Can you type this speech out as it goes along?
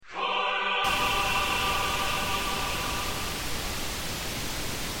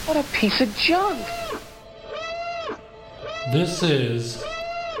What a piece of junk. This is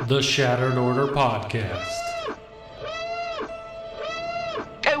the Shattered Order Podcast.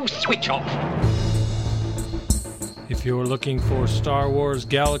 Oh, switch off. If you're looking for Star Wars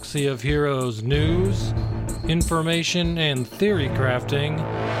Galaxy of Heroes news, information, and theory crafting,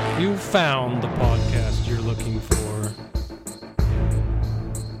 you've found the podcast you're looking for.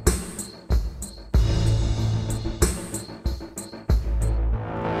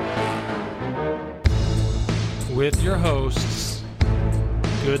 With your hosts,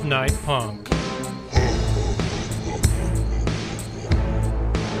 Goodnight Punk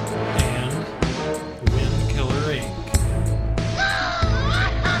and Windkiller Inc.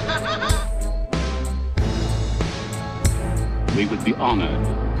 We would be honored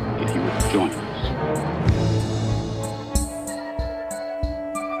if you would join us.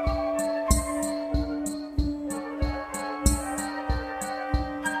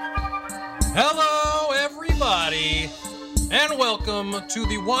 Hello, everybody, and welcome to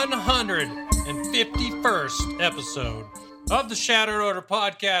the 151st episode of the Shattered Order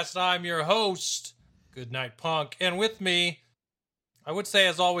Podcast. I'm your host, Goodnight Punk, and with me, I would say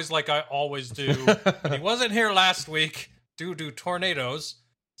as always, like I always do, but he wasn't here last week due to tornadoes.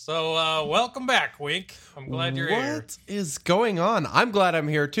 So, welcome back, Wink. I'm glad you're here. What is going on? I'm glad I'm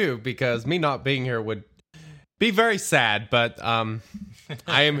here too, because me not being here would be very sad, but I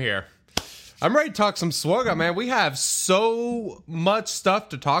am here. I'm ready to talk some SWGOH, man. We have so much stuff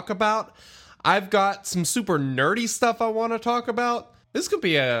to talk about. I've got some super nerdy stuff I want to talk about. This could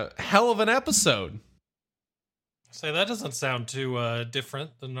be a hell of an episode. Say, that doesn't sound too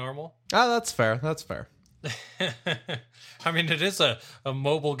different than normal. Oh, that's fair. That's fair. I mean, it is a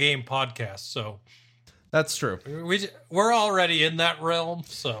mobile game podcast, so That's true. we're already in that realm,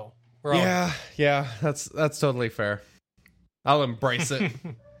 so we're all Yeah, that's totally fair. I'll embrace it.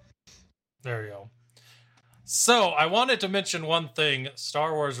 there you go. So I wanted to mention one thing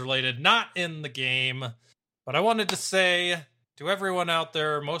Star Wars related, not in the game, but I wanted to say to everyone out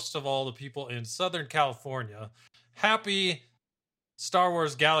there, most of all the people in Southern California, happy Star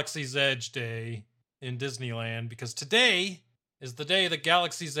Wars Galaxy's Edge Day in Disneyland, because today is the day that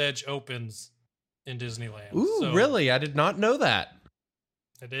Galaxy's Edge opens in Disneyland. Ooh, So really? I did not know that.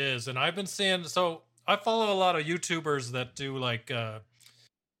 it is, and I've been seeing, so I follow a lot of YouTubers that do like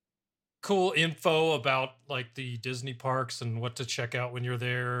cool info about like the Disney parks and what to check out when you're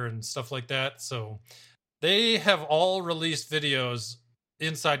there and stuff like that. So they have all released videos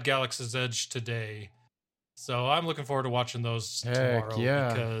inside Galaxy's Edge today. So I'm looking forward to watching those tomorrow,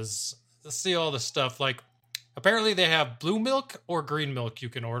 yeah. because to see all the stuff, like apparently they have blue milk or green milk you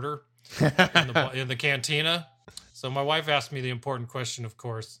can order in the cantina. So my wife asked me the important question, of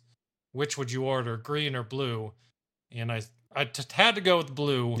course, which would you order, green or blue? And I had to go with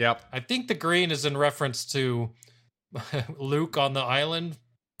blue. Yep. I think the green is in reference to Luke on the island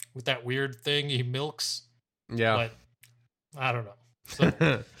with that weird thing he milks. Yeah. But I don't know. So, I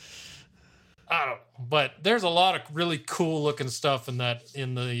don't know. But there's a lot of really cool looking stuff in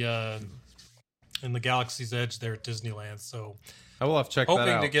the Galaxy's Edge there at Disneyland. So I will have to check that out.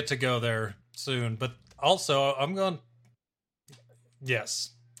 hoping to get to go there soon. But also I'm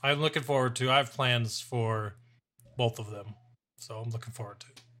looking forward to, I have plans for both of them. So I'm looking forward to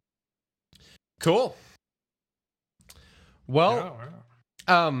it. Cool. Well,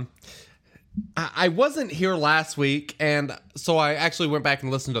 I wasn't here last week, and so I actually went back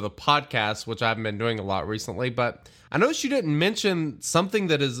and listened to the podcast, which I haven't been doing a lot recently, but I noticed you didn't mention something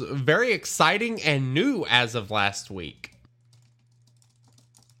that is very exciting and new as of last week.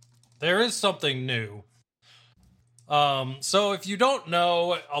 There is something new. So if you don't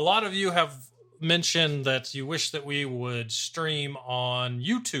know, a lot of you have mentioned that you wish that we would stream on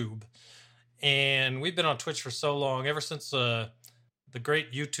YouTube. And we've been on Twitch for so long, ever since the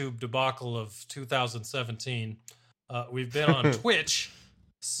great YouTube debacle of 2017. We've been on Twitch.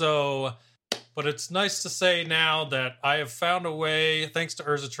 So, but it's nice to say now that I have found a way, thanks to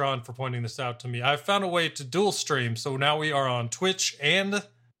Urzatron for pointing this out to me, I've found a way to dual stream. So now we are on Twitch and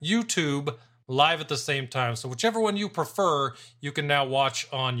YouTube live at the same time. So whichever one you prefer, you can now watch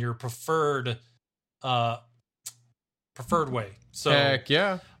on your preferred way. So Heck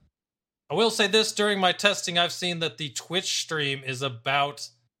yeah. I will say this, during my testing, I've seen that the Twitch stream is about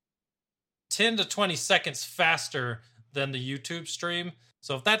 10 to 20 seconds faster than the YouTube stream.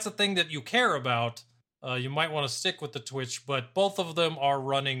 So if that's a thing that you care about, you might want to stick with the Twitch, but both of them are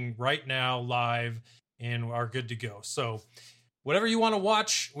running right now live and are good to go. So whatever you want to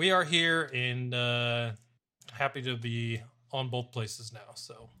watch, we are here and happy to be on both places now.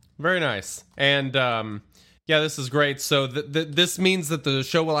 So Very nice. And Yeah, this is great. So this means that the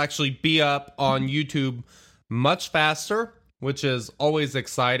show will actually be up on YouTube much faster, which is always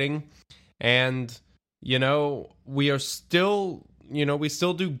exciting. And, we are still, we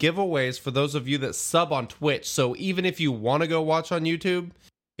still do giveaways for those of you that sub on Twitch. So even if you want to go watch on YouTube,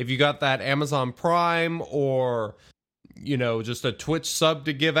 if you got that Amazon Prime or, just a Twitch sub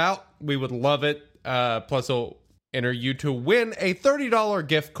to give out, we would love it. Plus, it'll enter you to win a $30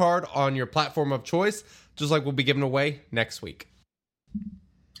 gift card on your platform of choice, just like we'll be giving away next week.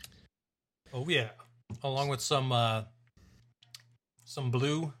 Oh yeah, along with some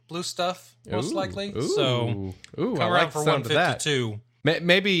blue stuff, most likely. So come I around like for the sound of that. 152.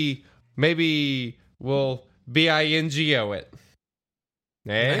 Maybe we'll bingo it.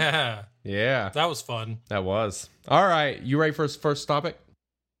 Eh? Yeah, That was fun. that was. All right, you ready for his first topic?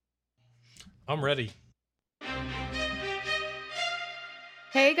 I'm ready.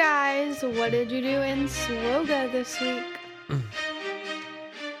 Hey guys, what did you do in Swoga this week?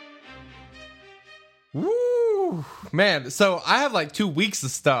 Woo! Man, so I have like 2 weeks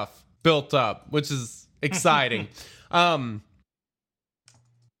of stuff built up, which is exciting. I've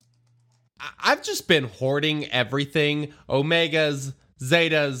just been hoarding everything. Omegas,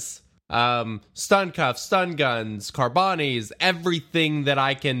 Zetas, stun cuffs, stun guns, Carbonis, everything that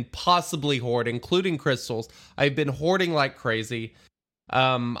I can possibly hoard, including crystals. I've been hoarding like crazy.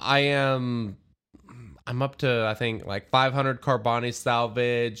 I'm up to, I think, like 500 Carboni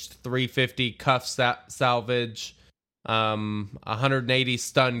salvaged, 350 cuff salvage, 180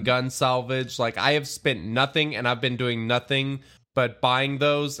 stun gun salvage. Like, I have spent nothing, and I've been doing nothing but buying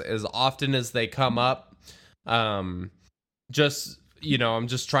those as often as they come up. I'm just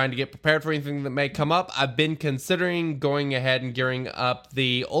trying to get prepared for anything that may come up. I've been considering going ahead and gearing up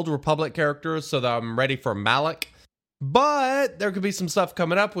the Old Republic characters so that I'm ready for Malik. But there could be some stuff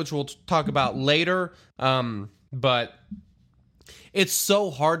coming up, which we'll talk about later. But it's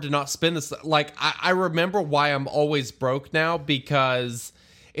so hard to not spend this. Like, I remember why I'm always broke now, because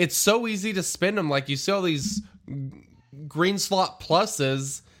it's so easy to spend them. Like, you see all these green slot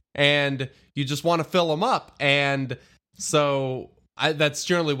pluses, and you just want to fill them up. And so that's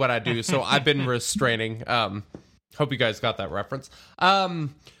generally what I do. So I've been restraining. Hope you guys got that reference.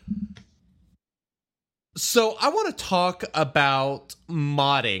 So I want to talk about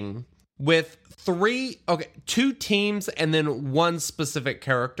modding with 2 teams and then 1 specific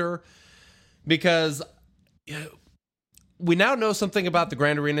character, because we now know something about the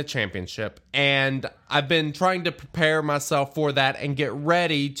Grand Arena Championship, and I've been trying to prepare myself for that and get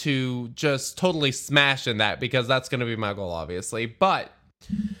ready to just totally smash in that, because that's going to be my goal, obviously. But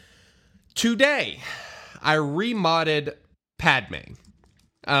today, I remodded Padme.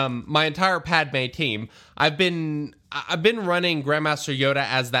 My entire Padme team. I've been running Grandmaster Yoda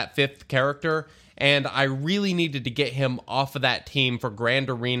as that 5th character, and I really needed to get him off of that team for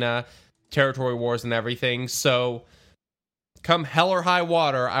Grand Arena, Territory Wars, and everything. So, come hell or high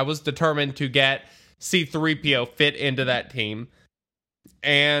water, I was determined to get C-3PO fit into that team,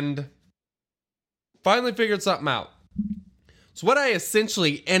 and finally figured something out. So what I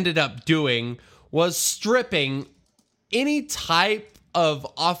essentially ended up doing was stripping any type of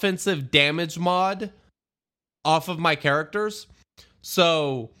offensive damage mod off of my characters.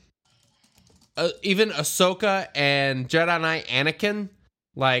 So even Ahsoka and Jedi Knight Anakin,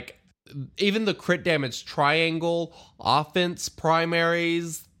 like, even the crit damage triangle offense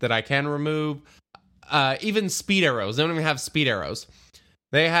primaries that I can remove, even speed arrows. They don't even have speed arrows.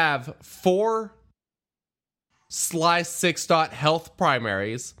 They have 4 slice 6-dot health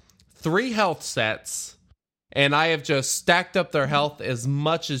primaries, 3 health sets, and I have just stacked up their health as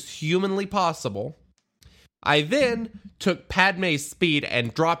much as humanly possible. I then took Padme's speed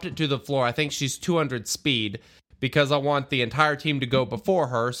and dropped it to the floor. I think she's 200 speed, because I want the entire team to go before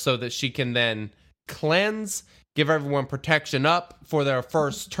her so that she can then cleanse, give everyone protection up for their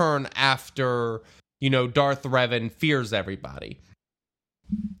first turn after, Darth Revan fears everybody.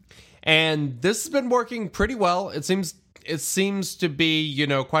 And this has been working pretty well. It seems to be,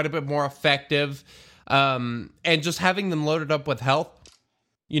 quite a bit more effective. And just having them loaded up with health,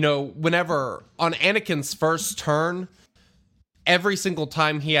 whenever on Anakin's first turn, every single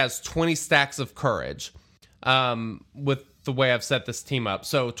time he has 20 stacks of courage, with the way I've set this team up.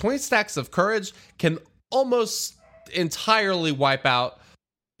 So 20 stacks of courage can almost entirely wipe out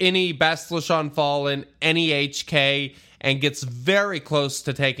any Bastila Fallen, any HK, and gets very close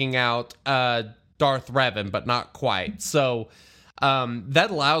to taking out Darth Revan, but not quite. So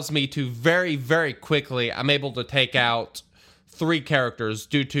that allows me to very, very quickly, I'm able to take out 3 characters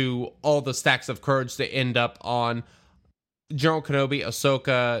due to all the stacks of courage that end up on General Kenobi,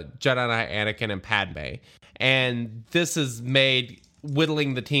 Ahsoka, Jedi Knight Anakin, and Padme. and this has made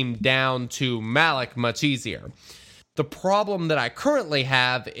whittling the team down to Malik much easier. The problem that I currently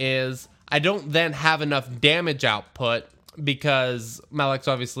have is I don't then have enough damage output because Malik's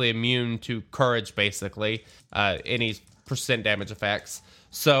obviously immune to courage, basically, any percent damage effects.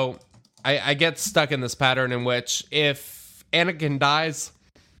 So I get stuck in this pattern in which if Anakin dies,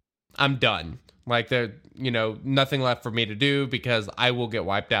 I'm done. Like, there, nothing left for me to do because I will get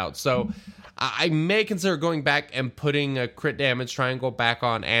wiped out. So I may consider going back and putting a crit damage triangle back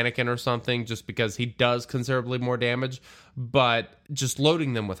on Anakin or something, just because he does considerably more damage. But just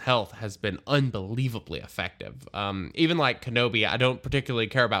loading them with health has been unbelievably effective. Even like Kenobi, I don't particularly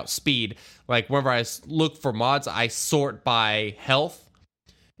care about speed. Like, whenever I look for mods, I sort by health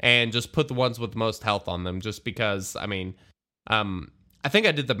and just put the ones with the most health on them, just because, I think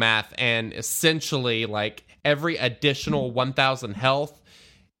I did the math, and essentially, like, every additional 1,000 health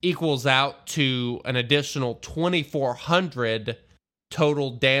equals out to an additional 2,400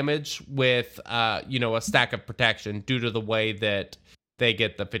 total damage with, a stack of protection, due to the way that they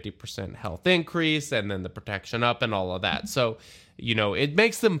get the 50% health increase and then the protection up and all of that. So, it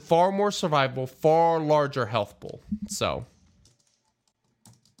makes them far more survivable, far larger health pool. So,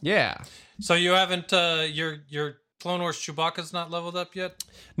 yeah. So you haven't, your Clone Wars Chewbacca's not leveled up yet?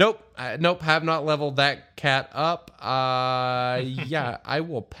 Nope, have not leveled that cat up. Yeah, I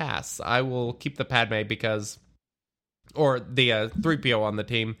will pass. I will keep the Padme or the 3PO on the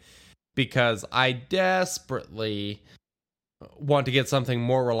team, because I desperately want to get something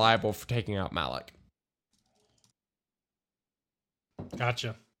more reliable for taking out Malik.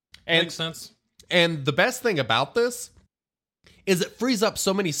 Gotcha. And, makes sense. And the best thing about this is it frees up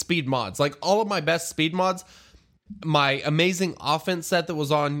so many speed mods. Like, all of my best speed mods, my amazing offense set that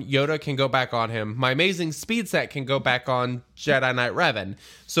was on Yoda can go back on him. My amazing speed set can go back on Jedi Knight Revan.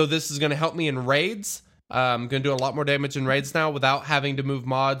 So this is going to help me in raids. I'm going to do a lot more damage in raids now without having to move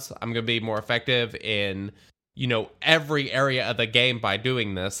mods. I'm going to be more effective in, every area of the game by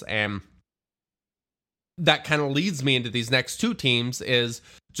doing this. And that kind of leads me into these next two teams, is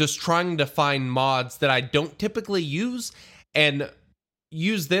just trying to find mods that I don't typically use and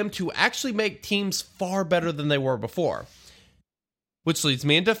use them to actually make teams far better than they were before. Which leads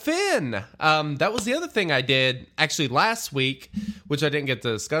me into Finn. That was the other thing I did actually last week, which I didn't get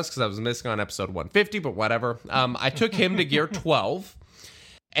to discuss because I was missing on episode 150, but whatever. I took him to gear 12,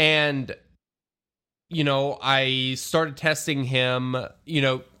 and, I started testing him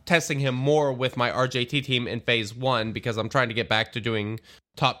more with my RJT team in phase 1, because I'm trying to get back to doing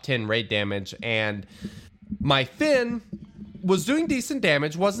top 10 raid damage, and my Finn was doing decent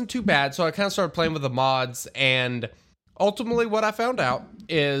damage, wasn't too bad, so I kind of started playing with the mods, and ultimately what I found out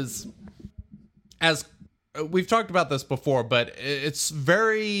is, as we've talked about this before, but it's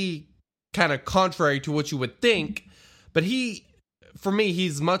very kind of contrary to what you would think, but for me,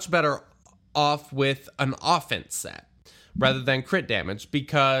 he's much better off with an offense set rather than crit damage,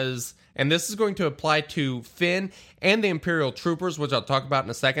 because, and this is going to apply to Finn and the Imperial Troopers, which I'll talk about in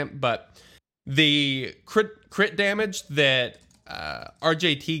a second, but the crit damage that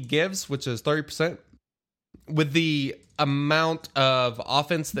RJT gives, which is 30%, with the amount of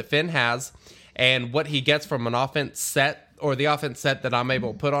offense that Finn has and what he gets from an offense set, or the offense set that I'm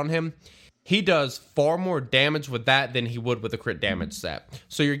able to put on him, he does far more damage with that than he would with a crit damage set.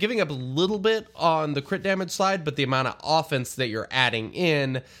 So you're giving up a little bit on the crit damage side, but the amount of offense that you're adding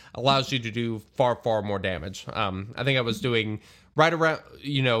in allows you to do far, far more damage. I think I was doing right around,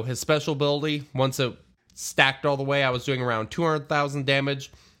 his special ability, once it stacked all the way, I was doing around 200,000 damage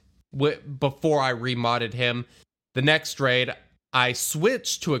before I remodded him. The next raid, I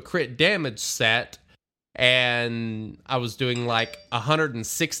switched to a crit damage set, and I was doing like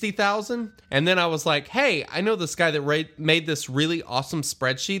 160,000. And then I was like, hey, I know this guy that made this really awesome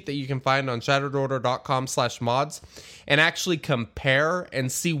spreadsheet that you can find on shatteredorder.com/mods, and actually compare and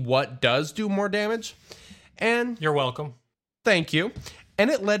see what does do more damage. And you're welcome. Thank you. And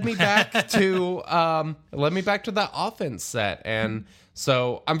it led me back to that offense set. And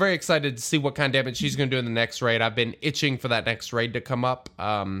so I'm very excited to see what kind of damage he's going to do in the next raid. I've been itching for that next raid to come up.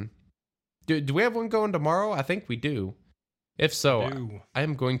 Do we have one going tomorrow? I think we do. If so, I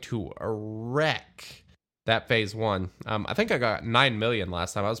am going to wreck that phase 1. I think I got 9 million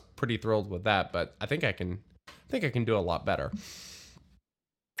last time. I was pretty thrilled with that, but I think I can do a lot better.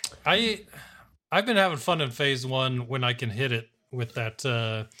 I've been having fun in phase 1 when I can hit it with that,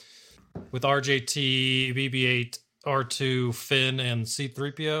 with RJT, BB-8, R2, Finn, and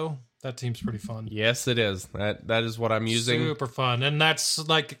C-3PO. That team's pretty fun. Yes, it is. That is what I'm using. Super fun. And that's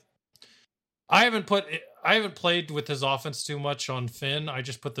like, I haven't put I haven't played with his offense too much on Finn. I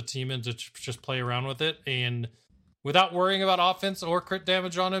just put the team in to just play around with it, and without worrying about offense or crit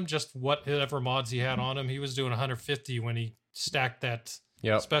damage on him, just whatever mods he had on him, he was doing 150 when he stacked that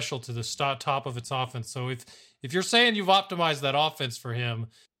special to the top of its offense. So if you're saying you've optimized that offense for him,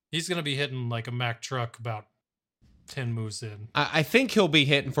 he's going to be hitting like a Mack truck about 10 moves in. I think he'll be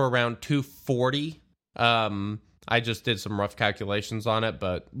hitting for around 240. I just did some rough calculations on it,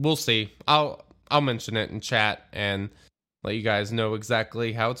 but we'll see. I'll mention it in chat and let you guys know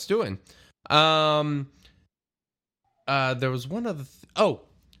exactly how it's doing. There was one other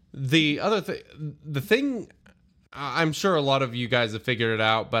the thing, I'm sure a lot of you guys have figured it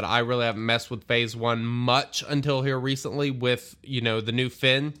out, but I really haven't messed with Phase 1 much until here recently with, the new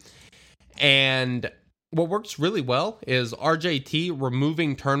Finn. And what works really well is RJT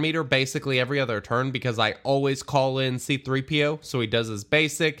removing turn meter basically every other turn, because I always call in C-3PO, so he does his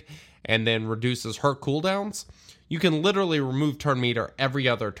basic and then reduces her cooldowns. You can literally remove turn meter every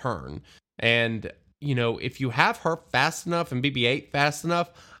other turn. And, if you have her fast enough and BB-8 fast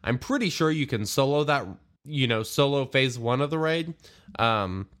enough, I'm pretty sure you can solo that, solo Phase 1 of the raid.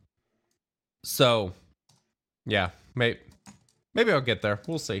 So, yeah, maybe I'll get there.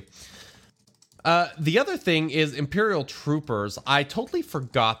 We'll see. The other thing is Imperial Troopers. I totally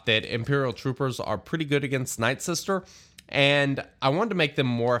forgot that Imperial Troopers are pretty good against Night Sister, and I wanted to make them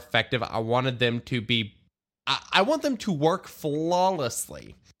more effective. I wanted them to be... I want them to work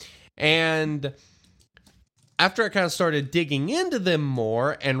flawlessly. And after I kind of started digging into them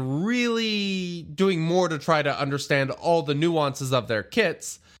more and really doing more to try to understand all the nuances of their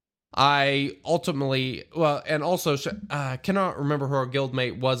kits, I ultimately, and also, I cannot remember who our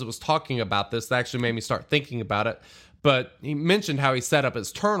guildmate was talking about this. That actually made me start thinking about it. But he mentioned how he set up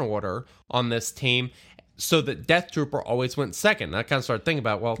his turn order on this team so that Death Trooper always went second. And I kind of started thinking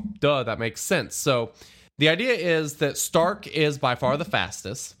about, well, duh, that makes sense. So the idea is that Stark is by far the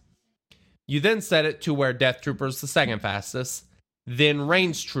fastest. You then set it to where Death Trooper is the second fastest, then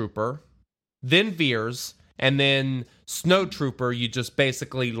Range Trooper, then Veers, and then Snow Trooper, you just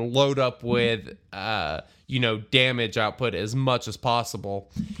basically load up with, damage output as much as possible.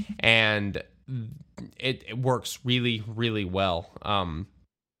 And it works really, really well.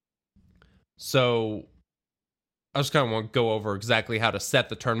 So I just kind of want to go over exactly how to set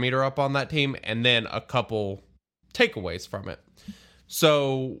the turn meter up on that team and then a couple takeaways from it.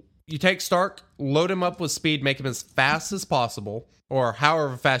 So you take Stark, load him up with speed, make him as fast as possible, or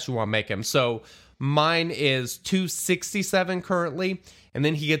however fast you want to make him. So mine is 267 currently, and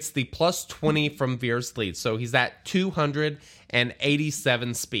then he gets the plus 20 from Veer's lead. So he's at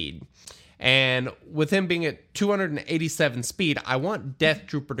 287 speed. And with him being at 287 speed, I want Death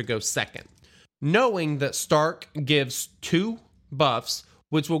Trooper to go second, knowing that Stark gives 2 buffs,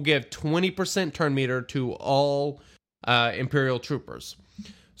 which will give 20% turn meter to all Imperial Troopers.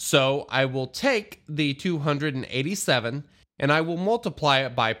 So I will take the 287 and I will multiply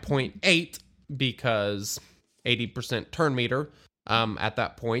it by 0.8, because 80% turn meter at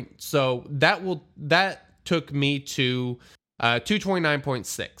that point. So that took me to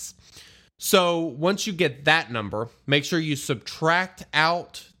 229.6. So once you get that number, make sure you subtract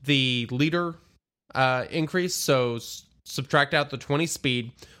out the leader increase. So subtract out the 20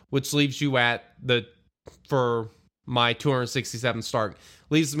 speed, which leaves you at for my 267 Stark,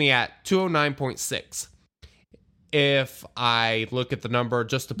 leaves me at 209.6. If I look at the number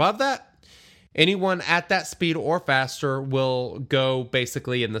just above that, anyone at that speed or faster will go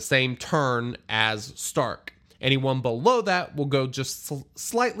basically in the same turn as Stark. Anyone below that will go just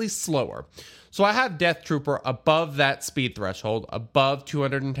slightly slower. So I have Death Trooper above that speed threshold, above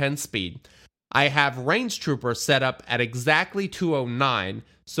 210 speed. I have Range Trooper set up at exactly 209,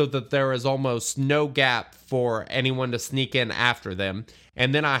 so that there is almost no gap for anyone to sneak in after them.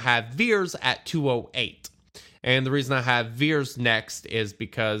 And then I have Veers at 208. And the reason I have Veers next is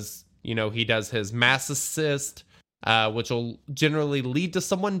because, he does his mass assist, which will generally lead to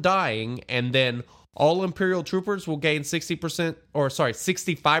someone dying, and then all Imperial Troopers will gain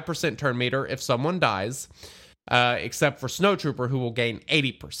 65% turn meter if someone dies, except for Snow Trooper, who will gain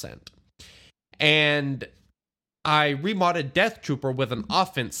 80%. And I remodded Death Trooper with an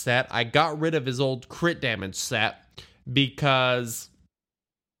offense set. I got rid of his old crit damage set because,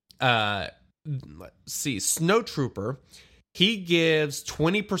 let's see, Snow Trooper, he gives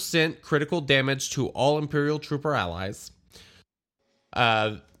 20% critical damage to all Imperial Trooper allies.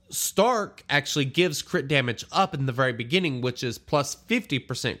 Stark actually gives crit damage up in the very beginning, which is plus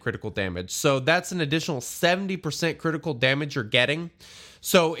 50% critical damage. So that's an additional 70% critical damage you're getting.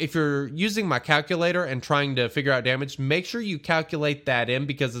 So if you're using my calculator and trying to figure out damage, make sure you calculate that in,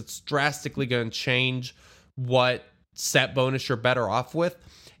 because it's drastically going to change what set bonus you're better off with.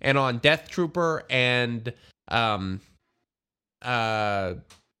 And on Death Trooper and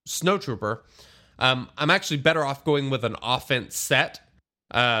Snow Trooper, I'm actually better off going with an offense set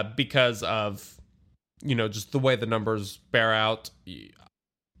because of, just the way the numbers bear out.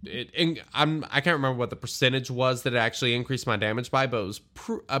 I can't remember what the percentage was that it actually increased my damage by, but it was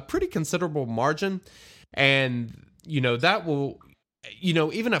a pretty considerable margin. And, that will,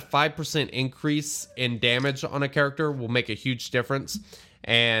 even a 5% increase in damage on a character will make a huge difference.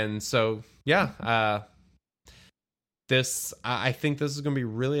 And so, yeah, I think this is going to be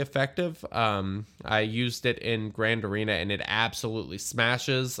really effective. I used it in Grand Arena and it absolutely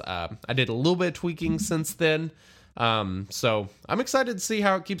smashes. I did a little bit of tweaking since then. So I'm excited to see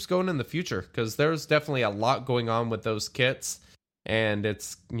how it keeps going in the future, because there's definitely a lot going on with those kits, and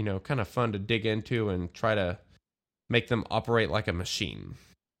it's, kind of fun to dig into and try to make them operate like a machine.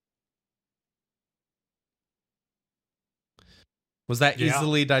 Was that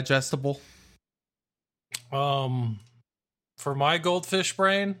easily digestible? For my goldfish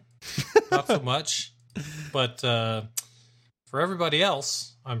brain, not so much, but for everybody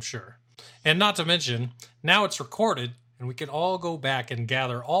else, I'm sure. And not to mention, now it's recorded, and we can all go back and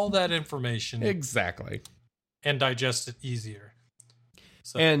gather all that information. Exactly. And digest it easier.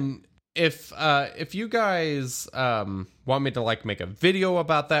 So. And if you guys want me to make a video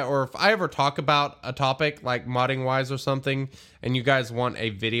about that, or if I ever talk about a topic like modding wise or something, and you guys want a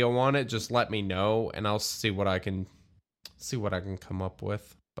video on it, just let me know, and I'll see what I can come up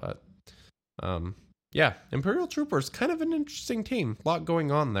with. But yeah, Imperial Troopers, kind of an interesting team. A lot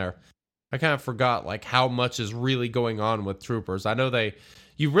going on there. I kind of forgot how much is really going on with Troopers. I know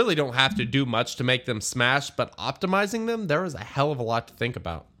you really don't have to do much to make them smash, but optimizing them, there is a hell of a lot to think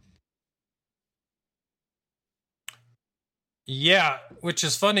about. Yeah, which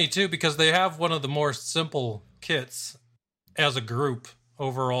is funny too, because they have one of the more simple kits as a group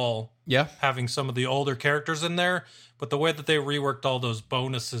overall. Yeah. Having some of the older characters in there, but the way that they reworked all those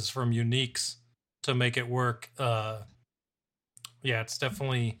bonuses from uniques to make it work, it's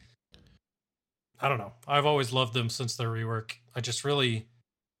definitely, I don't know. I've always loved them since their rework.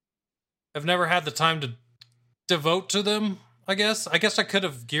 I've never had the time to devote to them, I guess. I could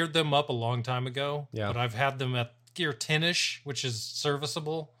have geared them up a long time ago, but I've had them at gear 10-ish, which is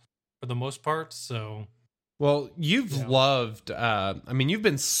serviceable for the most part, so... Well, you've loved... you've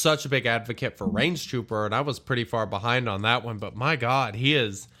been such a big advocate for Range Trooper, and I was pretty far behind on that one, but my God, he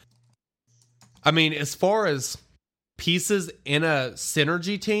is... as far as pieces in a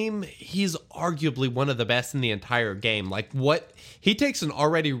synergy team, he's arguably one of the best in the entire game. He takes an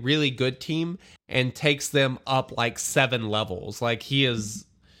already really good team and takes them up 7 levels. He is...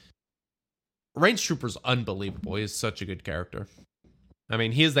 Range Trooper's unbelievable. He's such a good character.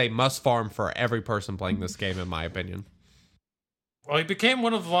 He is a must farm for every person playing this game, in my opinion. Well, he became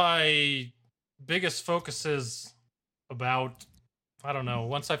one of my biggest focuses about, I don't know,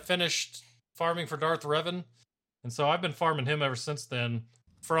 once I finished farming for Darth Revan. And so I've been farming him ever since then,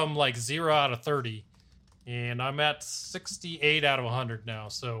 from 0 out of 30. And I'm at 68 out of 100 now.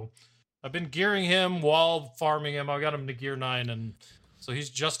 So I've been gearing him while farming him. I got him to gear 9, and so he's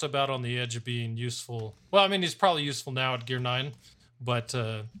just about on the edge of being useful. Well, he's probably useful now at gear 9, but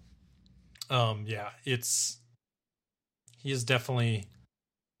he is definitely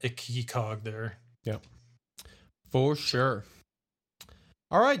a key cog there. Yeah, for sure.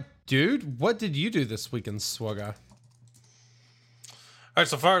 All right, dude, what did you do this week in Swugga? All right,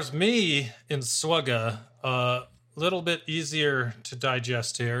 so far as me in Swugga, a little bit easier to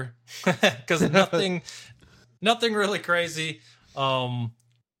digest here because nothing really crazy.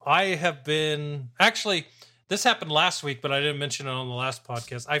 I have been actually, this happened last week, but I didn't mention it on the last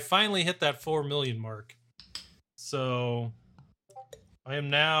podcast. I finally hit that 4 million mark. So I am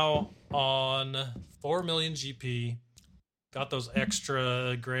now on 4 million GP. Got those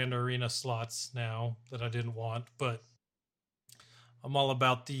extra Grand Arena slots now that I didn't want, but I'm all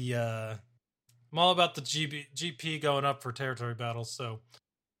about the GP going up for territory battles. So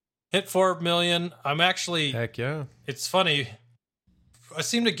hit 4 million. I'm actually, heck yeah. It's funny. I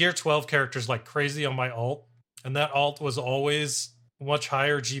seem to gear 12 characters like crazy on my alt, and that alt was always much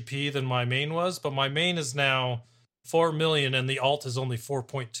higher GP than my main was, but my main is now 4 million and the alt is only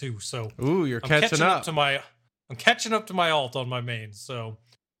 4.2. So ooh, I'm catching up to my alt on my main, so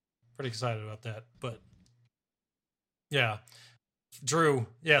pretty excited about that. But yeah, Drew,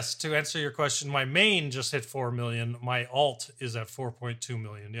 yes, to answer your question, my main just hit 4 million. My alt is at 4.2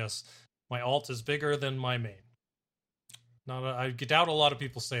 million. Yes, my alt is bigger than my main. I doubt a lot of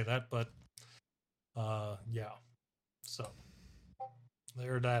people say that, but yeah. So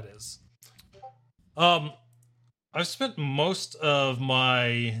there that is. I've spent most of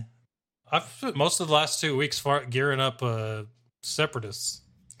the last 2 weeks gearing up Separatists.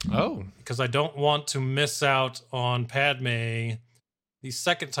 Oh, Because I don't want to miss out on Padme the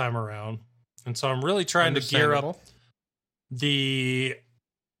second time around. And so I'm really trying to gear up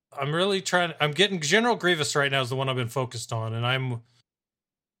I'm getting General Grievous right now is the one I've been focused on, and I'm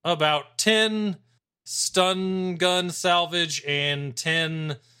about 10 stun gun salvage and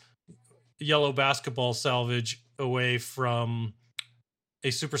 10 yellow basketball salvage away from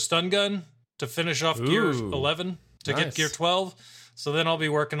a super stun gun to finish off gear 11 to get gear 12. So then I'll be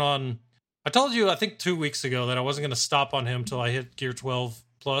working on, I told you, I think 2 weeks ago that I wasn't going to stop on him till I hit gear 12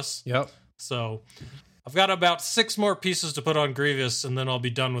 plus. Yep. So I've got about 6 more pieces to put on Grievous, and then I'll be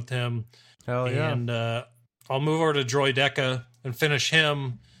done with him. Hell yeah. And I'll move over to Droideka and finish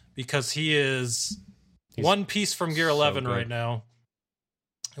him because he's one piece from gear 11 right now.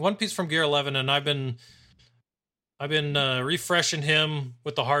 One piece from gear 11, and I've been refreshing him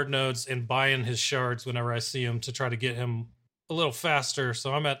with the hard nodes and buying his shards whenever I see him to try to get him a little faster.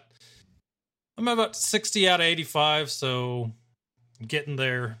 So I'm at about 60 out of 85, so I'm getting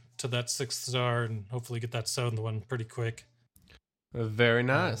there to that 6th star and hopefully get that 7th one pretty quick. Very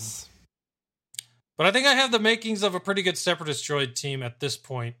nice. But I think I have the makings of a pretty good Separatist droid team at this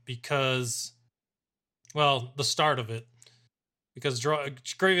point because, well, the start of it. Because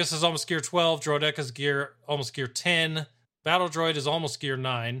Grievous is almost gear 12, Droideka's almost gear 10, Battle Droid is almost gear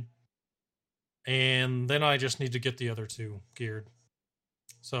 9, and then I just need to get the other 2 geared.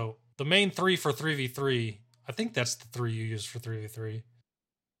 So the main 3 for 3v3, I think that's the 3 you use for 3v3.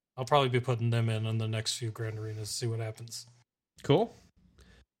 I'll probably be putting them in the next few Grand Arenas to see what happens. Cool.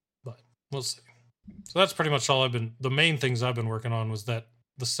 But we'll see. So that's pretty much all the main things I've been working on was the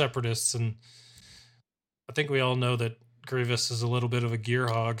Separatists, and I think we all know that Grievous is a little bit of a gear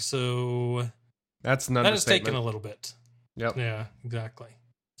hog, so that has taken a little bit. Yep. Yeah, exactly.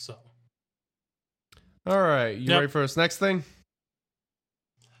 So. All right, you ready for this next thing?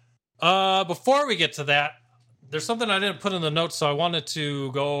 Before we get to that, there's something I didn't put in the notes, so I wanted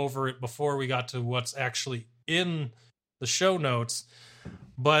to go over it before we got to what's actually in the show notes.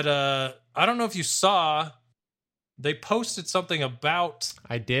 But I don't know if you saw, they posted something about...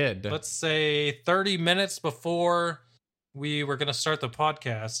 I did. Let's say 30 minutes before we were going to start the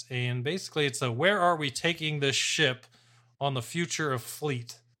podcast. And basically it's where are we taking this ship on the future of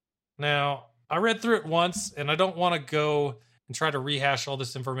fleet? Now, I read through it once, and I don't want to go and try to rehash all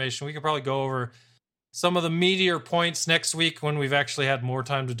this information. We could probably go over some of the meatier points next week when we've actually had more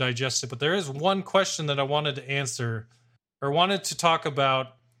time to digest it. But there is one question that I wanted to answer, or wanted to talk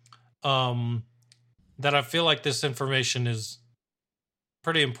about, that I feel like this information is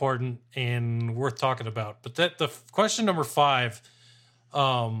pretty important and worth talking about. But the question number 5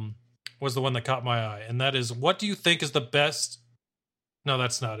 was the one that caught my eye, and that is, what do you think is the best... No,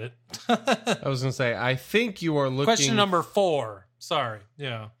 that's not it. I was going to say, I think you are looking... Question number 4. Sorry.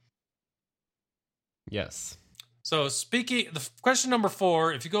 Yeah. Yes. So the question number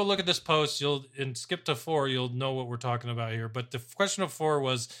 4, if you go look at this post, and skip to 4, you'll know what we're talking about here. But the question of 4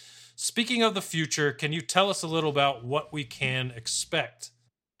 was, speaking of the future, can you tell us a little about what we can expect?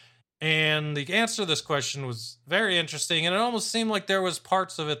 And the answer to this question was very interesting, and it almost seemed like there was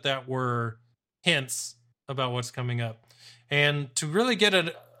parts of it that were hints about what's coming up. And to really get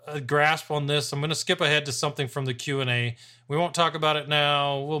a grasp on this, I'm going to skip ahead to something from the Q&A. We won't talk about it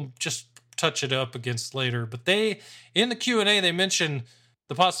now. We'll just touch it up against later. But in the Q&A, they mentioned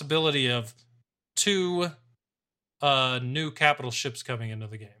the possibility of 2 new capital ships coming into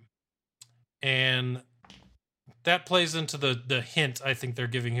the game. And that plays into the hint I think they're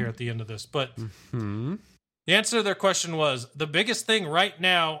giving here at the end of this. But the answer to their question was, the biggest thing right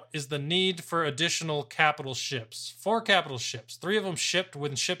now is the need for additional capital ships. 4 capital ships. 3 of them shipped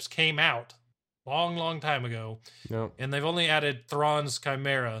when ships came out. Long time ago. Yep. And they've only added Thrawn's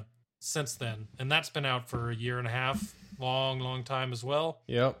Chimera since then. And that's been out for a year and a half. Long time as well.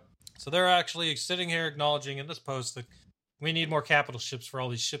 Yep. So they're actually sitting here acknowledging in this post that we need more capital ships for all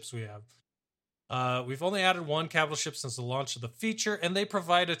these ships we have. We've only added 1 capital ship since the launch of the feature, and they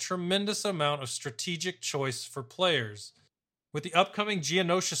provide a tremendous amount of strategic choice for players. With the upcoming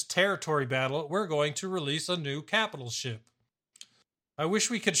Geonosius territory battle, we're going to release a new capital ship. I wish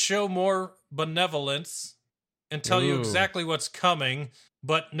we could show more benevolence and tell you exactly what's coming,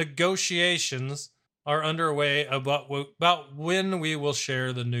 but negotiations are underway about when we will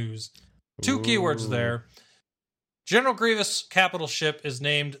share the news. 2 keywords there. General Grievous' capital ship is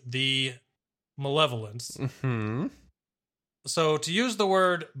named the Malevolence. Mm-hmm. So to use the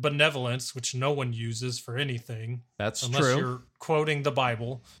word benevolence, which no one uses for anything, that's unless true. you're quoting the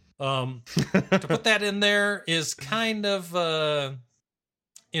Bible, To put that in there is kind of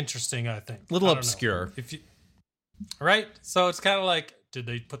interesting, I think. Little I don't know. obscure. If you right, so it's kind of like, did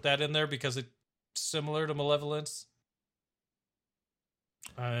they put that in there because it's similar to Malevolence?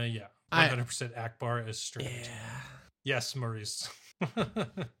 Yeah, 100% Akbar is streamed. Yeah. Yes, Maurice.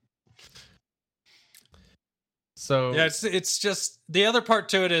 So Yeah, it's just the other part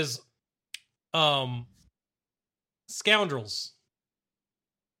to it is, scoundrels.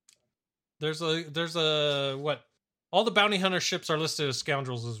 There's a what? All the bounty hunter ships are listed as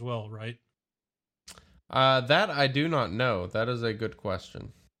scoundrels as well, right? that I do not know. That is a good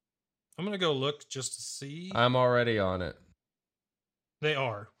question. I'm gonna go look just to see. I'm already on it. They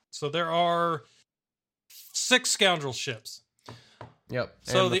are. So there are 6 scoundrel ships. Yep.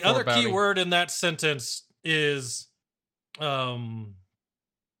 So And the 4 other bounty- key word in that sentence is, the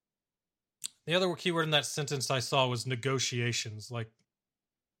other key word in that sentence I saw was negotiations. Like,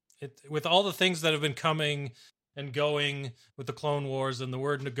 with all the things that have been coming and going with the Clone Wars and the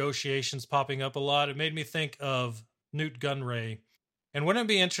word negotiations popping up a lot, it made me think of Newt Gunray. And wouldn't it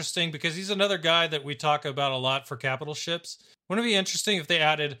be interesting, because he's another guy that we talk about a lot for capital ships, wouldn't it be interesting if they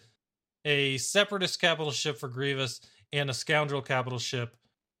added a separatist capital ship for Grievous and a scoundrel capital ship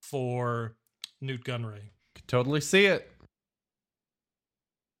for Newt Gunray? Could totally see it.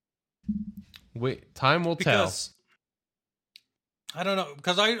 Time will tell. Because I don't know,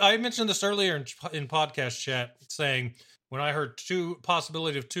 because I mentioned this earlier in podcast chat, saying when I heard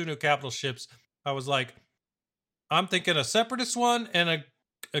possibility of 2 new capital ships, I was like, I'm thinking a separatist one and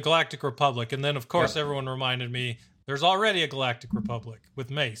a Galactic Republic. And then, of course, everyone reminded me there's already a Galactic Republic with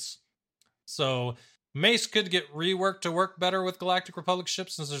Mace. So Mace could get reworked to work better with Galactic Republic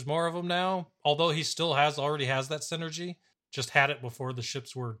ships since there's more of them now. Although he still already has that synergy. Just had it before the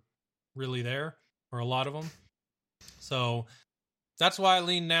ships were really there, or a lot of them. So that's why I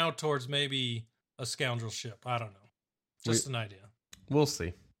lean now towards maybe a scoundrel ship. I don't know. Just an idea. We'll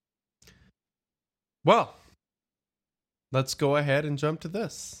see. Well, let's go ahead and jump to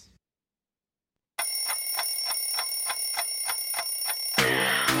this.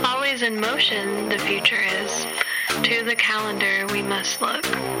 Always in motion, the future is. To the calendar we must look.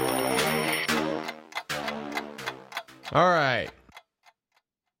 All right.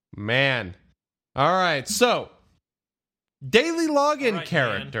 Man. All right. So, daily login All right,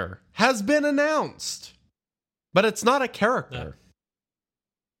 character has been announced. But it's not a character.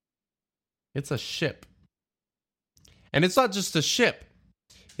 It's a ship. And it's not just a ship.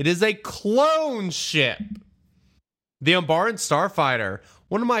 It is a clone ship. The Umbaran Starfighter.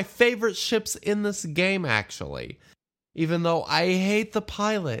 One of my favorite ships in this game, actually. Even though I hate the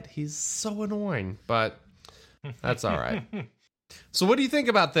pilot. He's so annoying. But that's all right. So what do you think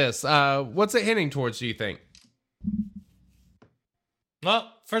about this? What's it hinting towards, do you think?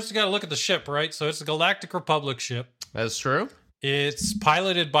 Well, first you got to look at the ship, right? So it's a Galactic Republic ship. That's true. It's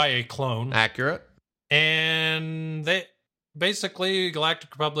piloted by a clone. Accurate. And they basically,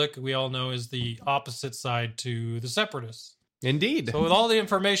 Galactic Republic, we all know, is the opposite side to the Separatists. Indeed. So with all the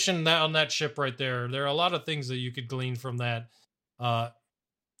information on that ship right there, there are a lot of things that you could glean from that. I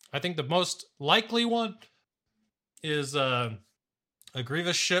think the most likely one is a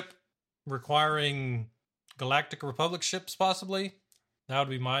Grievous ship requiring Galactic Republic ships, possibly. That would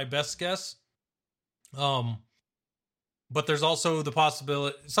be my best guess. But there's also the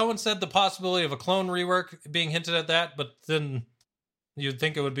possibility... Someone said the possibility of a clone rework being hinted at that, but then you'd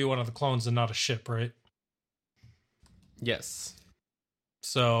think it would be one of the clones and not a ship, right? Yes.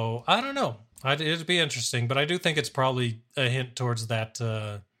 So, I don't know. It'd be interesting, but I do think it's probably a hint towards that,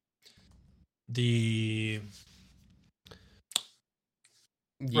 the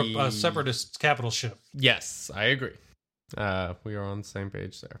Separatist capital ship. Yes, I agree. We are on the same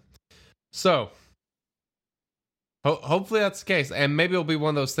page there. So, hopefully that's the case. And maybe it'll be one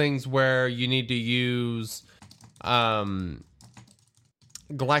of those things where you need to use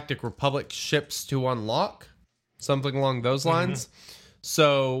Galactic Republic ships to unlock. Something along those lines.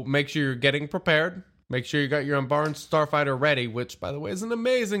 So, make sure you're getting prepared. Make sure you got your Umbaran Starfighter ready, which, by the way, is an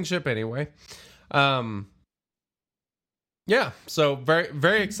amazing ship anyway. Yeah, so very,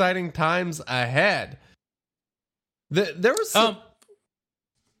 very exciting times ahead. There was some...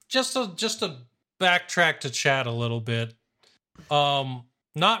 just to backtrack to chat a little bit.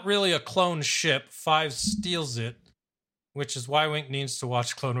 Not really a clone ship. 5 steals it, which is why Wink needs to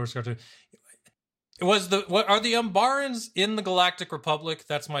watch Clone Wars cartoon. What are the Umbarans in the Galactic Republic?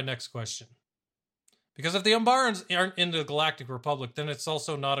 That's my next question. Because if the Umbarans aren't in the Galactic Republic, then it's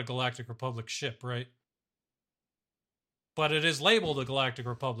also not a Galactic Republic ship, right? But it is labeled a Galactic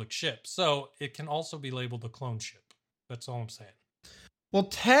Republic ship, so it can also be labeled a clone ship. That's all I'm saying. Well,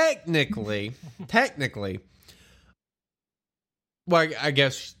 technically, well, I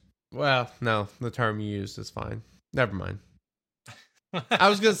guess, well, no, the term you used is fine. Never mind. I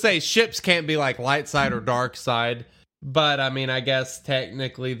was going to say ships can't be like light side or dark side, but I mean, I guess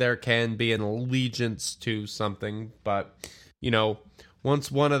technically there can be an allegiance to something, but, you know,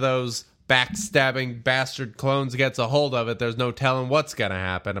 once one of those backstabbing bastard clones gets a hold of it, there's no telling what's going to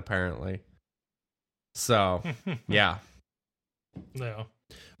happen, apparently. So, yeah. No.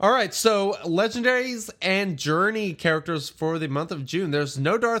 All right, so legendaries and journey characters for the month of June. There's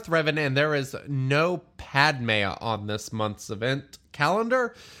no Darth Revan and there is no Padme on this month's event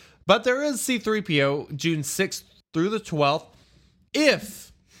calendar, but there is C-3PO June 6th through the 12th.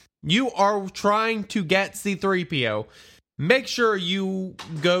 If you are trying to get C-3PO, make sure you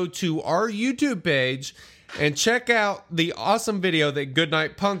go to our YouTube page and check out the awesome video that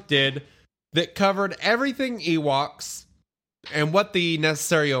Goodnight Punk did that covered everything Ewoks and what the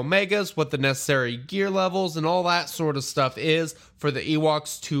necessary Omegas, what the necessary gear levels, and all that sort of stuff is for the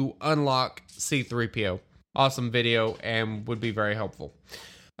Ewoks to unlock C-3PO. Awesome video and would be very helpful.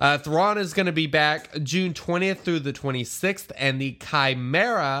 Thrawn is going to be back June 20th through the 26th, and the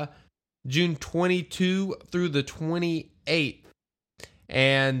Chimera June 22 through the 28th.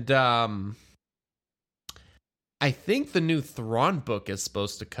 And I think the new Thrawn book is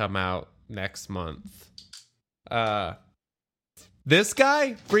supposed to come out next month. This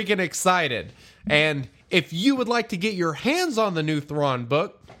guy, freaking excited. And if you would like to get your hands on the new Thrawn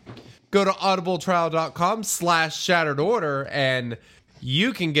book, go to audibletrial.com/shattered order and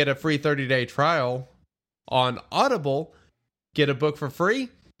you can get a free 30-day trial on Audible. Get a book for free.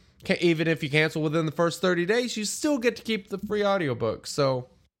 Even if you cancel within the first 30 days, you still get to keep the free audiobook. So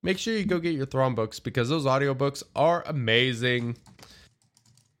make sure you go get your Thrawn books because those audiobooks are amazing.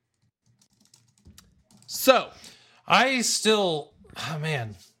 So, I still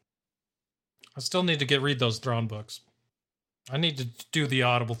need to read those Thrawn books. I need to do the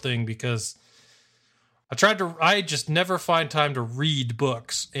Audible thing because I just never find time to read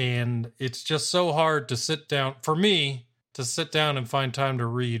books, and it's just so hard to sit down and find time to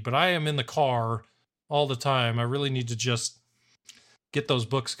read. But I am in the car all the time. I really need to just get those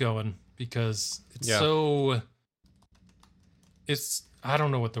books going because I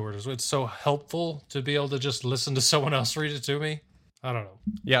don't know what the word is. It's so helpful to be able to just listen to someone else read it to me. I don't know.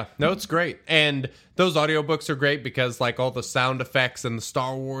 Yeah, no, it's great. And those audiobooks are great because like all the sound effects and the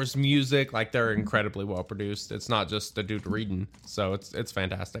Star Wars music, like they're incredibly well produced. It's not just a dude reading. So it's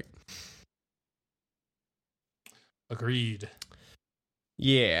fantastic. Agreed.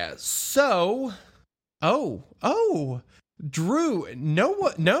 Yeah. So, Drew, no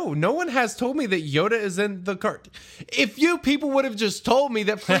one has told me that Yoda is in the cart. If you people would have just told me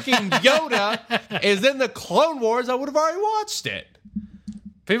that freaking Yoda is in the Clone Wars, I would have already watched it.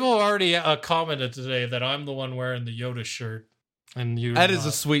 People have already commented today that I'm the one wearing the Yoda shirt, and that is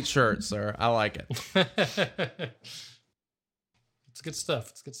a sweet shirt, sir. I like it. It's good stuff.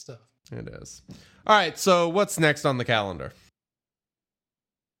 It's good stuff. It is. All right. So what's next on the calendar?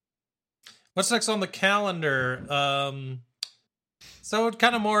 What's next on the calendar? So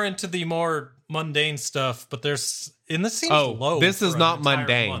kind of more into the more mundane stuff, but this seems low. This is not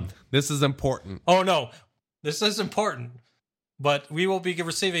mundane. Month. This is important. Oh no, this is important. But we will be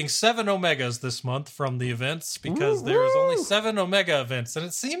receiving 7 Omegas this month from the events because there is only 7 Omega events, and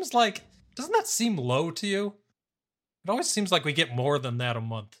it seems like, doesn't that seem low to you? It always seems like we get more than that a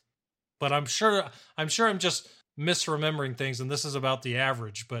month. But I'm sure I'm just misremembering things, and this is about the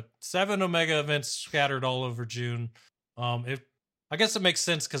average. But 7 Omega events scattered all over June. I guess it makes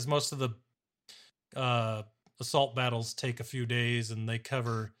sense because most of the assault battles take a few days, and they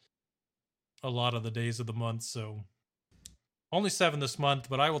cover a lot of the days of the month. So only 7 this month,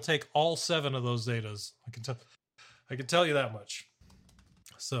 but I will take all 7 of those Zetas. I can tell you that much.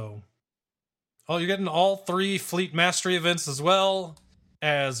 So, you're getting all 3 Fleet Mastery events as well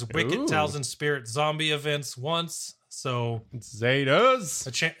as Wicked Talzin Spirit Zombie events once. So Zetas.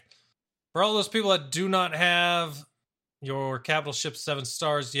 For all those people that do not have your capital ship 7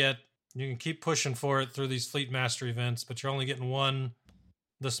 stars yet, you can keep pushing for it through these Fleet Mastery events, but you're only getting 1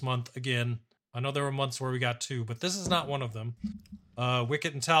 this month again. I know there were months where we got 2, but this is not one of them.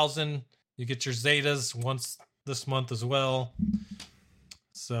 Wicket and Talzin, you get your Zetas once this month as well.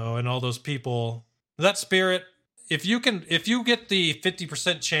 So, and all those people, that spirit, if you get the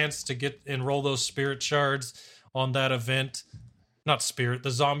 50% chance to enroll those spirit shards on that event, the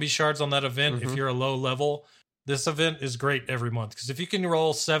zombie shards on that event, if you're a low level, this event is great every month. Because if you can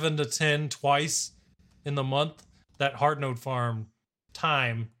roll 7 to 10 twice in the month, that hard node farm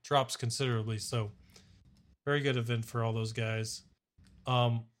time drops considerably. So very good event for all those guys.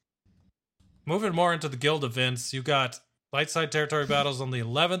 Moving more into the guild events, you got light side territory battles on the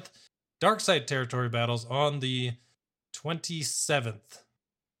 11th, dark side territory battles on the 27th.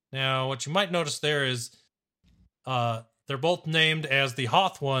 Now, what you might notice there is they're both named as the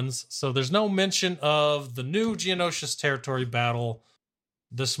Hoth ones, so there's no mention of the new Geonosius territory battle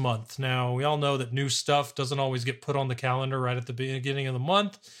this month. Now, we all know that new stuff doesn't always get put on the calendar right at the beginning of the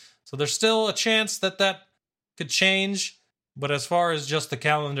month, so there's still a chance that that could change, but as far as just the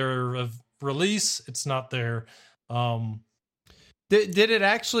calendar of release, it's not there. Did it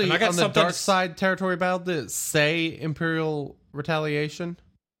actually, And I got on the something dark to- side territory battle, did it say Imperial Retaliation?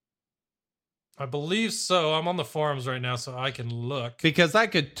 I believe so. I'm on the forums right now, so I can look. Because I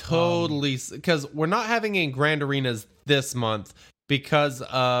could totally, because we're not having any Grand Arenas this month because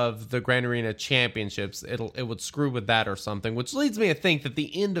of the Grand Arena Championships. It would screw with that or something, which leads me to think that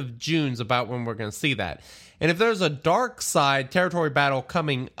the end of June's about when we're going to see that. And if there's a dark side territory battle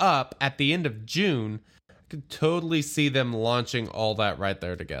coming up at the end of June, I could totally see them launching all that right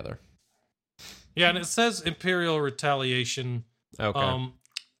there together. Yeah, and it says Imperial Retaliation. Okay.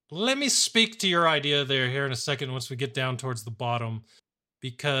 Let me speak to your idea there here in a second once we get down towards the bottom,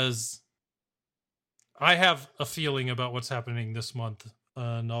 because I have a feeling about what's happening this month,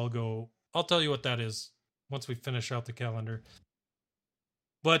 and I'll tell you what that is once we finish out the calendar.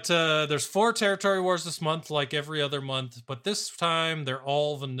 But there's 4 territory wars this month, like every other month, but this time they're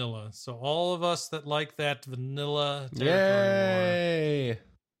all vanilla. So all of us that like that vanilla territory war, Yay!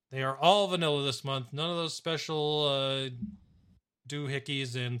 they are all vanilla this month. None of those special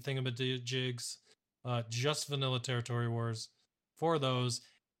doohickeys and thingamajigs. Just vanilla territory wars for those.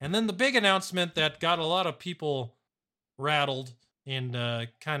 And then the big announcement that got a lot of people rattled and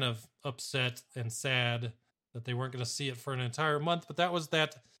kind of upset and sad that they weren't going to see it for an entire month, but that was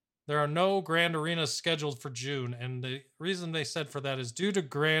that there are no Grand Arenas scheduled for June. And the reason they said for that is due to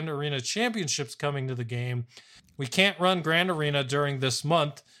Grand Arena Championships coming to the game, we can't run Grand Arena during this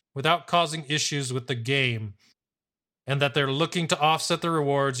month without causing issues with the game. And that they're looking to offset the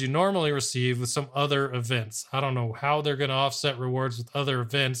rewards you normally receive with some other events. I don't know how they're going to offset rewards with other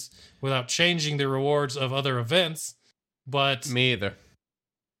events without changing the rewards of other events, but Me either.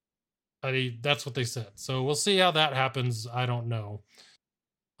 that's what they said. So we'll see how that happens. I don't know.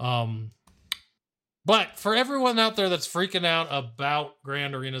 But for everyone out there that's freaking out about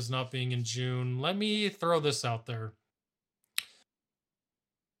Grand Arenas not being in June, let me throw this out there.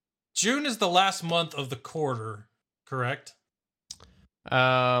 June is the last month of the quarter, correct?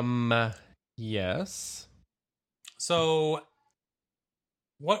 Yes. So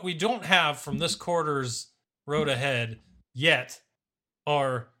what we don't have from this quarter's road ahead yet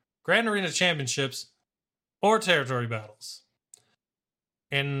are Grand Arena Championships or territory battles.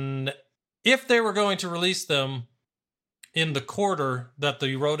 And if they were going to release them in the quarter that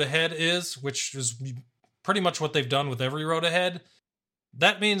the road ahead is, which is pretty much what they've done with every road ahead,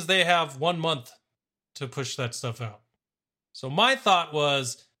 that means they have 1 month to push that stuff out. So my thought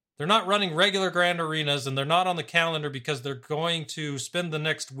was they're not running regular Grand Arenas and they're not on the calendar because they're going to spend the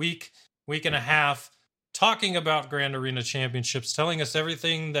next week and a half talking about Grand Arena Championships, telling us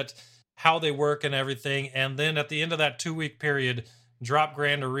everything how they work and everything. And then at the end of that 2-week period, drop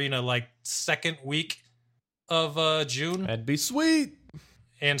Grand Arena like second week of June That'd be sweet.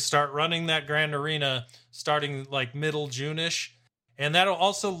 and start running that Grand Arena starting like middle June-ish. And that'll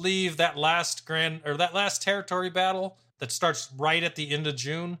also leave that last territory battle that starts right at the end of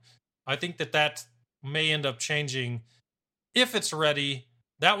June. I think that may end up changing if it's ready.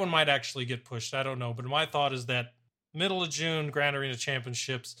 That one might actually get pushed. I don't know. But my thought is that middle of June, Grand Arena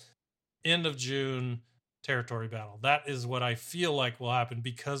Championships, end of June, territory battle. That is what I feel like will happen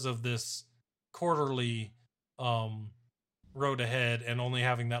because of this quarterly road ahead and only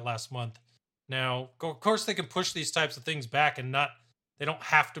having that last month. Now, of course, they can push these types of things back and they don't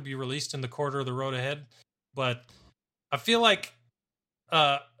have to be released in the quarter of the road ahead. But I feel like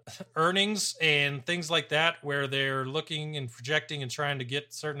earnings and things like that, where they're looking and projecting and trying to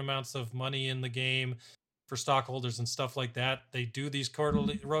get certain amounts of money in the game for stockholders and stuff like that, they do these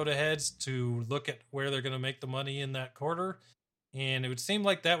quarterly road aheads to look at where they're going to make the money in that quarter. And it would seem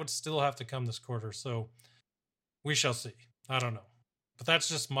like that would still have to come this quarter. So we shall see. I don't know. But that's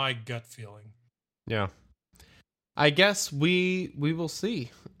just my gut feeling. Yeah. I guess we will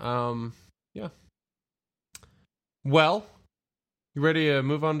see. Yeah. Well, you ready to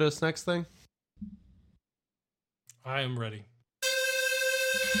move on to this next thing? I am ready.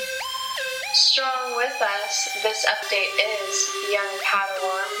 Strong with us, this update is Young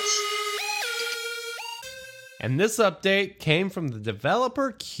Padawans. And this update came from the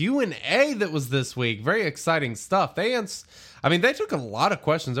developer Q&A that was this week. Very exciting stuff. They took a lot of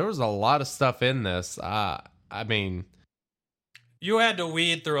questions. There was a lot of stuff in this. You had to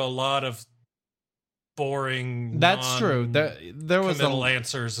weed through a lot of boring. That's true. There was committal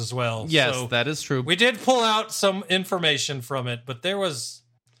answers as well. Yes, so that is true. we did pull out some information from it, but there were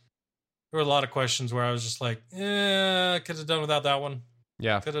a lot of questions where I was just like, could have done without that one.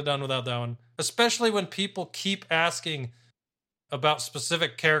 Yeah. Could have done without that one. Especially when people keep asking about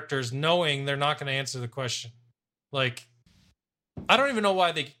specific characters, knowing they're not going to answer the question. Like, I don't even know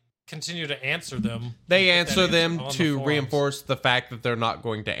why they continue to answer them. They answer them on the to forums. reinforce the fact that they're not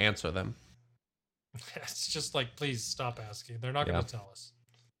going to answer them. It's just like, please stop asking. They're not going to tell us.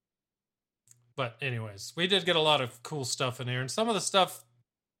 But anyways, we did get a lot of cool stuff in here. And some of the stuff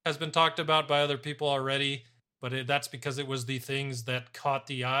has been talked about by other people already. But that's because it was the things that caught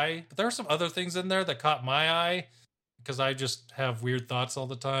the eye. But there are some other things in there that caught my eye. Because I just have weird thoughts all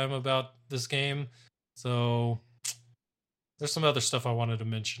the time about this game. So there's some other stuff I wanted to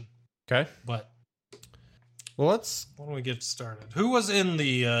mention. Okay. But well, why don't we get started? Who was in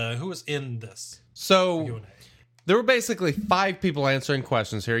this? So Q&A? there were basically 5 people answering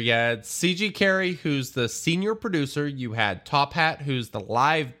questions here. You had CG Carey, who's the senior producer. You had Top Hat, who's the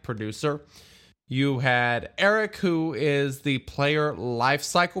live producer. You had Eric, who is the player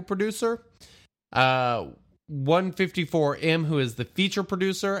lifecycle producer. 154M, who is the feature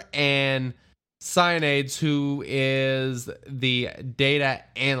producer. And Cyanades, who is the data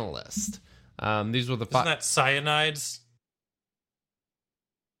analyst. These were the 5. Isn't that cyanides?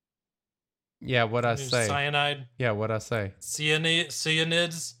 Yeah, what'd I say? Cyanide? Yeah, what'd I say?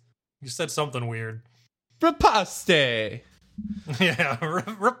 Cyanids? You said something weird. Rapaste! Yeah,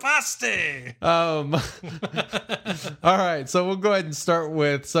 rapaste! All right, so we'll go ahead and start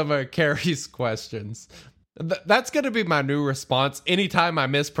with some of Carrie's questions. That's going to be my new response anytime I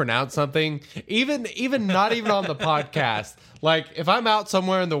mispronounce something, even not even on the podcast. Like, if I'm out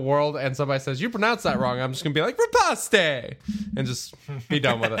somewhere in the world and somebody says, you pronounce that wrong, I'm just going to be like, rapaste! And just be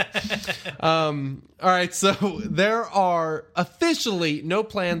done with it. All right, so there are officially no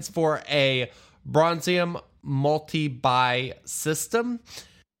plans for a Bronzium multi-buy system,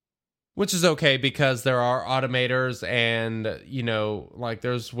 which is okay because there are automators and, like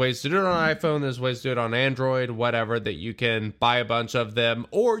there's ways to do it on iPhone, there's ways to do it on Android, whatever, that you can buy a bunch of them,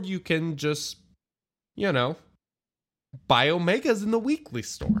 or you can just, buy Omegas in the weekly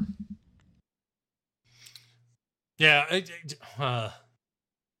store. Yeah,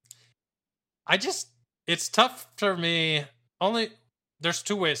 it's tough for me. There's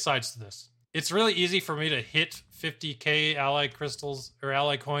 2 sides to this. It's really easy for me to hit 50k ally crystals or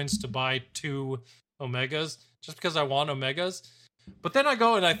ally coins to buy 2 Omegas just because I want Omegas. But then I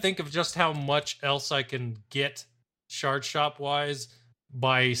go and I think of just how much else I can get shard shop wise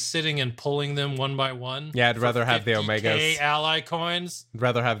by sitting and pulling them one by one. Yeah, I'd rather have the 50K Omegas. ally coins. I'd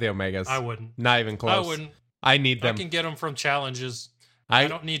rather have the Omegas. I wouldn't. Not even close. I wouldn't. I need them. I can get them from challenges. I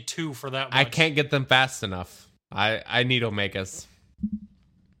don't need 2 for that much. I can't get them fast enough. I need Omegas.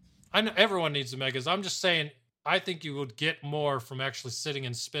 I know everyone needs Omegas. I'm just saying, I think you would get more from actually sitting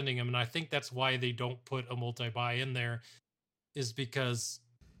and spending them, and I think that's why they don't put a multi-buy in there, is because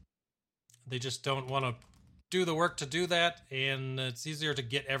they just don't want to do the work to do that, and it's easier to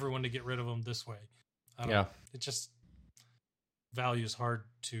get everyone to get rid of them this way. I don't know. It just, value is hard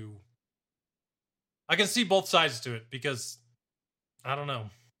to... I can see both sides to it, because, I don't know.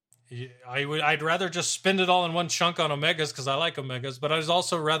 I'd rather just spend it all in one chunk on Omegas because I like Omegas, but I'd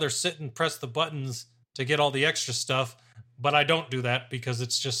also rather sit and press the buttons to get all the extra stuff, but I don't do that because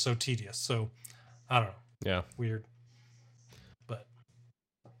it's just so tedious. So, I don't know. Yeah. Weird. But.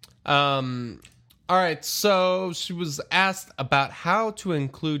 All right, so she was asked about how to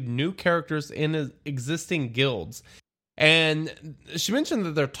include new characters in existing guilds. And she mentioned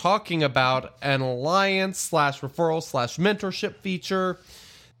that they're talking about an alliance / referral / mentorship feature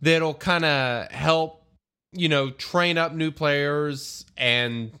that'll kind of help, train up new players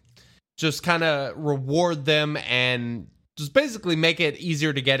and just kind of reward them and just basically make it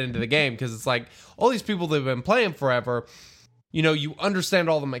easier to get into the game. Because it's like all these people that have been playing forever, you understand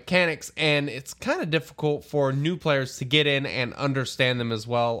all the mechanics, and it's kind of difficult for new players to get in and understand them as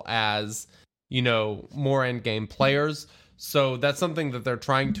well as, more end-game players. So that's something that they're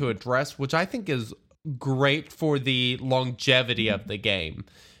trying to address, which I think is great for the longevity of the game,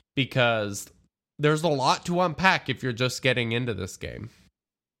 because there's a lot to unpack if you're just getting into this game.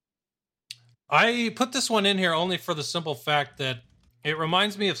 I put this one in here only for the simple fact that it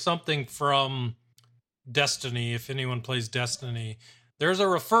reminds me of something from Destiny. If anyone plays Destiny, there's a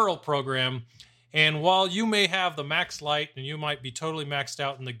referral program, And while you may have the max light and you might be totally maxed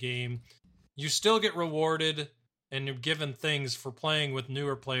out in the game, you still get rewarded and you're given things for playing with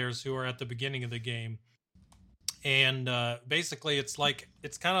newer players who are at the beginning of the game. And basically, it's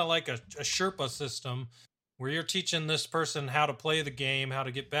kind of like a Sherpa system where you're teaching this person how to play the game, how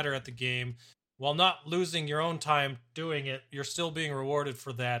to get better at the game, while not losing your own time doing it. You're still being rewarded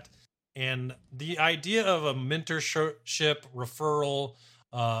for that. And the idea of a mentorship, referral,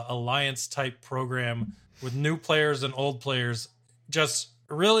 alliance type program with new players and old players just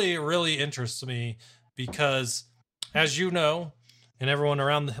really, really interests me because, as you know, and everyone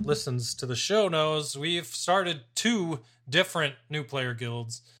around that listens to the show knows, we've started 2 different new player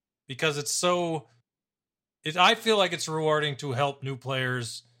guilds because I feel like it's rewarding to help new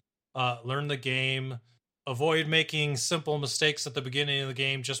players learn the game, avoid making simple mistakes at the beginning of the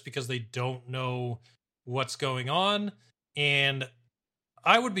game just because they don't know what's going on. And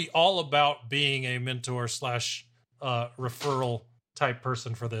I would be all about being a mentor / referral type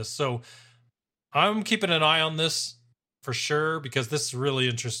person for this. So I'm keeping an eye on this for sure, because this really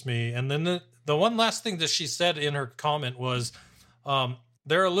interests me. And then the one last thing that she said in her comment was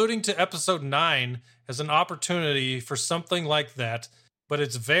they're alluding to episode 9 as an opportunity for something like that, but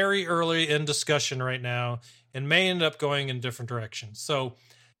it's very early in discussion right now and may end up going in different directions. So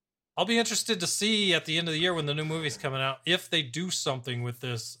I'll be interested to see at the end of the year when the new movie's coming out if they do something with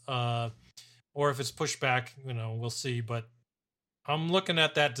this, or if it's pushed back. We'll see. But I'm looking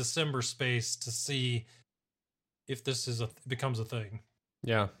at that December space to see if this becomes a thing.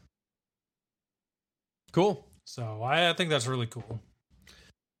 Yeah. Cool. So I think that's really cool.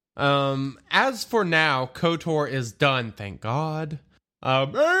 As for now, KOTOR is done, thank God.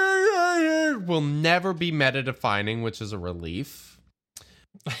 Will never be meta defining, which is a relief.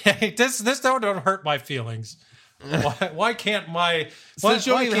 this don't hurt my feelings. Why can't my since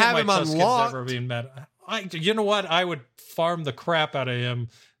you don't even have him unlocked ever be meta? You know what? I would farm the crap out of him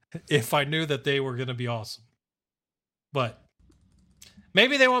if I knew that they were going to be awesome. But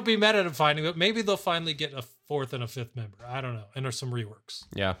maybe they won't be meta defining, but maybe they'll finally get a 4th and a 5th member. I don't know. And there's some reworks.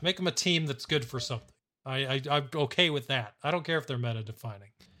 Yeah. Make them a team that's good for something. I'm okay with that. I don't care if they're meta defining.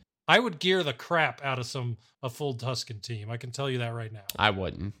 I would gear the crap out of a full Tusken team. I can tell you that right now. I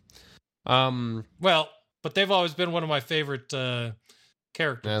wouldn't. Well, but they've always been one of my favorite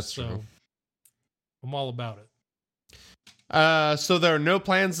characters. That's true. So I'm all about it. So there are no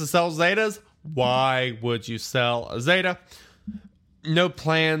plans to sell Zetas. Why would you sell a Zeta? No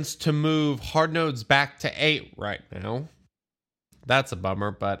plans to move hard nodes back to 8 right now. That's a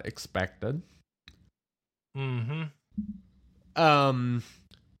bummer, but expected. Mm-hmm.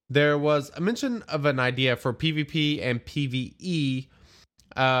 There was a mention of an idea for PvP and PvE,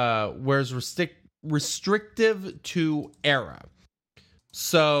 whereas restrictive to era.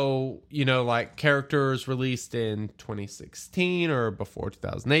 So, like characters released in 2016 or before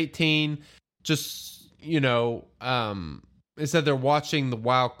 2018, just, it said they're watching the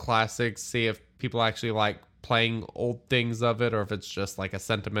WoW classics, see if people actually like playing old things of it, or if it's just like a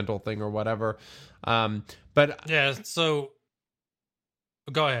sentimental thing or whatever. But yeah, so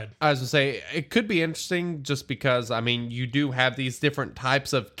go ahead. I was gonna say it could be interesting just because you do have these different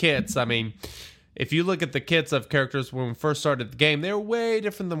types of kits. If you look at the kits of characters when we first started the game, they're way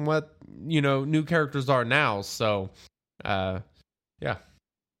different than what new characters are now. So yeah.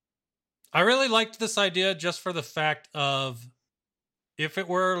 I really liked this idea just for the fact of if it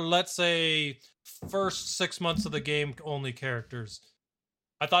were, let's say, first 6 months of the game only characters,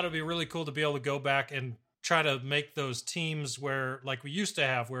 I thought it'd be really cool to be able to go back and try to make those teams where, like we used to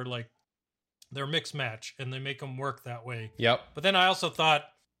have, where like they're mixed match and they make them work that way. Yep. But then I also thought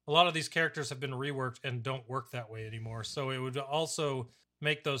a lot of these characters have been reworked and don't work that way anymore. So it would also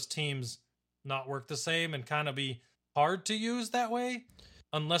make those teams not work the same and kind of be hard to use that way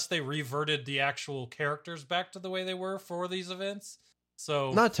unless they reverted the actual characters back to the way they were for these events.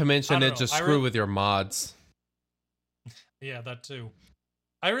 So not to mention it just screw with your mods. Yeah, that too.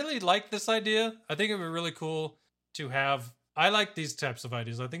 I really like this idea. I think it would be really cool to have. I like these types of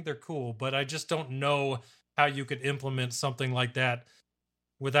ideas. I think they're cool, but I just don't know how you could implement something like that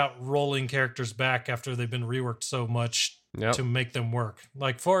without rolling characters back after they've been reworked so much to make them work.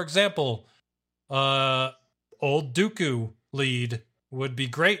 Like, for example, old Dooku lead would be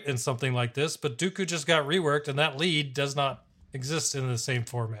great in something like this, but Dooku just got reworked and that lead does not exist in the same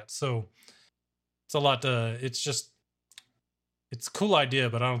format. So it's a lot to, it's a cool idea,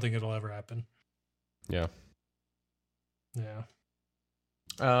 but I don't think it'll ever happen. Yeah. Yeah.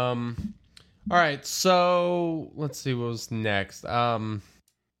 All right, so let's see what was next.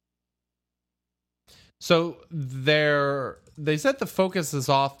 So there they said the focus is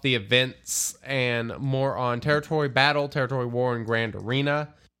off the events and more on territory battle, territory war, and grand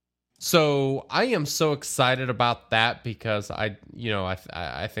arena. So I am so excited about that because I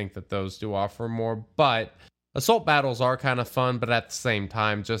think that those do offer more. But assault battles are kind of fun, but at the same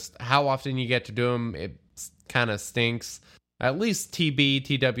time, just how often you get to do them, it kind of stinks. At least TB,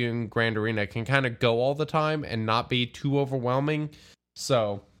 TW, and Grand Arena can kind of go all the time and not be too overwhelming.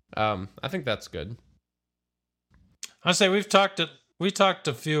 So I think that's good. I say we talked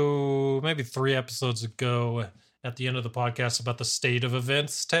a few, maybe 3 episodes ago at the end of the podcast about the state of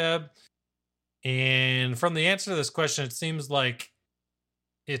events tab. And from the answer to this question, it seems like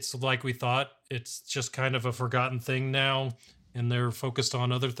it's like we thought. It's just kind of a forgotten thing now, and they're focused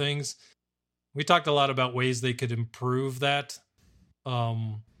on other things. We talked a lot about ways they could improve that,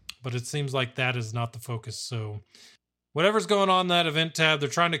 but it seems like that is not the focus. So whatever's going on in that event tab, they're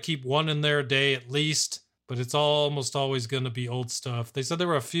trying to keep one in there a day at least, but it's almost always going to be old stuff. They said there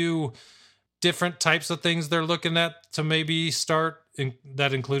were a few different types of things they're looking at to maybe start,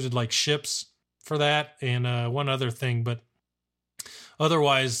 that included like ships for that and one other thing, but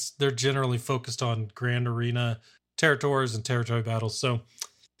otherwise they're generally focused on Grand Arena, territories, and territory battles. So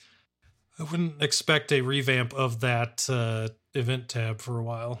I wouldn't expect a revamp of that event tab for a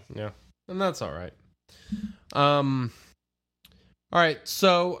while. Yeah, and that's all right. All right,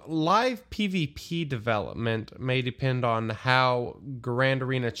 so live PvP development may depend on how Grand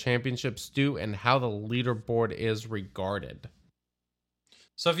Arena Championships do and how the leaderboard is regarded.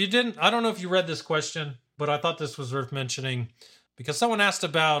 So if you didn't, I don't know if you read this question, but I thought this was worth mentioning because someone asked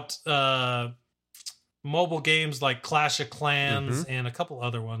about mobile games like Clash of Clans and a couple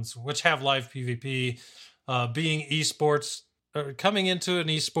other ones, which have live PvP, being esports, coming into an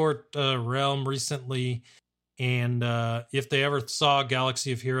esport realm recently. And if they ever saw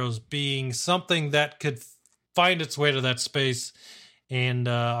Galaxy of Heroes being something that could find its way to that space. And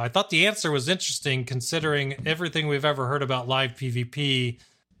I thought the answer was interesting considering everything we've ever heard about live PvP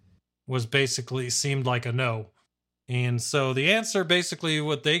was basically seemed like a no. And so the answer basically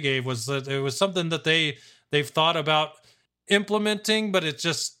what they gave was that it was something that they've thought about implementing, but it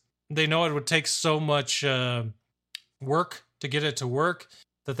just, they know it would take so much work to get it to work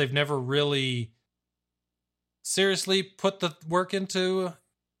that they've never really seriously put the work into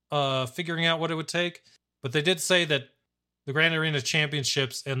figuring out what it would take. But they did say that the Grand Arena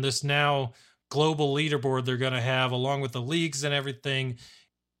Championships and this now global leaderboard they're going to have along with the leagues and everything,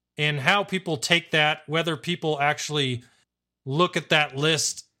 and how people take that, whether people actually look at that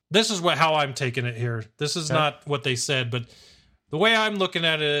list. This is how I'm taking it here. This is not what they said, but the way I'm looking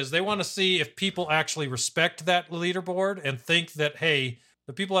at it is they want to see if people actually respect that leaderboard and think that, hey,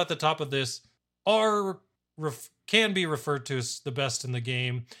 the people at the top of this can be referred to as the best in the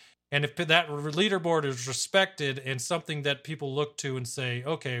game. And if that leaderboard is respected and something that people look to and say,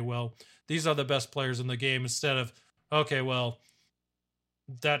 okay, well, these are the best players in the game, instead of, okay, well,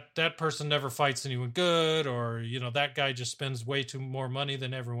 that person never fights anyone good, or, that guy just spends way too more money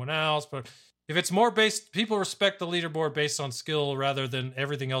than everyone else. But if it's more based, people respect the leaderboard based on skill rather than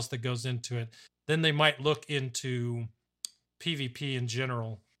everything else that goes into it, then they might look into PvP in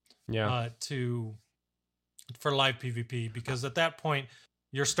general. Yeah. For live PvP, because at that point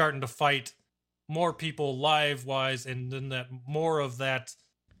you're starting to fight more people live wise, and then that more of that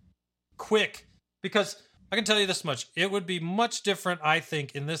quick, because I can tell you this much, it would be much different, I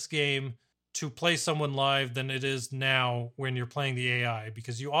think, in this game to play someone live than it is now when you're playing the AI,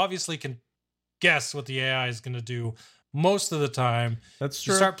 because you obviously can guess what the AI is going to do most of the time. That's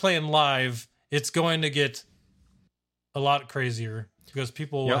true. You start playing live, it's going to get a lot crazier because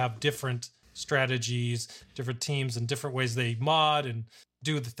people will have different strategies, different teams, and different ways they mod and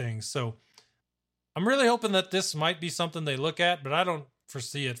do the things. So I'm really hoping that this might be something they look at, but I don't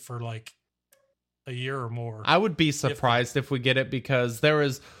foresee it for like a year or more. I would be surprised if we get it, because there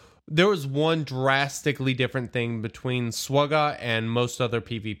was one drastically different thing between SWGOH and most other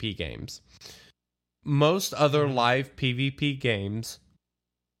PvP games. Most other live PvP games,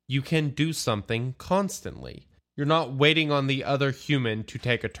 you can do something constantly. You're not waiting on the other human to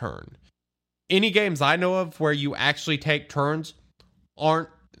take a turn. Any games I know of where you actually take turns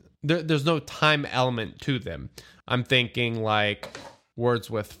there's no time element to them. I'm thinking like Words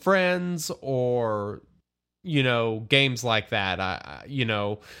with Friends or, games like that,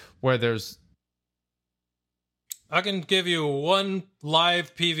 where there's... I can give you one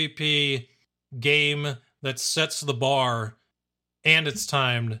live PvP game that sets the bar and it's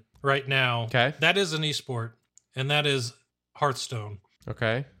timed right now. Okay. That is an esport, and that is Hearthstone.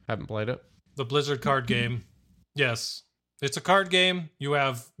 Okay. Haven't played it. The Blizzard card game. Yes. It's a card game. You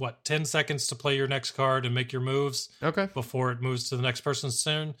have 10 seconds to play your next card and make your moves Okay. before it moves to the next person's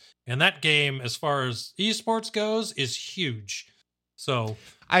turn. And that game, as far as esports goes, is huge. So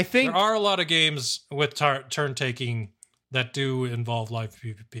I think there are a lot of games with turn taking that do involve live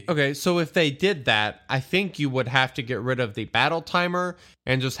PvP. Okay, so if they did that, I think you would have to get rid of the battle timer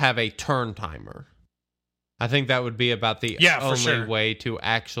and just have a turn timer. I think that would be about the only way to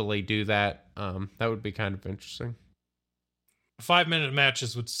actually do that. That would be kind of interesting. 5-minute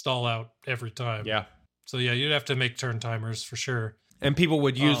matches would stall out every time. Yeah. So yeah, you'd have to make turn timers for sure. And people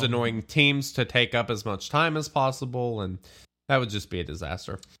would use annoying teams to take up as much time as possible, and that would just be a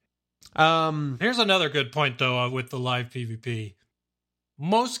disaster. Here's another good point though with the live PvP.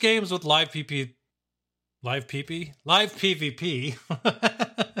 Most games with live PvP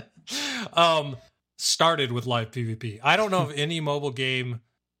started with live PvP. I don't know of any mobile game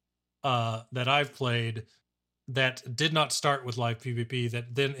that I've played that did not start with live PvP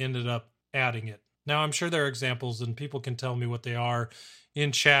that then ended up adding it. Now, I'm sure there are examples and people can tell me what they are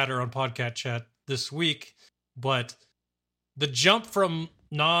in chat or on podcast chat this week, but the jump from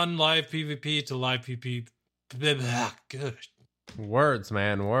non-live PvP to live PvP, good. Words,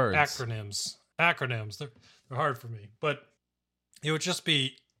 man, words. Acronyms. They're hard for me, but it would just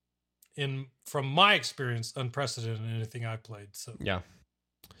be, from my experience, unprecedented in anything I played. So yeah,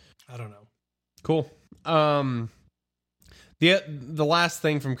 I don't know. Cool. The last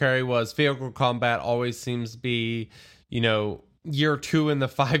thing from Carrie was vehicle combat always seems to be, year 2 in the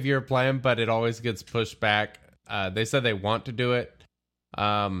 5-year plan, but it always gets pushed back. They said they want to do it.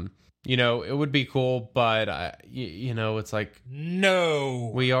 It would be cool, but it's like,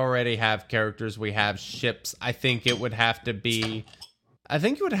 no, we already have characters. We have ships. I think you would have to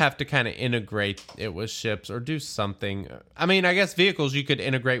kind of integrate it with ships or do something. I mean, I guess vehicles you could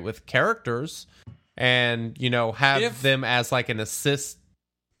integrate with characters and, have them as like an assist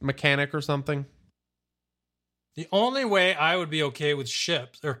mechanic or something. The only way I would be okay with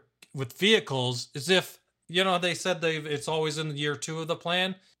ships or with vehicles is if, they said it's always in year 2 of the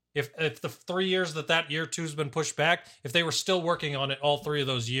plan. If the 3 years that year 2 has been pushed back, if they were still working on it all 3 of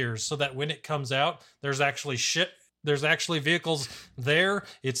those years, so that when it comes out, there's actually vehicles there.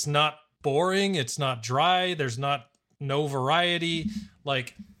 It's not boring. It's not dry. There's no variety.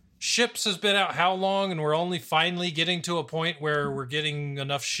 Like, ships has been out how long, and we're only finally getting to a point where we're getting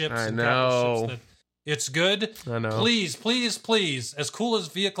enough ships and capital ships that it's good. I know. Please, please, please, as cool as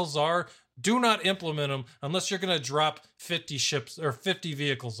vehicles are, do not implement them unless you're going to drop 50 ships or 50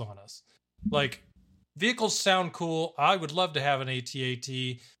 vehicles on us. Like, vehicles sound cool. I would love to have an AT-AT,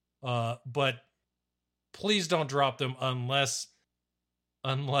 but please don't drop them unless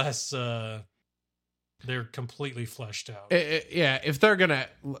they're completely fleshed out. If they're gonna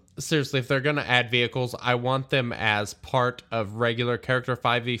add vehicles, I want them as part of regular character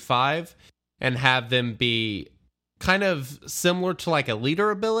 5v5 and have them be kind of similar to like a leader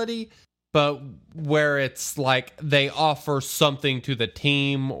ability, but where it's like they offer something to the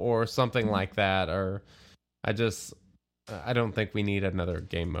team or something like that. Or I don't think we need another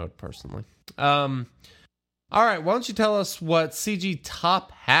game mode personally. All right, why don't you tell us what CG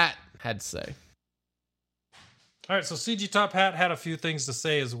Top Hat had to say? All right, so CG Top Hat had a few things to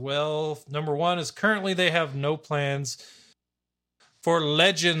say as well. Number 1 is currently they have no plans for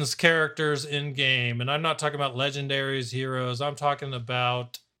Legends characters in game. And I'm not talking about legendaries, heroes. I'm talking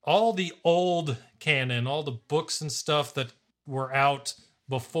about all the old canon, all the books and stuff that were out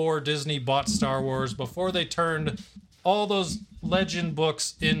before Disney bought Star Wars, before they turned all those legend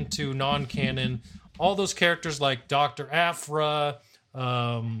books into non-canon. All those characters like Dr. Aphra,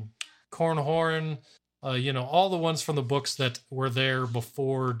 Cornhorn, all the ones from the books that were there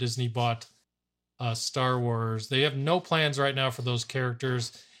before Disney bought Star Wars. They have no plans right now for those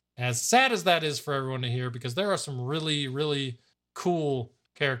characters. As sad as that is for everyone to hear, because there are some really, really cool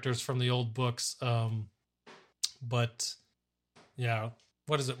characters from the old books. But yeah,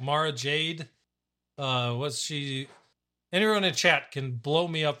 what is it? Mara Jade? Was she... Anyone in chat can blow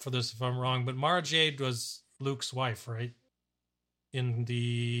me up for this if I'm wrong, but Mara Jade was Luke's wife, right? In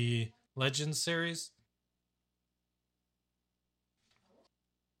the Legends series?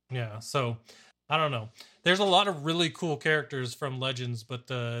 Yeah, so I don't know. There's a lot of really cool characters from Legends, but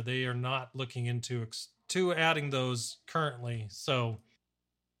they are not looking into adding those currently. So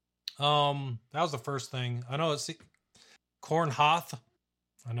that was the first thing. I know it's Cornhoth.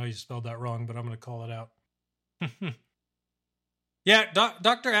 I know you spelled that wrong, but I'm going to call it out. Yeah,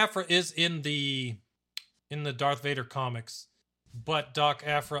 Dr. Aphra is in the Darth Vader comics, but Doc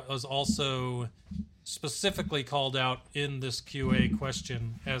Aphra is also specifically called out in this QA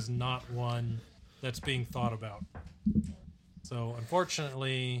question as not one that's being thought about. So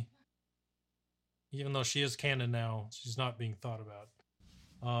unfortunately, even though she is canon now, she's not being thought about.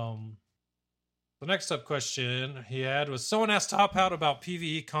 The next up question he had was, someone asked Top Hat about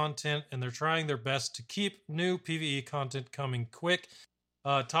PvE content, and they're trying their best to keep new PvE content coming quick.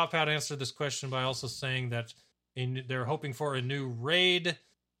 Top Hat answered this question by also saying that they're hoping for a new raid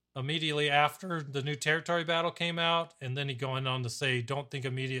immediately after the new territory battle came out, and then he going on to say, don't think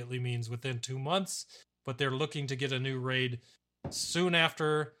immediately means within 2 months, but they're looking to get a new raid soon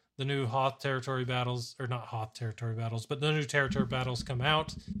after the new Hoth territory battles, or not Hoth territory battles, but the new territory battles come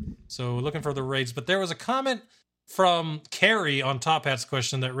out. So looking for the raids. But there was a comment from Carrie on Top Hat's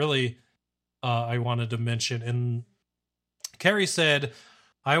question that really I wanted to mention. And Carrie said,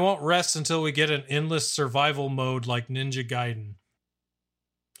 I won't rest until we get an endless survival mode like Ninja Gaiden.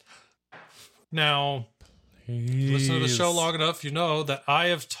 Now, listen to the show long enough, you know that I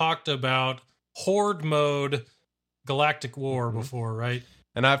have talked about Horde mode Galactic War before, right?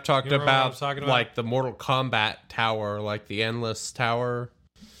 And I've talked about, talking about like the Mortal Kombat tower, like the Endless Tower.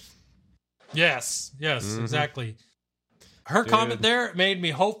 Yes, exactly. Her comment there made me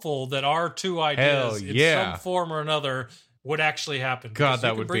hopeful that our two ideas in some form or another would actually happen. God, Because that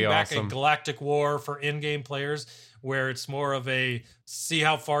you can would bring be back awesome. a Galactic War for in-game players where it's more of a see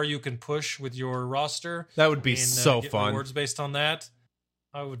how far you can push with your roster. That would be and, so get fun. rewards based on that.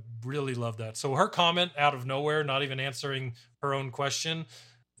 I would really love that. So her comment out of nowhere, not even answering her own question,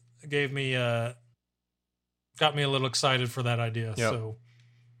 gave me got me a little excited for that idea. Yep. So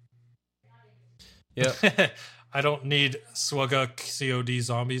Yeah. I don't need Swugga COD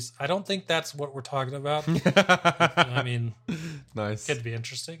zombies. I don't think that's what we're talking about. I mean, Nice. could be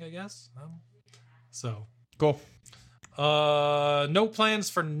interesting, I guess. So Cool. no plans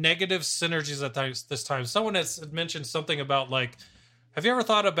for negative synergies at this time. Someone has mentioned something about, like, have you ever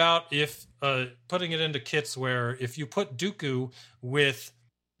thought about if putting it into kits where if you put Dooku with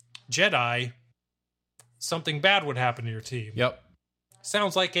Jedi, something bad would happen to your team? Yep.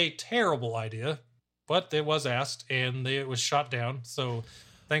 Sounds like a terrible idea, but it was asked and it was shot down. So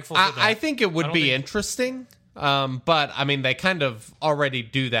thankful for that. I think it I would don't be think- interesting. But I mean, they kind of already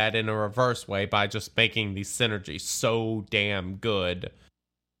do that in a reverse way by just making these synergies so damn good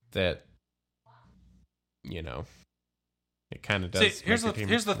that, you know, it kind of does. See, here's make your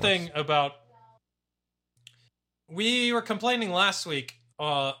team the worse. thing about. We were complaining last week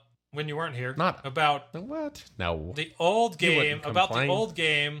when you weren't here Not- about What? No. the old You game, wouldn't about the complain. old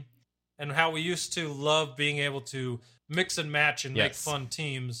game, and how we used to love being able to mix and match and make Yes. fun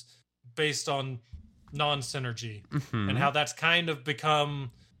teams based on non-synergy, Mhm. and how that's kind of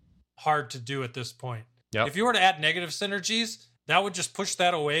become hard to do at this point. Yep. If you were to add negative synergies, that would just push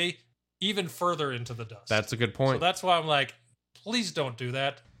that away even further into the dust. That's a good So point. that's why I'm like, please don't do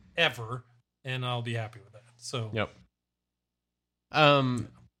that ever, and I'll be happy with that. So Yep.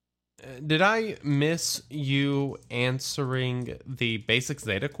 Did I miss you answering the basic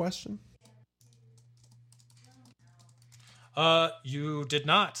Zeta question? you did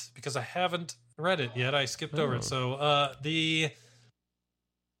not, because I haven't read it yet. I skipped over Oh. it. So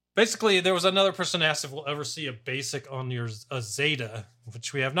basically there was another person asked if we'll ever see a basic on your Zeta,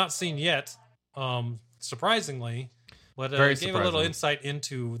 which we have not seen yet. Surprisingly, but Very gave a little surprising. insight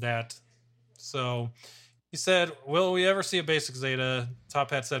into that. So he said, will we ever see a basic Zeta?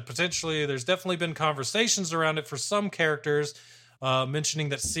 Top Hat said, potentially. There's definitely been conversations around it for some characters, mentioning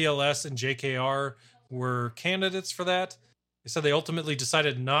that CLS and JKR were candidates for that. They said they ultimately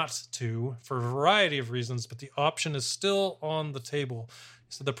decided not to for a variety of reasons, but the option is still on the table.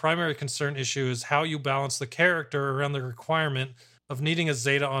 He said the primary concern issue is how you balance the character around the requirement of needing a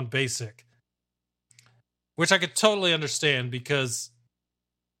Zeta on basic, which I could totally understand, because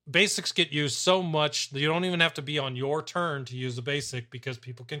basics get used so much that you don't even have to be on your turn to use a basic, because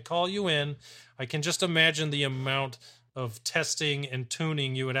people can call you in. I can just imagine the amount of testing and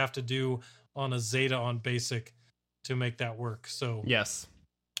tuning you would have to do on a Zeta on basic to make that work. So Yes.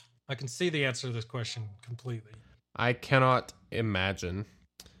 I can see the answer to this question completely. I cannot imagine.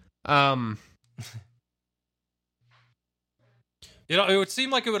 You know, it would seem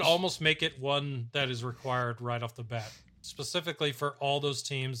like it would almost make it one that is required right off the bat, specifically for all those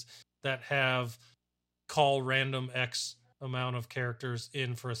teams that have call random X amount of characters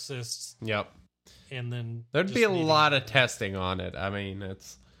in for assists, Yep. and then There'd just be a needing- lot of testing on it. I mean,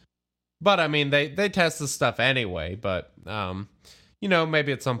 but I mean, they test this stuff anyway, but, you know,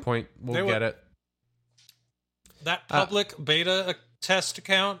 maybe at some point They we'll would- get it. that public beta test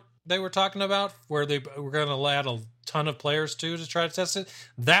account they were talking about, where they were going to add a ton of players to try to test it.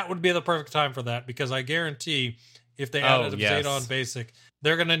 That would be the perfect time for that, because I guarantee if they added a yes. Zeta on basic,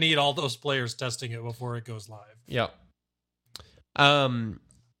 they're going to need all those players testing it before it goes live. Yep.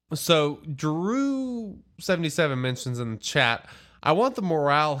 So Drew77 mentions in the chat, I want the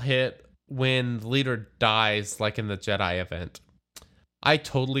morale hit when the leader dies, like in the Jedi event. I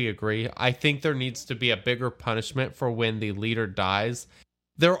totally agree. I think there needs to be a bigger punishment for when the leader dies.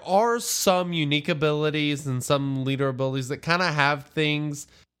 There are some unique abilities and some leader abilities that kind of have things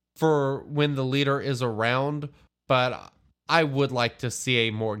for when the leader is around, but I would like to see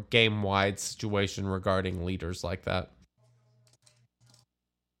a more game-wide situation regarding leaders like that.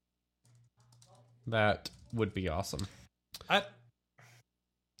 That would be awesome.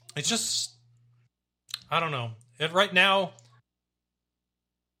 It's just, I don't know. Right now,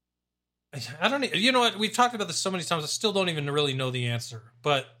 I don't. You know what? We've talked about this so many times. I still don't even really know the answer.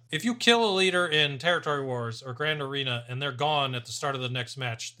 But if you kill a leader in Territory Wars or Grand Arena and they're gone at the start of the next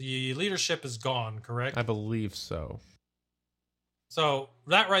match, the leadership is gone. Correct? I believe so. So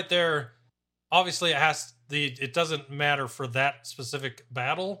that right there, obviously, it doesn't matter for that specific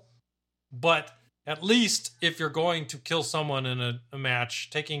battle, but at least if you're going to kill someone in a match,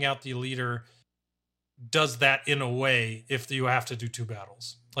 taking out the leader does that in a way if you have to do 2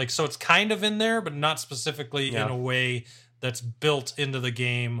 battles. Like, so it's kind of in there, but not specifically in a way that's built into the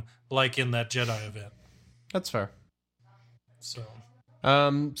game, like in that Jedi event. That's fair. So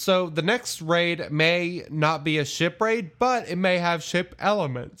the next raid may not be a ship raid, but it may have ship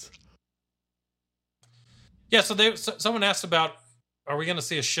elements. Yeah, so someone asked about, are we going to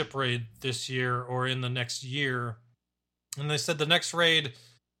see a ship raid this year or in the next year? And they said the next raid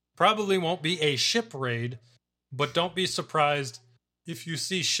probably won't be a ship raid, but don't be surprised if you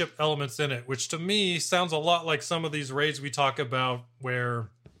see ship elements in it, which to me sounds a lot like some of these raids we talk about where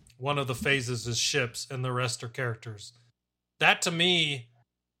one of the phases is ships and the rest are characters. That to me,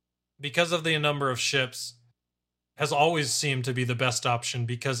 because of the number of ships, has always seemed to be the best option,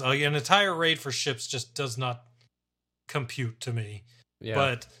 because an entire raid for ships just does not compute to me. Yeah.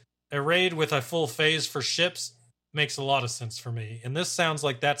 But a raid with a full phase for ships makes a lot of sense for me. And this sounds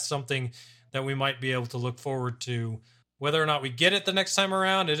like that's something that we might be able to look forward to. Whether or not we get it the next time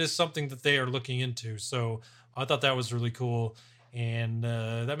around, it is something that they are looking into. So I thought that was really cool. And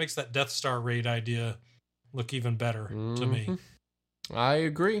that makes that Death Star raid idea look even better to me. I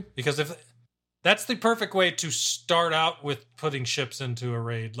agree. Because if that's the perfect way to start out with putting ships into a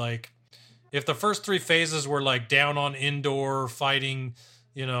raid. Like, if the first 3 phases were like down on Endor fighting,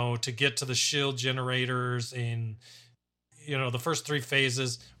 to get to the shield generators, and the first 3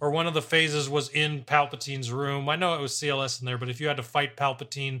 phases, or one of the phases was in Palpatine's room. I know it was CLS in there, but if you had to fight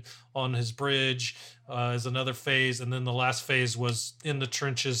Palpatine on his bridge as another phase, and then the last phase was in the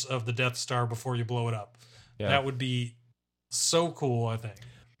trenches of the Death Star before you blow it up. Yeah. That would be so cool, I think.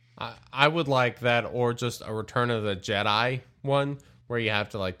 I would like that, or just a Return of the Jedi one, where you have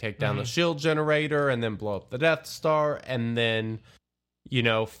to like take down the shield generator and then blow up the Death Star, and then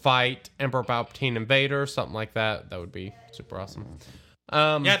fight Emperor Palpatine and Vader, something like that. That would be super awesome.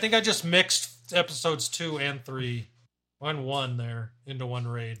 I think I just mixed episodes 2 and 3 and 1 there into one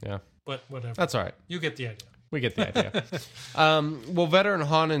raid. Yeah. But whatever. That's all right. You get the idea. We get the idea. Will Veteran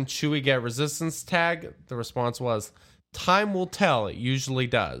Han and Chewie get resistance tag? The response was, time will tell. It usually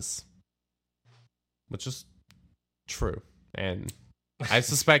does. Which is true. And I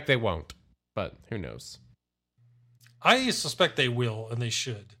suspect they won't. But who knows? I suspect they will, and they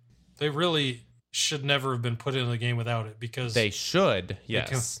should. They really should never have been put into the game without it, because they should,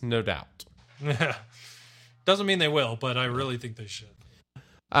 yes, no doubt. Doesn't mean they will, but I really think they should.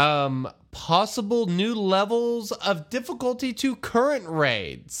 Possible new levels of difficulty to current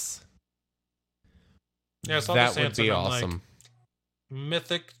raids. Yeah, so that would be awesome.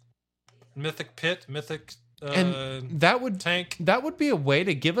 Like mythic pit, mythic and that would tank. That would be a way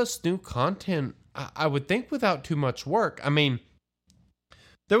to give us new content, I would think, without too much work. I mean,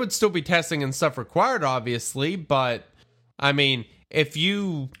 there would still be testing and stuff required, obviously, but I mean, if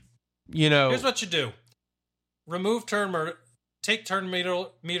you here's what you do: take turn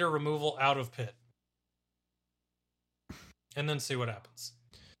meter removal out of pit, and then see what happens.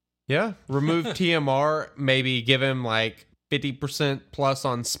 Yeah, remove TMR, maybe give him like 50% plus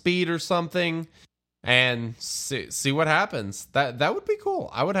on speed or something, and see what happens. That would be cool.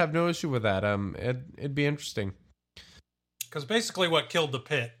 I would have no issue with that. It'd be interesting. Because basically what killed the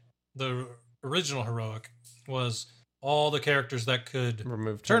pit, the original Heroic, was all the characters that could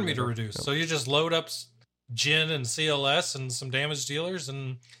remove turn meter reduce. Yep. So you just load up Jin and CLS and some damage dealers,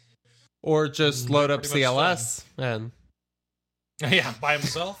 or just load up CLS and by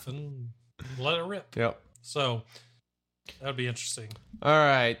himself and let it rip. Yep. So that'd be interesting. All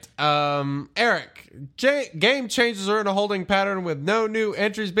right. Eric, game changes are in a holding pattern with no new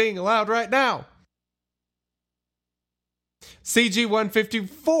entries being allowed right now.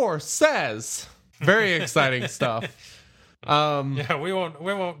 CG154 says. Very exciting stuff. Yeah, we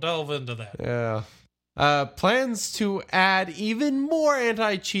won't delve into that. Yeah. Plans to add even more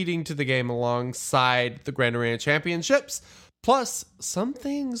anti-cheating to the game alongside the Grand Arena Championships, plus some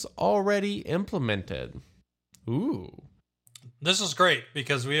things already implemented. Ooh. This is great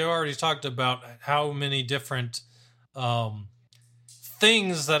because we already talked about how many different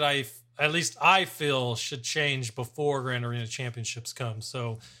things that at least I feel should change before Grand Arena Championships come.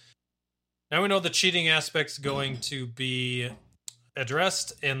 So now we know the cheating aspect's going to be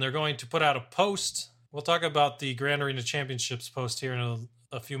addressed, and they're going to put out a post. We'll talk about the Grand Arena Championships post here in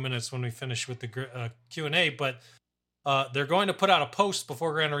a few minutes when we finish with the Q&A, but they're going to put out a post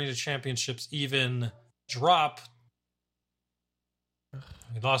before Grand Arena Championships even drop.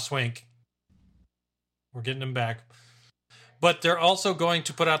 We lost Wink. We're getting him back. But they're also going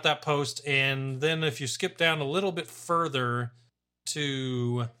to put out that post, and then if you skip down a little bit further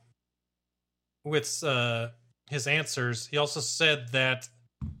to with his answers, he also said that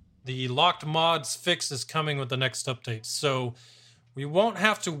the locked mods fix is coming with the next update. So we won't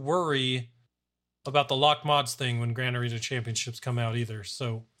have to worry about the locked mods thing when Grand Arena Championships come out either.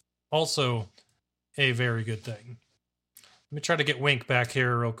 So also a very good thing. Let me try to get Wink back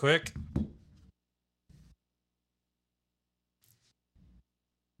here real quick.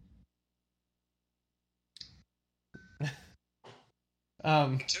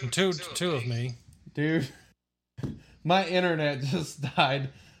 Two of me. Dude, my internet just died.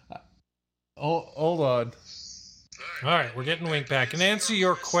 Hold on. All right, we're getting Wink back. And answer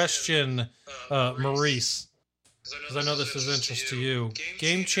your question, Maurice, because I know this is of interest to you.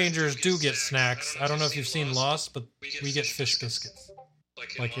 Game Changers do get snacks. I don't know if you've seen Lost, but we get fish biscuits.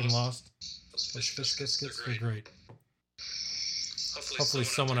 Like in Lost. Those fish biscuits, they're great. Hopefully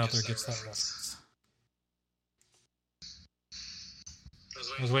someone out there gets that reference.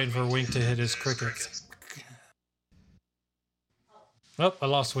 I was waiting for Wink to hit his crickets. Oh, I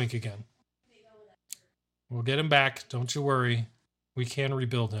lost Wink again. We'll get him back. Don't you worry. We can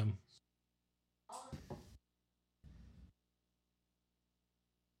rebuild him.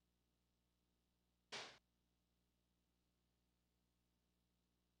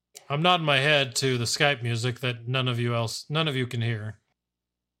 I'm nodding my head to the Skype music that none of you can hear.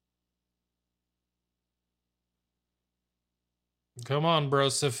 Come on,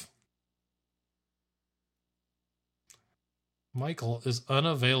 Broseph. Michael is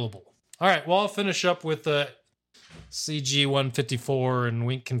unavailable. All right, well, I'll finish up with the CG154, and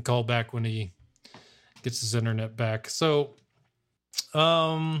Wink can call back when he gets his internet back. So,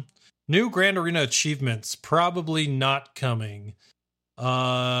 new Grand Arena achievements, probably not coming.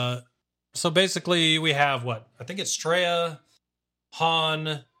 So basically, we have what? I think it's Traya,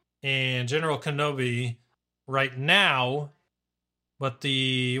 Han, and General Kenobi right now. But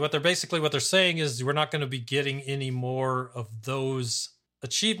what they're saying is we're not going to be getting any more of those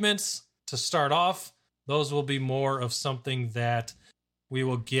achievements to start off. Those will be more of something that we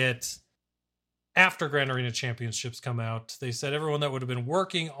will get after Grand Arena Championships come out. They said everyone that would have been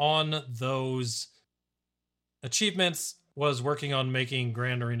working on those achievements was working on making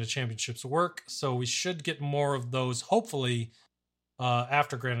Grand Arena Championships work. So we should get more of those, hopefully,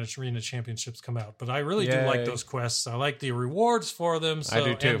 after Grand Arena Championships come out. But I really do like those quests. I like the rewards for them. So, I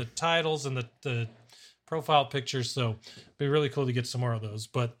do too. And the titles and the profile pictures. So it'd be really cool to get some more of those.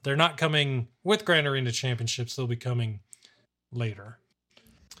 But they're not coming with Grand Arena Championships. They'll be coming later.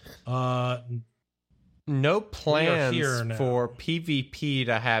 No plans for PvP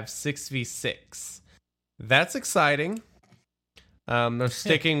to have 6v6. That's exciting. They're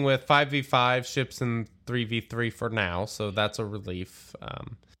sticking with 5v5 ships and 3v3 for now, so that's a relief.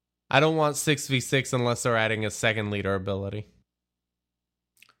 I don't want 6v6 unless they're adding a second leader ability.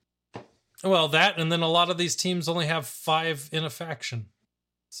 Well, that, and then a lot of these teams only have 5 in a faction.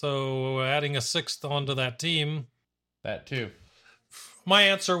 So adding a 6th onto that team. That too. My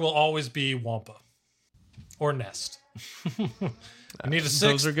answer will always be Wampa. Or Nest. I need a 6th.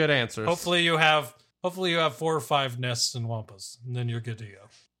 Those are good answers. Hopefully you have 4 or 5 Nests and Wampas, and then you're good to go.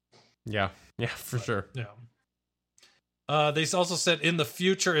 Yeah, for sure. Yeah. They also said in the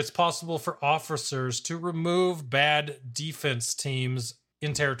future it's possible for officers to remove bad defense teams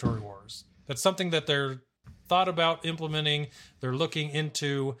in territory wars. That's something that they're thought about implementing, they're looking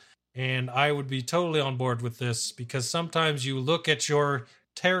into, and I would be totally on board with this because sometimes you look at your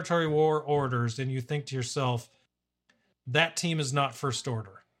territory war orders and you think to yourself, that team is not first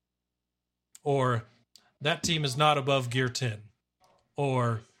order. Or that team is not above gear 10.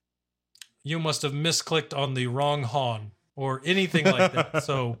 Or you must have misclicked on the wrong Han. Or anything like that.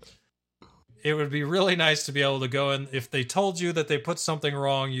 So it would be really nice to be able to go in. If they told you that they put something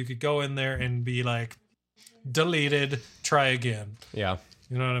wrong, you could go in there and be like, deleted, try again. Yeah.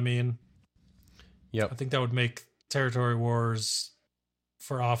 You know what I mean? Yep. I think that would make territory wars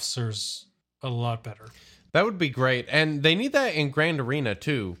for officers a lot better. That would be great. And they need that in Grand Arena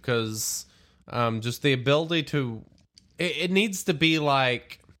too, because just the ability to... It needs to be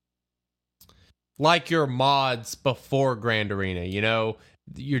like your mods before Grand Arena, you know?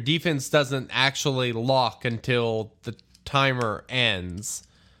 Your defense doesn't actually lock until the timer ends.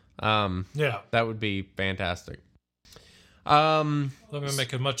 Yeah. That would be fantastic. That would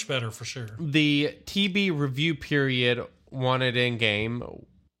make it much better for sure. The TB review period wanted in game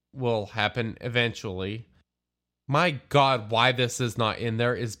will happen eventually. My God, why this is not in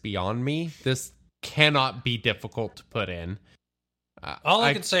there is beyond me. This cannot be difficult to put in. All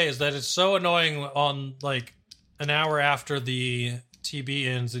I can say is that it's so annoying on like an hour after the TB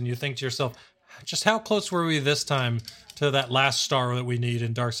ends, and you think to yourself, just how close were we this time to that last star that we need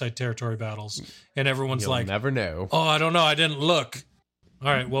in Darkside territory battles? And everyone's You'll like, never know. oh, I don't know, I didn't look.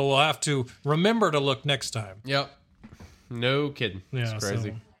 All right, well, we'll have to remember to look next time. Yep. No kidding. Yeah, It's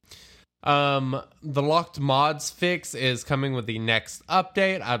crazy. so- The locked mods fix is coming with the next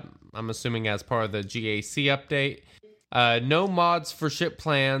update. I'm assuming as part of the GAC update. No mods for ship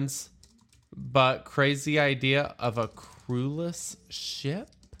plans, but crazy idea of a crewless ship.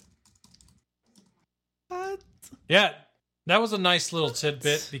 What? Yeah, that was a nice little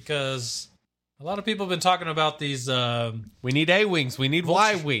tidbit because a lot of people have been talking about these. We need A-wings. We need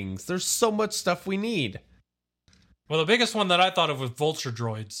Y-wings. There's so much stuff we need. Well, the biggest one that I thought of was vulture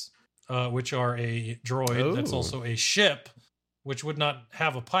droids, which are a droid that's Ooh. also a ship, which would not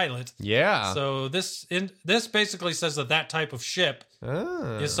have a pilot. Yeah. So this basically says that type of ship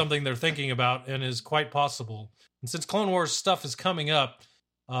is something they're thinking about and is quite possible. And since Clone Wars stuff is coming up,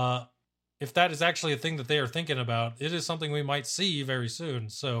 if that is actually a thing that they are thinking about, it is something we might see very soon.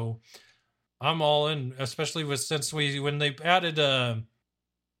 So I'm all in, especially when they added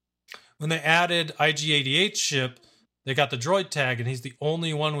IG-88 ship, they got the droid tag, and he's the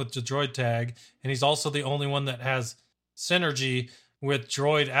only one with the droid tag, and he's also the only one that has synergy with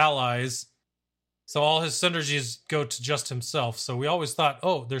droid allies. So all his synergies go to just himself. So we always thought,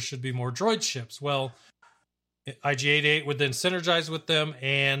 oh, there should be more droid ships. Well, IG-88 would then synergize with them,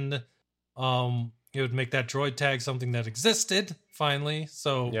 and it would make that droid tag something that existed finally.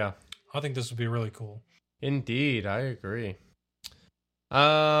 So Yeah. I think this would be really cool. Indeed, I agree.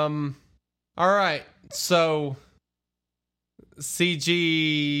 All right. So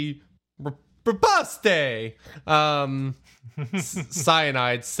CG Robuste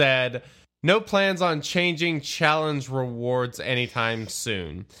Cyanide said no plans on changing challenge rewards anytime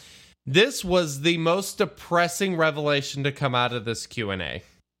soon. This was the most depressing revelation to come out of this Q&A.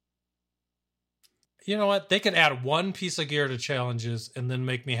 You know what? They could add one piece of gear to challenges and then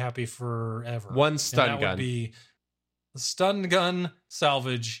make me happy forever. One stun and that gun. would be the stun gun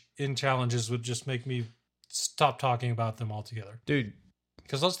salvage in challenges would just make me stop talking about them altogether. Dude,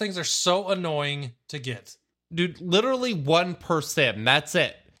 Because those things are so annoying to get. literally one per sim. That's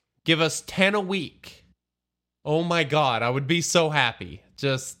it. Give us 10 a week. Oh my God, I would be so happy. It's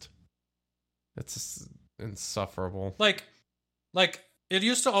just insufferable. Like it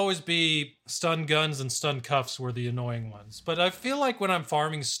used to always be stun guns and stun cuffs were the annoying ones. But I feel like when I'm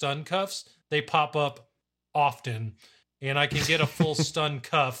farming stun cuffs, they pop up often and I can get a full stun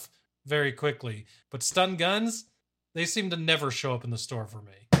cuff very quickly. But stun guns, they seem to never show up in the store for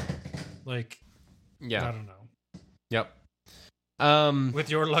me. Like, Yeah. I don't know. Yep. With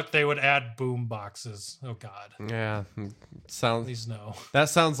your luck, they would add boom boxes. Oh God. Yeah. Sounds Please no. That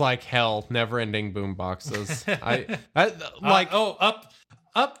sounds like hell. Never-ending boom boxes.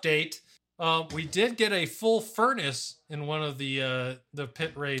 Update. We did get a full furnace in one of the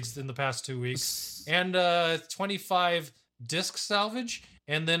pit raids in the past 2 weeks, and 25 disc salvage,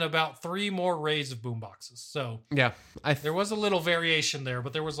 and then about 3 more raids of boom boxes. So yeah. there was a little variation there,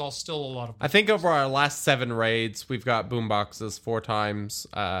 but there was still a lot of. I think over our last 7 raids, we've got boom boxes 4 times,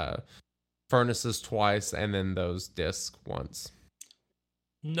 furnaces twice, and then those discs once.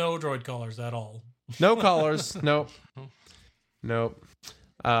 No droid collars at all. No collars. Nope.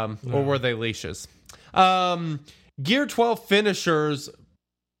 Or were they leashes? Gear 12 finishers.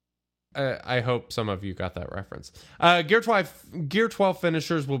 I hope some of you got that reference. Gear 12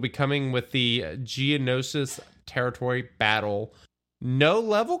 finishers will be coming with the Geonosis territory battle. No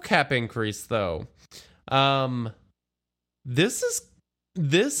level cap increase though. This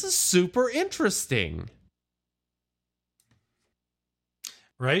is super interesting.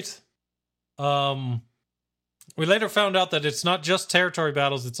 Right? We later found out that it's not just territory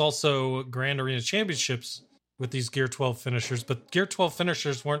battles, it's also Grand Arena Championships with these Gear 12 finishers. But Gear 12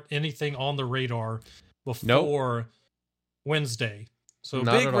 finishers weren't anything on the radar before Wednesday. So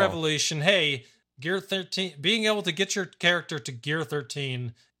Not big at all. revelation. Hey, Gear 13, being able to get your character to Gear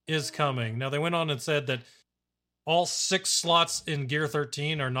 13 is coming. Now, they went on and said that all 6 slots in Gear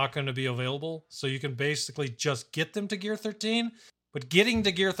 13 are not going to be available. So you can basically just get them to Gear 13. But getting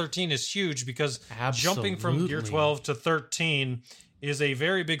to Gear 13 is huge because jumping from Gear Absolutely. 12 to 13 is a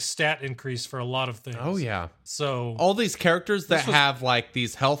very big stat increase for a lot of things. Oh, yeah. So All these characters that This was- have like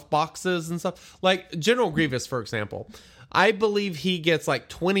these health boxes and stuff, like General Grievous, for example, I believe he gets like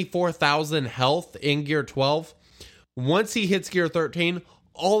 24,000 health in Gear 12. Once he hits Gear 13,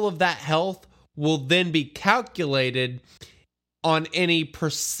 all of that health will then be calculated on any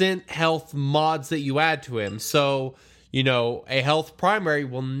percent health mods that you add to him. So, you know, a health primary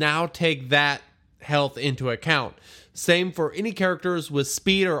will now take that health into account. Same for any characters with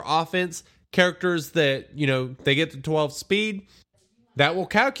speed or offense, characters that, you know, they get to 12 speed, that will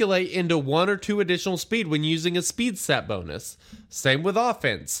calculate into 1 or 2 additional speed when using a speed set bonus. Same with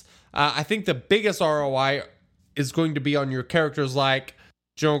offense. I think the biggest ROI is going to be on your characters like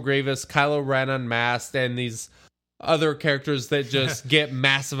General Grievous, Kylo Ren Unmasked, and these other characters that just get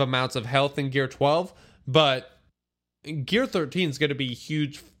massive amounts of health in Gear 12. But Gear 13 is going to be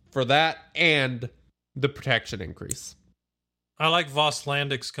huge for that and the protection increase. I like Voss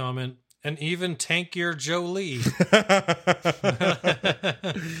Landik's comment. And even tankier Jolie.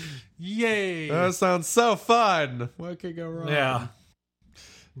 Yay. That sounds so fun. What could go wrong? Yeah.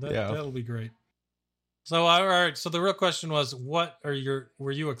 Yeah. That'll be great. So, all right. So the real question was, were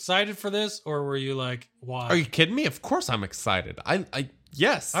you excited for this or were you like, why? Are you kidding me? Of course I'm excited.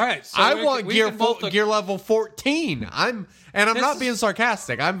 Yes. All right, so I we want can both- gear level 14. I'm This not is- being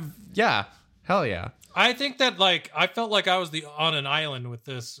sarcastic. Hell yeah. I think that I felt like I was on an island with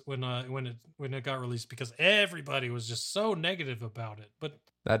this when it got released because everybody was just so negative about it. But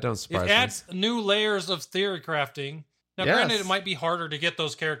That don't surprise it me. adds new layers of theory crafting. Now, Yes. granted, it might be harder to get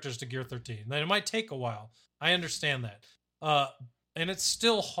those characters to Gear 13. Then it might take a while. I understand that, and it's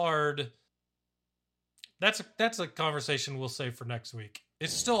still hard. That's a conversation we'll save for next week.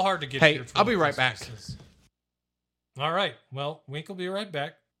 It's still hard to get. Hey, Gear 12 I'll be right plus back. pieces. All right. Well, Wink will be right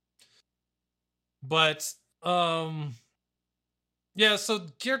back. But yeah. So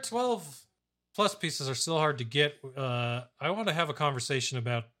Gear 12 plus pieces are still hard to get. I want to have a conversation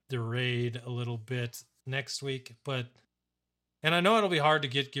about the raid a little bit next week, and I know it'll be hard to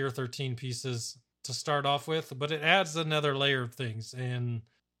get Gear 13 pieces to start off with, but it adds another layer of things, and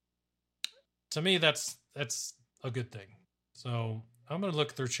to me, that's a good thing. So I'm going to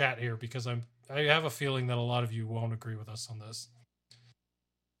look through chat here because I have a feeling that a lot of you won't agree with us on this.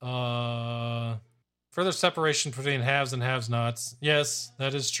 Further separation between haves and have-nots. Yes,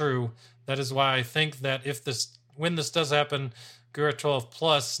 that is true. That is why I think that when this does happen, Gear 12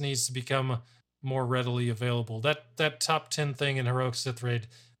 Plus needs to become more readily available. That top 10 thing in Heroic Sith Raid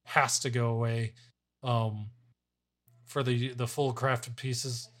has to go away for the full crafted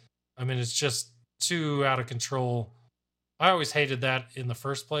pieces. I mean, it's just too out of control. I always hated that in the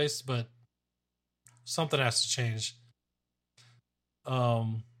first place, but something has to change.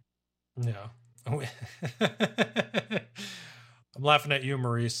 Yeah. I'm laughing at you,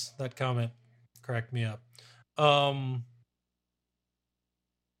 Maurice. That comment cracked me up.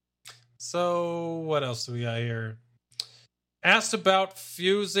 So what else do we got here? Asked about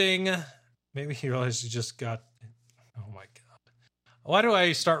fusing. Maybe you realize you just got. Oh my god! Why do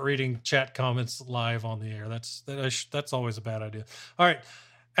I start reading chat comments live on the air? That's always a bad idea. All right.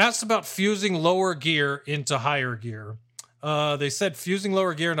 Asked about fusing lower gear into higher gear. They said fusing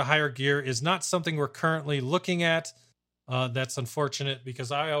lower gear into higher gear is not something we're currently looking at. That's unfortunate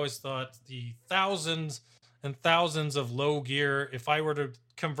because I always thought the thousands and thousands of low gear, if I were to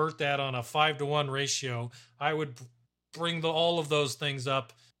convert that on a 5-to-1 ratio, I would bring all of those things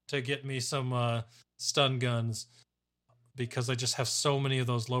up to get me some stun guns because I just have so many of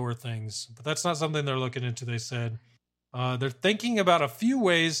those lower things. But that's not something they're looking into, they said. They're thinking about a few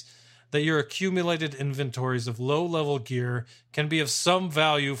ways that your accumulated inventories of low-level gear can be of some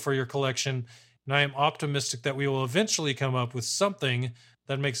value for your collection, and I am optimistic that we will eventually come up with something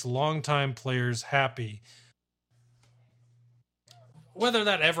that makes longtime players happy. Whether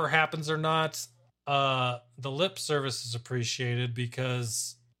that ever happens or not, the lip service is appreciated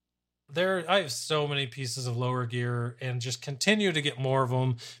because I have so many pieces of lower gear and just continue to get more of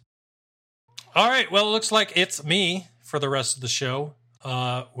them. All right, well, it looks like it's me for the rest of the show.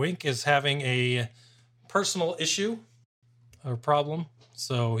 Wink is having a personal issue or problem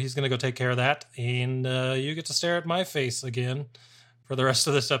So he's going to go take care of that. And you get to stare at my face again for the rest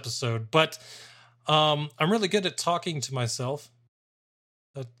of this episode. But I'm really good at talking to myself.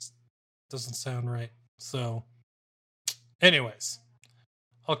 That doesn't sound right. So anyways,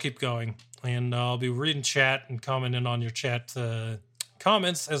 I'll keep going. And I'll be reading chat and commenting on your chat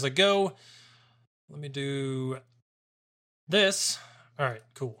comments as I go. Let me do this. All right,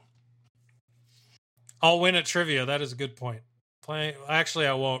 cool. I'll win at trivia. That is a good point. Actually,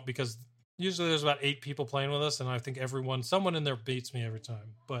 I won't, because usually there's about 8 people playing with us, and I think someone in there beats me every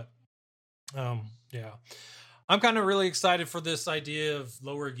time. But yeah, I'm kind of really excited for this idea of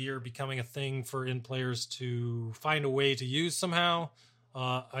lower gear becoming a thing for in players to find a way to use somehow.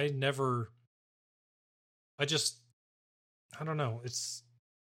 I don't know.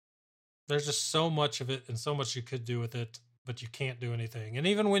 There's just so much of it and so much you could do with it, but you can't do anything. And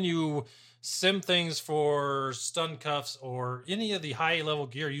even when you sim things for stun cuffs or any of the high level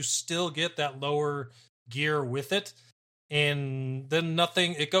gear, you still get that lower gear with it. And then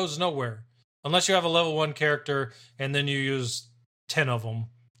it goes nowhere. Unless you have a level 1 character and then you use 10 of them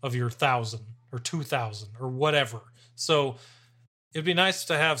of your 1,000 or 2,000 or whatever. So it'd be nice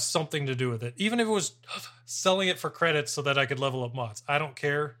to have something to do with it. Even if it was selling it for credits so that I could level up mods. I don't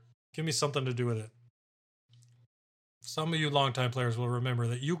care. Give me something to do with it. Some of you longtime players will remember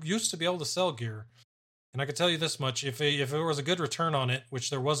that you used to be able to sell gear. And I can tell you this much, if there was a good return on it, which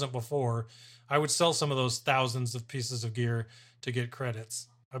there wasn't before, I would sell some of those thousands of pieces of gear to get credits.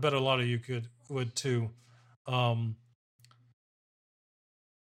 I bet a lot of you would too. That's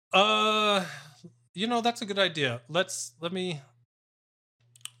a good idea.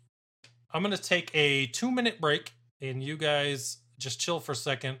 I'm going to take a 2-minute break and you guys just chill for a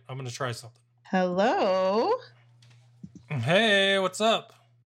second. I'm going to try something. Hello. Hey, what's up?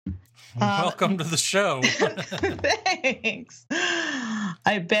 Welcome to the show. Thanks.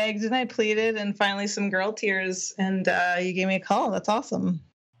 I begged and I pleaded, and finally some girl tears, and you gave me a call. That's awesome.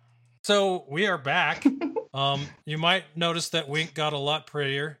 So we are back. You might notice that Wink got a lot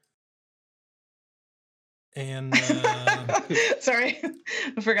prettier. And sorry,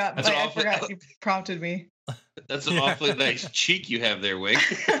 I forgot. I forgot you prompted me. That's an awfully nice cheek you have there, Wink.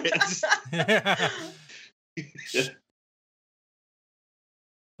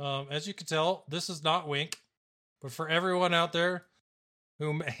 As you can tell, this is not Wink, but for everyone out there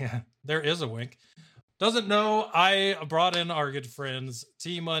whom there is a Wink, doesn't know, I brought in our good friends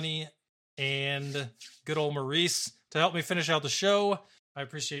T-Money and good old Maurice to help me finish out the show. I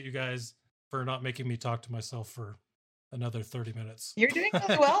appreciate you guys for not making me talk to myself for another 30 minutes. You're doing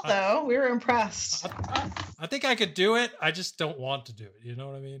really well, though. We were impressed. I think I could do it. I just don't want to do it. You know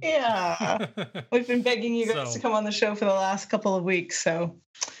what I mean? Yeah. We've been begging you guys to come on the show for the last couple of weeks, so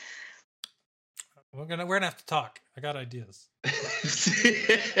we're gonna have to talk. I got ideas.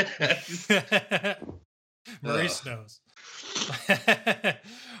 Maurice knows.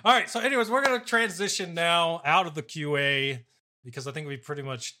 All right. So anyways, we're going to transition now out of the QA because I think we pretty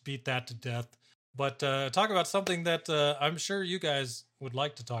much beat that to death. But talk about something that I'm sure you guys would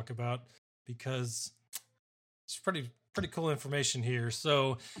like to talk about because it's pretty cool information here.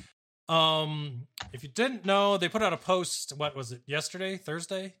 So if you didn't know, they put out a post, what was it,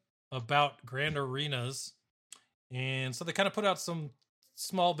 Thursday, about Grand Arenas. And so they kind of put out some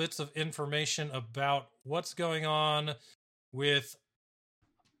small bits of information about what's going on with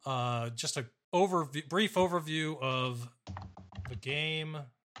just a brief overview of the game.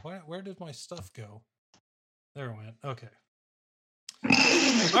 Where did my stuff go? There it went. Okay.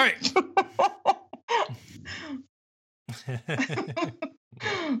 All right.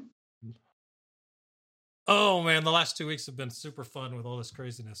 Oh man, the last 2 weeks have been super fun with all this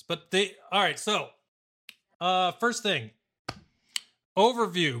craziness. But all right, so first thing.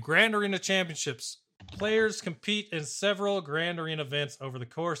 Overview, Grand Arena Championships. Players compete in several Grand Arena events over the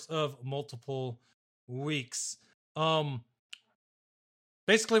course of multiple weeks.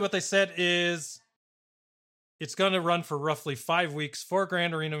 Basically what they said is it's going to run for roughly 5 weeks, 4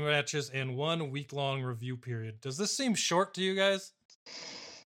 Grand Arena matches, and 1 week-long review period. Does this seem short to you guys?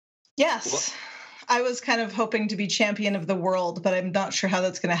 Yes. I was kind of hoping to be champion of the world, but I'm not sure how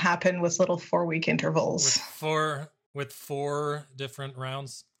that's going to happen with little 4-week intervals. With 4 different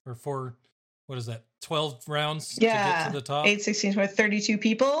rounds, or 4, what is that, 12 rounds to get to the top? 8, 16, 32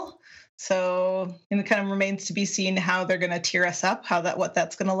 people. So it kind of remains to be seen how they're going to tier us up, what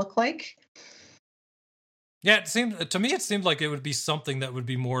that's going to look like. Yeah, it seemed like it would be something that would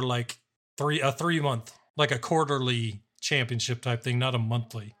be more like a 3-month, like a quarterly championship type thing, not a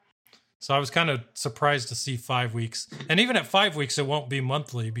monthly. So I was kind of surprised to see 5 weeks. And even at 5 weeks, it won't be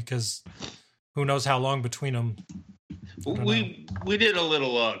monthly because who knows how long between them. We did a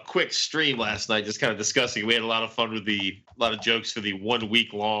little quick stream last night, just kind of discussing. We had a lot of fun with a lot of jokes for the 1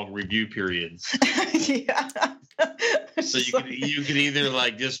 week long review periods. Yeah. So you can either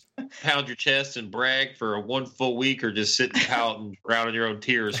like just pound your chest and brag for 1 full week, or just sit and pout and drown in your own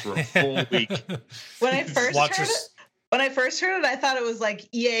tears for a full week. When I first heard it, I thought it was like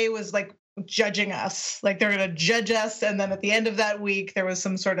EA was like judging us, like they're going to judge us, and then at the end of that week, there was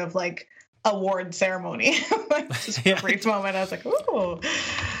some sort of like award ceremony. Just for a brief moment, I was like, "Ooh."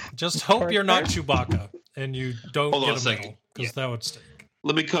 Just hope you're not Chewbacca and you don't Hold on get a a medal, second. because that would stink.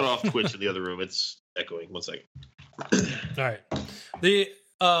 Let me cut off Twitch in the other room. It's echoing. 1 second. All right. The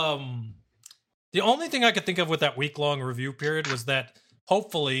only thing I could think of with that week-long review period was that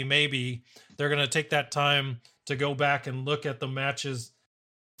hopefully, maybe they're going to take that time to go back and look at the matches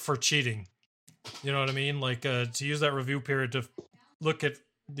for cheating. You know what I mean? Like to use that review period to look at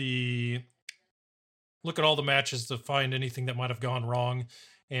all the matches to find anything that might have gone wrong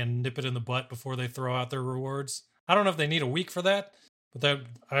and nip it in the butt before they throw out their rewards. I don't know if they need a week for that, but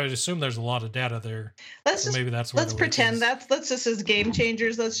I would assume there's a lot of data there. Maybe that's where let's pretend let's just as game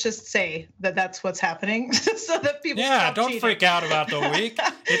changers. Let's just say that that's what's happening, so that people stop don't cheating. freak out about the week.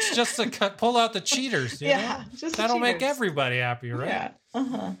 It's just to pull out the cheaters. You know? Just that'll the make cheaters. everybody happy, right? Yeah.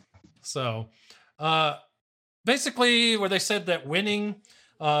 Uh-huh. So, basically, where they said that winning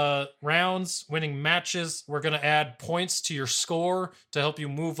rounds, winning matches, we're going to add points to your score to help you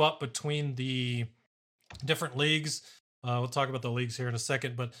move up between the different leagues. We'll talk about the leagues here in a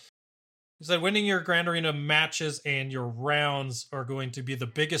second, but he said winning your Grand Arena matches and your rounds are going to be the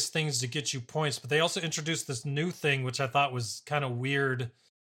biggest things to get you points. But they also introduced this new thing, which I thought was kind of weird,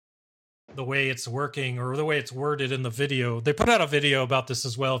 the way it's working or the way it's worded in the video. They put out a video about this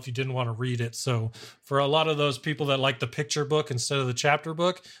as well if you didn't want to read it. So for a lot of those people that like the picture book instead of the chapter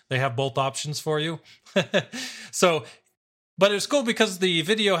book, they have both options for you. So, but it's cool because the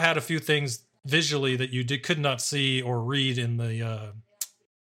video had a few things visually that you could not see or read in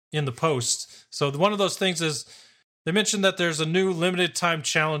the post. So one of those things is they mentioned that there's a new limited time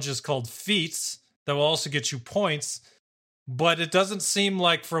challenges called feats that will also get you points. But it doesn't seem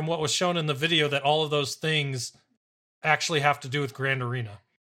like, from what was shown in the video, that all of those things actually have to do with Grand Arena.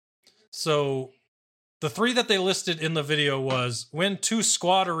 So the 3 that they listed in the video was win 2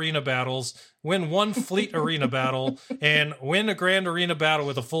 squad arena battles, win 1 fleet arena battle, and win a Grand Arena battle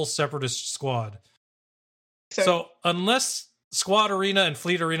with a full Separatist squad. So unless squad arena and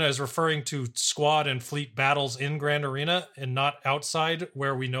fleet arena is referring to squad and fleet battles in Grand Arena and not outside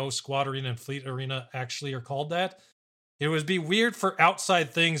where we know squad arena and fleet arena actually are called that, it would be weird for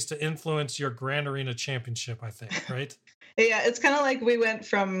outside things to influence your Grand Arena championship, I think, right? Yeah, it's kind of like we went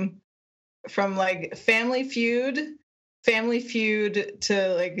from like Family Feud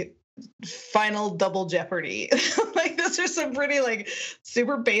to like Final Double Jeopardy. Like those are some pretty like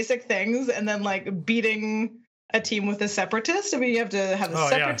super basic things, and then like beating a team with a Separatist. I mean, you have to have a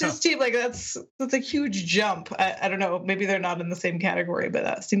Separatist team. Like that's a huge jump. I don't know. Maybe they're not in the same category, but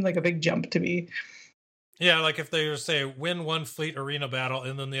that seemed like a big jump to me. Yeah, like if they were say win 1 fleet arena battle,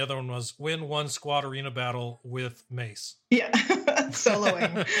 and then the other one was win 1 squad arena battle with Mace. Yeah,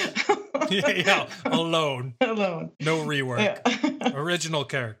 soloing. yeah, alone. No rework. Yeah. Original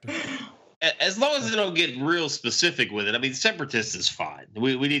character. As long as they don't get real specific with it. I mean, Separatist is fine.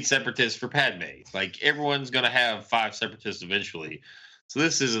 We need Separatists for Padme. Like everyone's going to have 5 Separatists eventually. So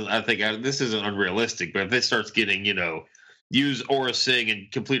this isn't unrealistic. But if it starts getting, use Aura Singh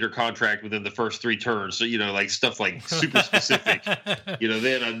and complete her contract within the first 3 turns. So, like stuff like super specific, then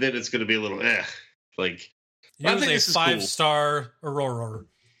it's going to be a little, like. Use a 5-star Aurora.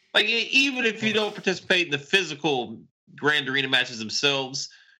 Like, even if you don't participate in the physical Grand Arena matches themselves,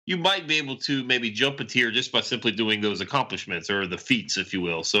 you might be able to maybe jump a tier just by simply doing those accomplishments or the feats, if you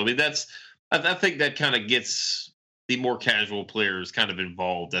will. So, I mean, I think that kind of gets the more casual players kind of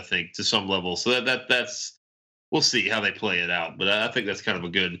involved, I think, to some level. So that's. We'll see how they play it out, but I think that's kind of a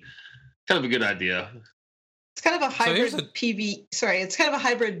good idea. It's kind of a hybrid It's kind of a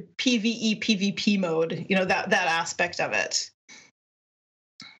hybrid PvE PvP mode. That aspect of it.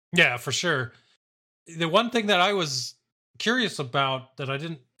 Yeah, for sure. The one thing that I was curious about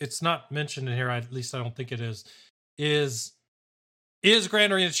that it's not mentioned in here. At least I don't think it is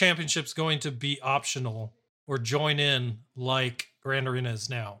Grand Arena Championships going to be optional or join in like Grand Arena is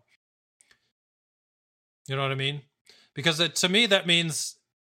now? You know what I mean? Because to me, that means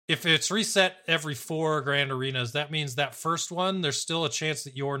if it's reset every 4 Grand Arenas, that means that first one, there's still a chance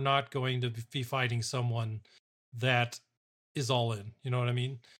that you're not going to be fighting someone that is all in. You know what I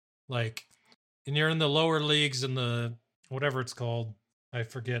mean? Like, and you're in the lower leagues in the, whatever it's called, I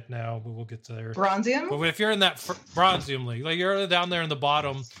forget now, but we'll get to there. Bronzium? But if you're in that Bronzium League, like you're down there in the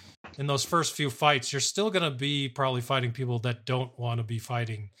bottom in those first few fights, you're still going to be probably fighting people that don't want to be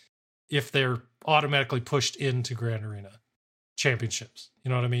fighting if they're automatically pushed into Grand Arena championships. You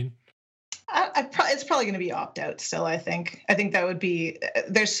know what I mean? It's probably going to be opt-out still, I think. I think that would be...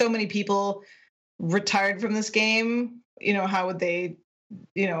 There's so many people retired from this game. You know, how would they...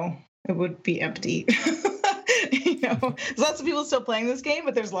 You know, it would be empty. There's lots of people still playing this game,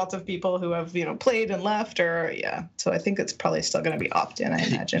 but there's lots of people who have, played and left So I think it's probably still going to be opt-in, I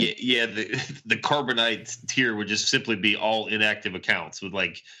imagine. Yeah, the Carbonite tier would just simply be all inactive accounts with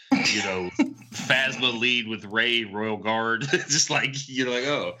Phasma lead with Ray, Royal Guard. Just like,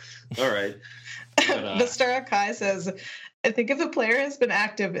 oh, all right. But, Vistara Kai says, I think if a player has been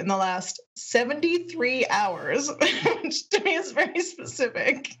active in the last 73 hours, which to me is very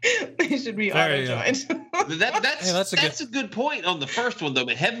specific, they should be auto-joined. That's a good point on the first one, though.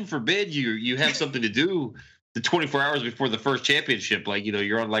 But heaven forbid you have something to do the 24 hours before the first championship. Like,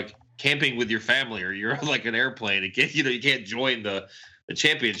 you're on like camping with your family, or you're on like an airplane. You can't join the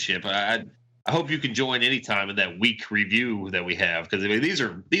championship. I hope you can join anytime in that week review that we have, because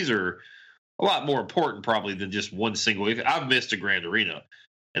these are a lot more important probably than just one single. I've missed a Grand Arena,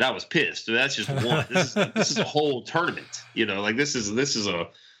 and I was pissed. So that's just one. This is a whole tournament. This is a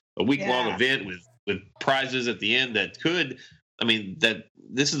week-long event with prizes at the end that could. That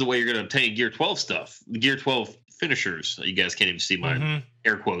this is the way you're going to obtain Gear 12 stuff. The Gear 12 finishers. You guys can't even see my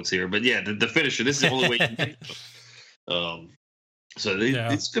air quotes here, but yeah, the finisher. This is the only way you can get them. So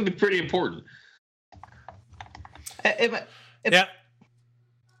it's going to be pretty important. Yeah.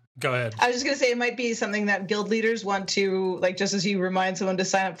 Go ahead. I was just going to say it might be something that guild leaders want to, like, just as you remind someone to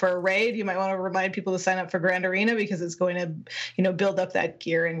sign up for a raid, you might want to remind people to sign up for Grand Arena, because it's going to, build up that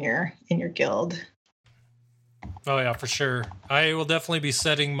gear in your guild. Oh yeah, for sure. I will definitely be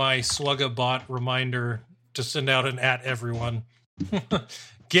setting my Swugga bot reminder to send out an at everyone.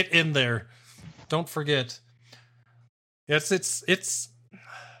 Get in there. Don't forget. It's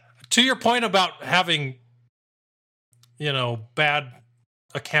to your point about having, bad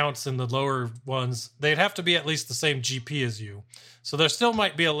accounts in the lower ones, they'd have to be at least the same GP as you. So there still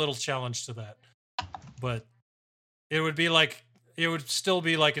might be a little challenge to that. But it would still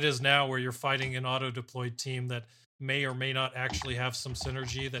be like it is now, where you're fighting an auto-deployed team that may or may not actually have some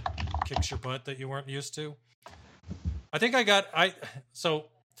synergy that kicks your butt that you weren't used to. I think so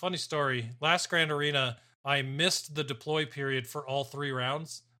funny story. Last Grand Arena, I missed the deploy period for all 3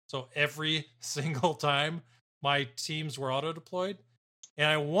 rounds. So every single time my teams were auto-deployed. And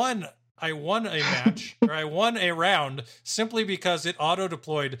I won a match, or I won a round, simply because it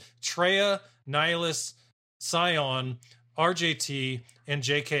auto-deployed Treya, Nihilus, Scion, RJT, and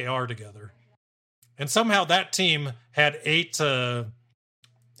JKR together. And somehow that team had 8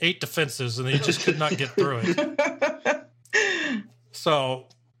 defenses, and they just could not get through it. So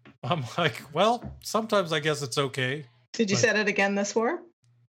I'm like, well, sometimes I guess it's okay. Did you set it again this war?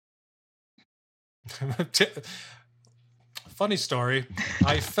 Funny story.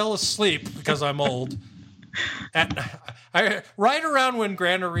 I fell asleep because I'm old. Right around when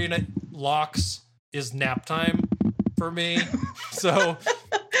Grand Arena locks is nap time for me. So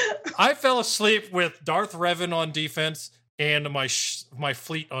I fell asleep with Darth Revan on defense and my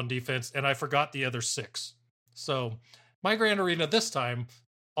fleet on defense, and I forgot the other 6. So my Grand Arena this time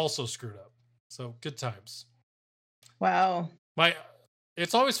also screwed up. So good times. Wow.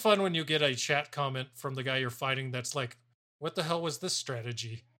 It's always fun when you get a chat comment from the guy you're fighting that's like, what the hell was this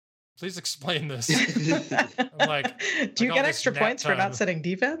strategy? Please explain this. I'm like, do you get extra points for not setting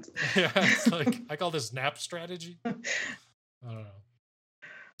defense? Yeah, it's like, I call this nap strategy. I don't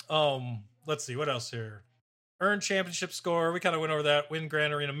know. Let's see, what else here? Earn championship score. We kind of went over that. Win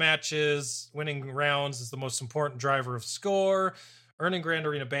Grand Arena matches. Winning rounds is the most important driver of score. Earning Grand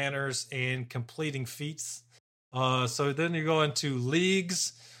Arena banners and completing feats. So then you go into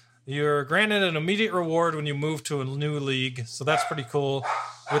leagues. You're granted an immediate reward when you move to a new league, so that's pretty cool.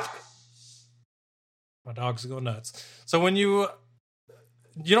 My dogs go nuts. So when you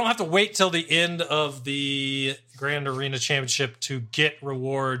don't have to wait till the end of the Grand Arena Championship to get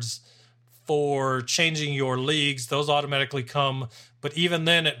rewards for changing your leagues. Those automatically come, but even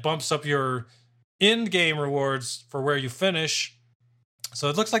then it bumps up your in-game rewards for where you finish. So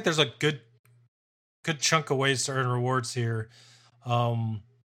it looks like there's a good chunk of ways to earn rewards here.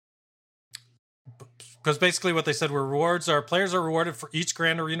 Because basically what they said were players are rewarded for each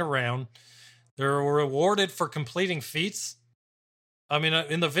Grand Arena round. They're rewarded for completing feats. I mean,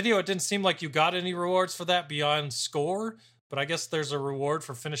 in the video, it didn't seem like you got any rewards for that beyond score, but I guess there's a reward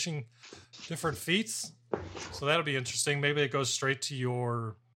for finishing different feats. So that'll be interesting. Maybe it goes straight to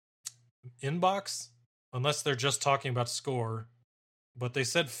your inbox, unless they're just talking about score. But they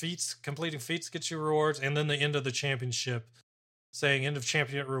said feats, completing feats gets you rewards, and then the end of the championship, saying end of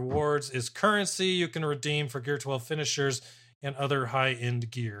championship rewards is currency you can redeem for Gear 12 finishers and other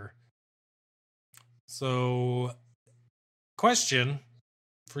high-end gear. So, question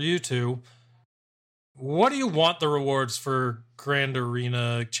for you two. What do you want the rewards for Grand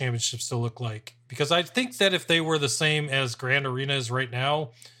Arena Championships to look like? Because I think that if they were the same as Grand Arena is right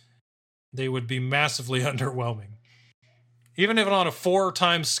now, they would be massively underwhelming. Even if on a 4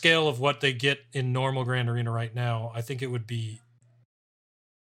 times scale of what they get in normal Grand Arena right now, I think it would be...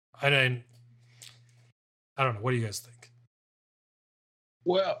 I don't know. What do you guys think?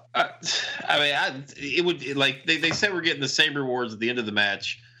 Well, it would, like, they said we're getting the same rewards at the end of the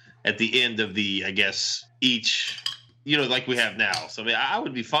match, at the end of the, I guess, each, like we have now. So, I mean, I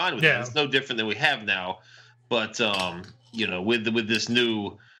would be fine with that. It's no different than we have now. But, with this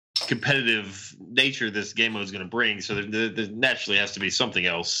new competitive nature this game mode is going to bring, so there naturally has to be something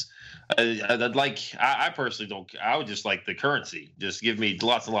else. I personally don't. I would just like the currency. Just give me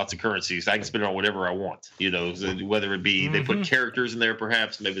lots and lots of currency so I can spend it on whatever I want. Whether it be they put characters in there,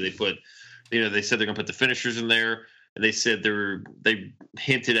 perhaps maybe they put, they said they're gonna put the finishers in there, and they said they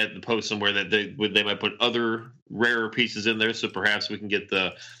hinted at the post somewhere that they might put other rarer pieces in there. So perhaps we can get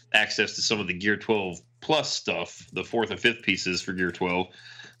the access to some of the Gear 12 Plus stuff, the 4th and 5th pieces for Gear 12.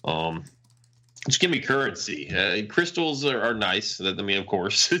 Just give me currency. Crystals are nice. I mean, of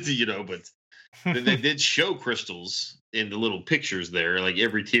course, but they did show crystals in the little pictures there. Like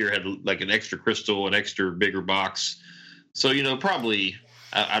every tier had like an extra crystal, an extra bigger box. So, probably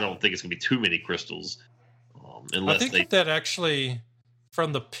I don't think it's going to be too many crystals. Unless I think that actually,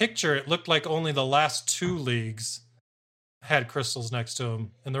 from the picture, it looked like only the last 2 leagues had crystals next to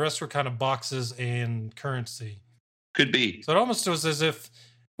them, and the rest were kind of boxes and currency. Could be. So it almost was as if,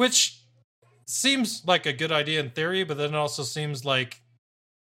 which seems like a good idea in theory, but then it also seems like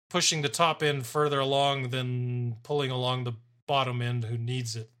pushing the top end further along than pulling along the bottom end who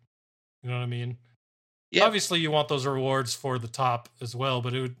needs it. You know what I mean? Yep. Obviously, you want those rewards for the top as well,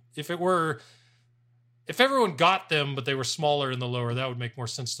 but if everyone got them, but they were smaller in the lower, that would make more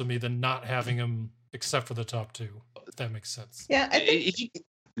sense to me than not having them except for the top 2. If that makes sense. Yeah, I think...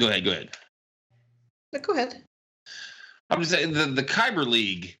 Go ahead. Go ahead. I'm just saying the Kyber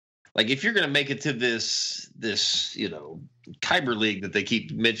League. Like, if you're going to make it to this Kyber League that they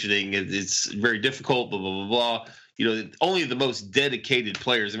keep mentioning, it's very difficult, blah, blah, blah, blah. Only the most dedicated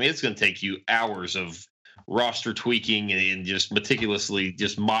players. I mean, it's going to take you hours of roster tweaking and just meticulously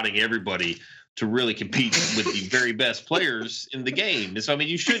just modding everybody to really compete with the very best players in the game. And so, I mean,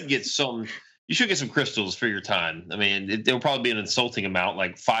 you should get some crystals for your time. I mean, there'll probably be an insulting amount,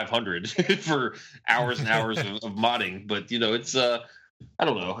 like 500 for hours and hours of modding. But, it's... I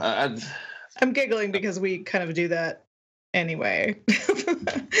don't know. I'm giggling because we kind of do that anyway.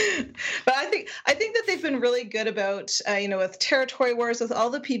 But I think that they've been really good about, with Territory Wars, with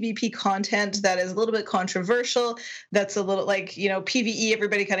all the PvP content that is a little bit controversial. That's a little like, PvE,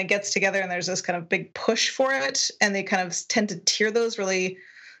 everybody kind of gets together and there's this kind of big push for it. And they kind of tend to tier those really,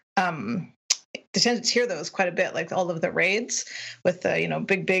 quite a bit, like all of the raids with the,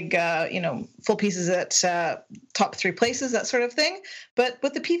 big, full pieces at top 3 places, that sort of thing. But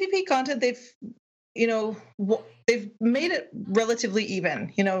with the PvP content, they've made it relatively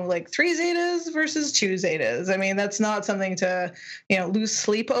even, like 3 Zetas versus 2 Zetas. I mean, that's not something to, lose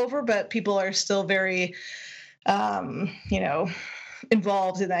sleep over, but people are still very,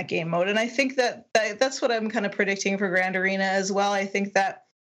 involved in that game mode. And I think that's what I'm kind of predicting for Grand Arena as well. I think that,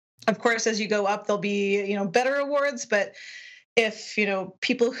 of course, as you go up, there'll be, better awards, but if,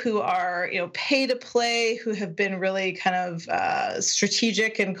 people who are, pay to play, who have been really kind of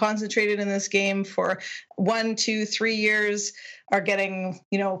strategic and concentrated in this game for 1, 2, 3 years are getting,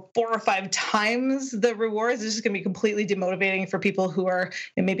 4 or 5 times the rewards, it's just going to be completely demotivating for people who are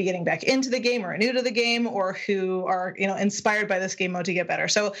maybe getting back into the game or new to the game or who are, inspired by this game mode to get better.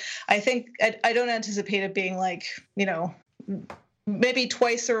 So I think I don't anticipate it being like, maybe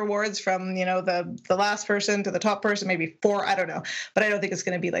twice the rewards from, the last person to the top person, maybe 4, I don't know. But I don't think it's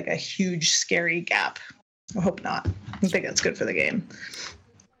going to be like a huge, scary gap. I hope not. I think that's good for the game.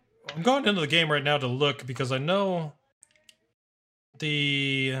 I'm going into the game right now to look because I know let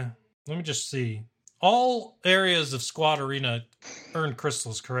me just see. All areas of Squad Arena earn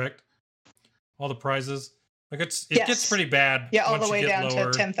crystals, correct? All the prizes? Like it gets pretty bad. Yeah, all the way down to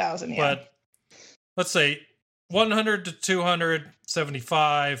 10,000, yeah. But let's say 100 to 200,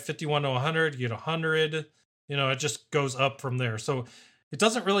 75, 51 to 100, you get 100. It just goes up from there. So it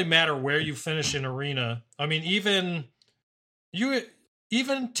doesn't really matter where you finish in arena. I mean, even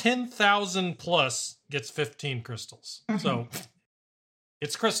 10,000 plus gets 15 crystals. Mm-hmm. So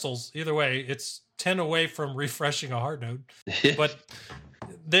it's crystals either way. It's 10 away from refreshing a hard node, but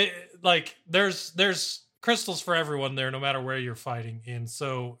there's crystals for everyone there, no matter where you're fighting in.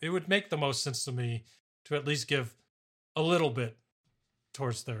 So it would make the most sense to me to at least give a little bit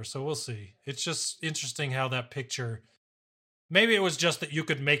towards there. So we'll see. It's just interesting how that picture, maybe it was just that you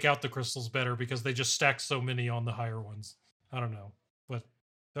could make out the crystals better because they just stacked so many on the higher ones. I don't know, but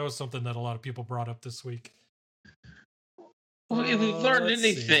that was something that a lot of people brought up this week. Well, if we've learned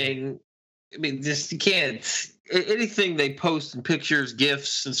anything, I mean, just you can't, anything they post in pictures,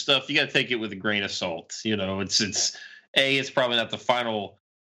 GIFs and stuff, you got to take it with a grain of salt. You know, it's probably not the final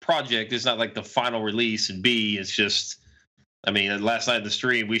project. It's not like the final release, and B, it's just, I mean, last night in the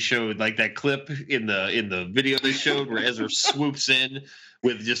stream, we showed like that clip in the video they showed where Ezra swoops in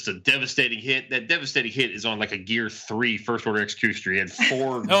with just a devastating hit. That devastating hit is on like a Gear 3 First Order Executioner. He had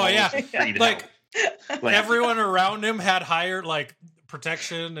 4 Oh, yeah. Like everyone around him had higher, like,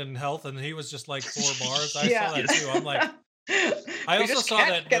 protection and health, and he was just like 4 bars. I saw that too. I'm like, I also saw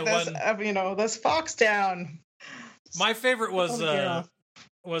that get this fox down. My favorite was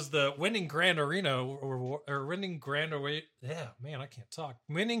the winning Grand Arena or winning Grand Arena. Yeah, man, I can't talk.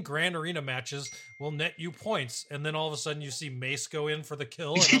 Winning Grand Arena matches will net you points, and then all of a sudden you see Mace go in for the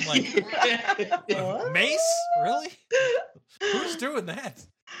kill, and I'm like, Mace, really? Who's doing that?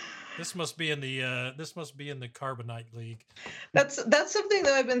 This must be in the Carbonite League. That's something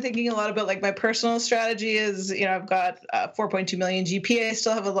that I've been thinking a lot about. Like my personal strategy is, I've got 4.2 million GP. I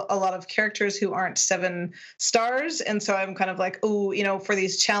still have a lot of characters who aren't 7 stars, and so I'm kind of like, for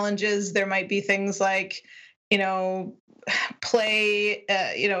these challenges, there might be things like, play,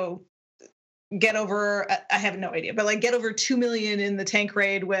 get over, I have no idea, but like get over 2 million in the tank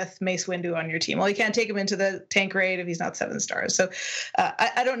raid with Mace Windu on your team. Well, you can't take him into the tank raid if he's not 7 stars. So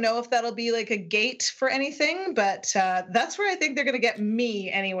I don't know if that'll be like a gate for anything, but that's where I think they're going to get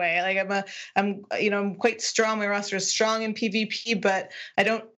me anyway. Like I'm quite strong. My roster is strong in PvP, but I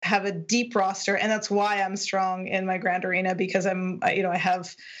don't have a deep roster. And that's why I'm strong in my Grand Arena, because I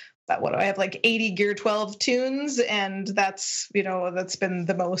have, what do I have, like 80 Gear 12 tunes, and that's been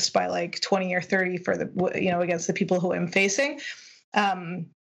the most by like 20 or 30 for the against the people who I'm facing.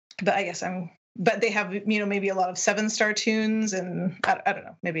 But I guess but they have maybe a lot of 7-star tunes, and I don't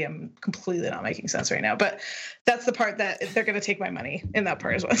know, maybe I'm completely not making sense right now, but that's the part that they're going to take my money in. That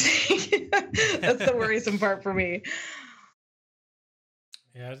part is what I'm saying. That's the worrisome part for me.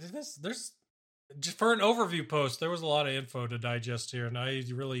 Yeah, there's just for an overview post, there was a lot of info to digest here, and I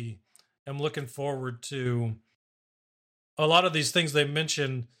really am looking forward to a lot of these things they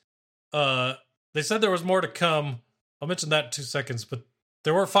mentioned. They said there was more to come. I'll mention that in 2 seconds, but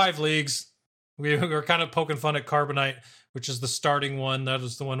there were 5 leagues. We were kind of poking fun at Carbonite, which is the starting one. That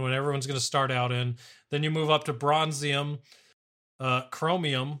is the one when everyone's going to start out in. Then you move up to Bronzium,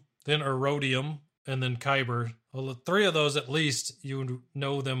 Chromium, then Erodium, and then Kyber. Well, the 3 of those, at least, you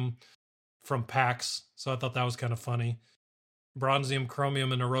know them from packs, so I thought that was kind of funny. Bronzium,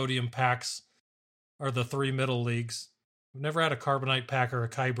 Chromium, and Erodium packs are the 3 middle leagues. We've never had a Carbonite pack or a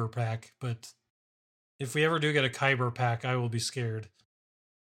Kyber pack, but if we ever do get a Kyber pack, I will be scared.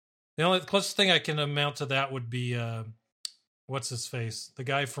 The only closest thing I can amount to that would be what's his face? The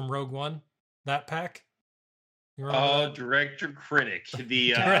guy from Rogue One, that pack? Director Critic.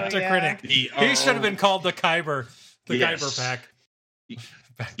 The Director Critic. He should have been called the Kyber. Kyber pack.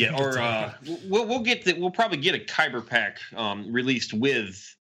 Yeah, or we'll probably get a Kyber pack released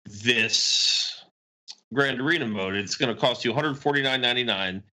with this Grand Arena mode. It's going to cost you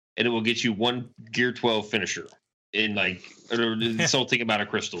 $149.99, and it will get you 1 Gear 12 finisher in like an insulting amount of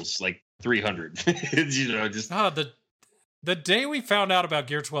crystals, like 300. The day we found out about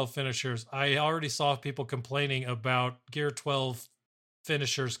Gear 12 finishers, I already saw people complaining about Gear 12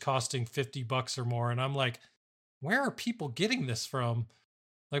 finishers costing $50 or more, and I'm like, where are people getting this from?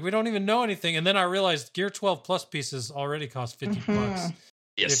 Like, we don't even know anything. And then I realized Gear 12 Plus pieces already cost $50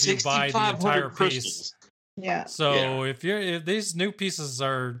 if you buy the entire piece. Yeah. So if these new pieces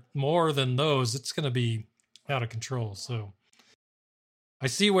are more than those, it's going to be out of control. So I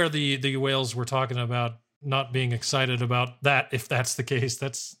see where the whales were talking about not being excited about that. If that's the case,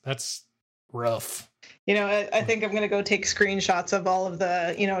 that's rough. I think I'm going to go take screenshots of all of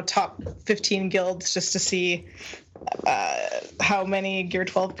the, top 15 guilds just to see how many Gear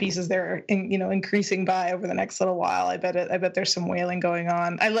 12 pieces they're increasing by over the next little while. I bet there's some whaling going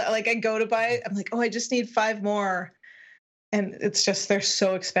on. I go to buy it. I'm like, I just need 5 more. and it's just they're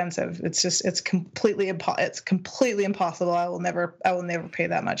so expensive. It's completely impossible. I will never pay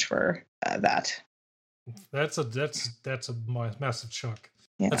that much for that. That's a massive chunk.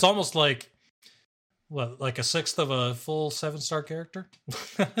 Yeah. That's almost like like a sixth of a full 7-star character.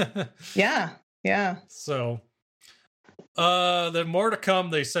 Yeah. So, then more to come.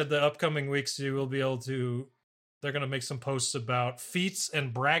 They said the upcoming weeks you will be able to. They're going to make some posts about feats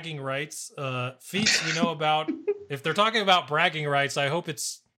and bragging rights. Feats we know about. If they're talking about bragging rights, I hope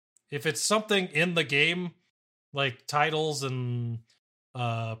if it's something in the game, like titles and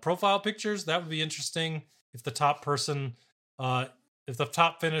profile pictures, that would be interesting. If the top person, if the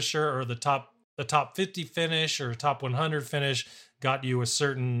top finisher or the top 50 finish or top 100 finish got you a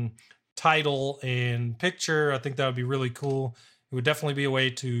certain title and picture, I think that would be really cool. It would definitely be a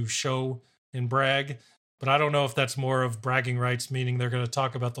way to show and brag. But I don't know if that's more of bragging rights, meaning they're going to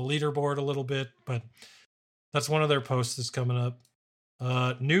talk about the leaderboard a little bit. But that's one of their posts that's coming up.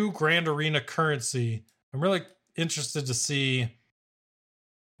 New Grand Arena currency. I'm really interested to see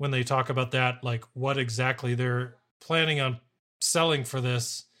when they talk about that, like what exactly they're planning on selling for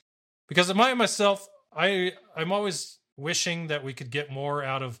this. Because myself, I'm always wishing that we could get more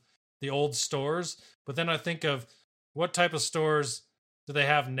out of the old stores. But then I think of what type of stores do they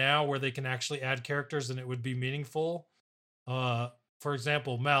have now where they can actually add characters and it would be meaningful. For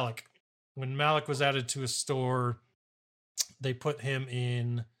example, Malik. When Malik was added to a store, they put him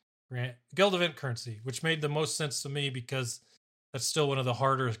in Guild Event currency, which made the most sense to me because that's still one of the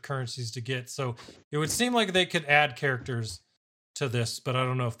harder currencies to get. So it would seem like they could add characters to this, but I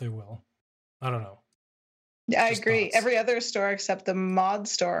don't know if they will. I don't know. Yeah, I Just agree. thoughts. Every other store except the mod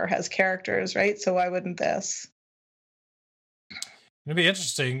store has characters, right? So why wouldn't this? It'd be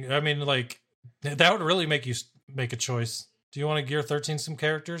interesting. I mean, like, that would really make you make a choice. Do you want to gear 13 some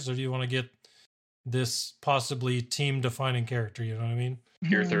characters, or do you want to get this possibly team-defining character? You know what I mean?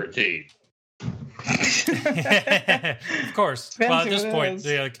 Gear 13. Of course. Depends Well, at who this it point, is.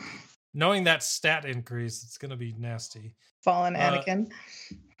 like, knowing that stat increase, it's going to be nasty. Fallen Anakin.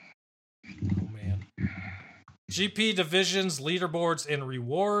 Oh, man. GP divisions, leaderboards, and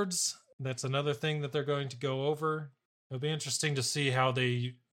rewards. That's another thing that they're going to go over. It'll be interesting to see how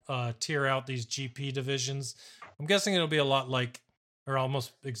they tier out these GP divisions. I'm guessing it'll be a lot like, or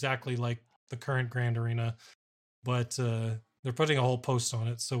almost exactly like the current Grand Arena, but they're putting a whole post on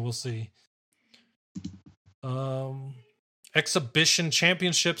it, so we'll see. Exhibition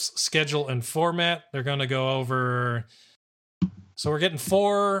championships schedule and format. They're going to go over. So we're getting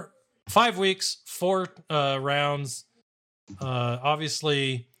 5 weeks, 4 rounds.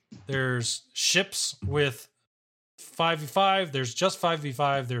 Obviously, there's ships with 5v5. There's just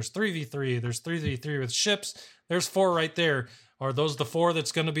 5v5. There's 3v3. There's 3v3 with ships. There's 4 right there. Are those the 4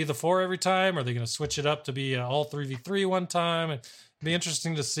 that's going to be the 4 every time? Are they going to switch it up to be all 3v3 one time? It'd be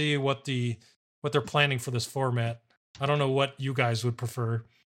interesting to see what they're planning for this format. I don't know what you guys would prefer.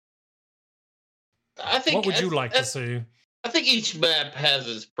 What would you like to see? I think each map has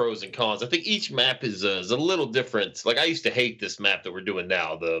its pros and cons. I think each map is a little different. Like, I used to hate this map that we're doing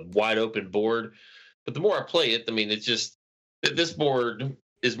now, the wide open board. But the more I play it, I mean, it's just this board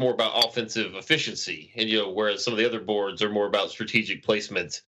is more about offensive efficiency, and whereas some of the other boards are more about strategic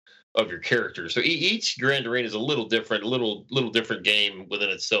placement of your characters. So each Grand Arena is a little different, a little different game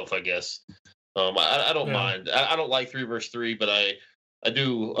within itself, I guess. I don't mind. I don't like 3 versus 3, but I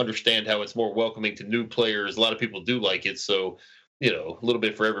do understand how it's more welcoming to new players. A lot of people do like it, so a little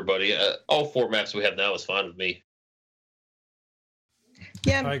bit for everybody. All 4 maps we have now is fine with me.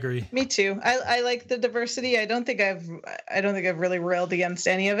 Yeah, I agree. Me too. I like the diversity. I don't think I've really railed against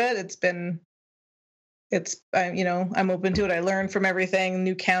any of it. I'm open to it. I learn from everything,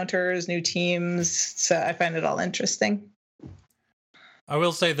 new counters, new teams. So I find it all interesting. I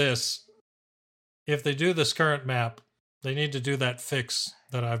will say this. If they do this current map, they need to do that fix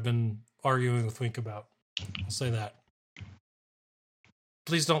that I've been arguing with Wink about. I'll say that.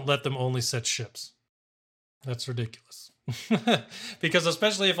 Please don't let them only set ships. That's ridiculous. Because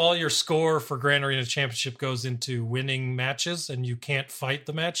especially if all your score for Grand Arena Championship goes into winning matches and you can't fight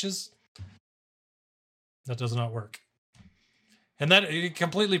the matches, that does not work. And that it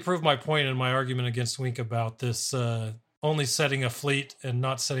completely proved my point in my argument against Wink about this only setting a fleet and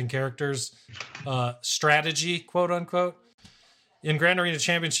not setting characters strategy, quote unquote. In Grand Arena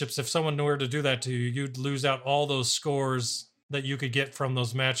Championships, if someone were to do that to you, you'd lose out all those scores that you could get from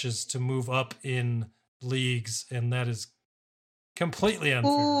those matches to move up in leagues, and that is completely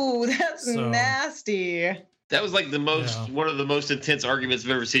unfair. Ooh, that's nasty. That was like one of the most intense arguments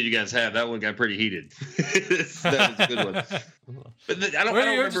I've ever seen you guys have. That one got pretty heated. That was a good one. But I don't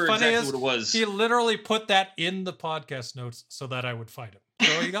remember exactly what it was. He literally put that in the podcast notes so that I would fight him.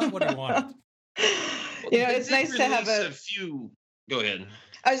 So he got what he wanted. It's nice to have a few. Go ahead.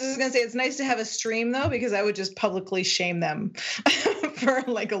 I was just going to say, it's nice to have a stream, though, because I would just publicly shame them for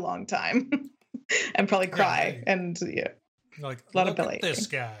like a long time and probably cry. Yeah. And like, a lot of belly. This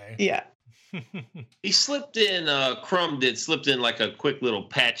guy. Yeah. He slipped in, Crumb slipped in like a quick little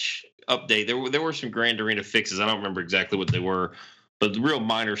patch update. There were some Grand Arena fixes. I don't remember exactly what they were, but real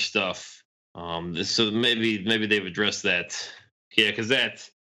minor stuff. So maybe they've addressed that. Yeah, because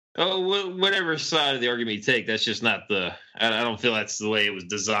whatever side of the argument you take, that's just not I don't feel that's the way it was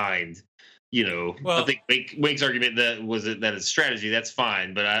designed. Well, I think Wake's argument that it's strategy, that's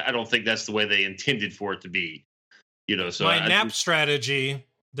fine, but I don't think that's the way they intended for it to be. So my nap strategy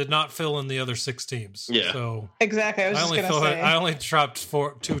did not fill in the other 6 teams. Yeah. So exactly. I only dropped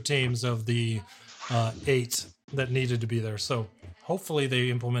 2 teams of the 8 that needed to be there. So hopefully they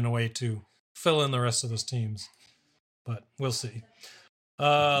implement a way to fill in the rest of those teams. But we'll see.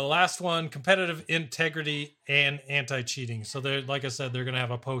 Last one, competitive integrity and anti-cheating. So they're, like I said, they're going to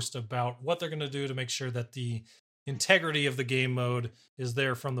have a post about what they're going to do to make sure that the integrity of the game mode is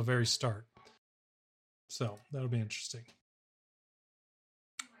there from the very start. So that'll be interesting.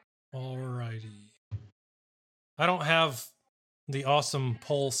 Alrighty. I don't have the awesome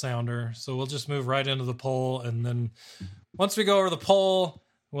poll sounder, so we'll just move right into the poll, and then once we go over the poll,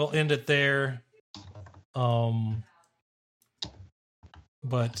 we'll end it there.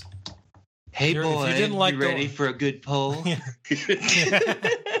 But hey boy, if you didn't like ready for a good poll?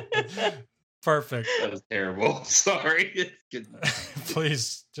 Perfect. That was terrible. Sorry.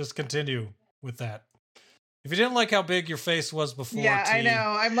 Please just continue with that. If you didn't like how big your face was before, I know.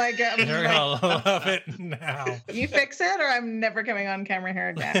 I'm you're gonna love it now. You fix it, or I'm never coming on camera here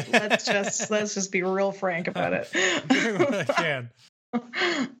again. Let's just be real frank about it. Doing what I can.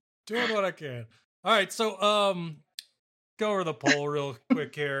 Doing what I can. All right, so go over the poll real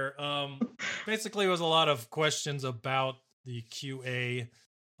quick here. Basically, it was a lot of questions about the QA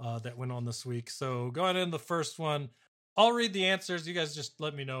that went on this week. So going into the first one, I'll read the answers. You guys just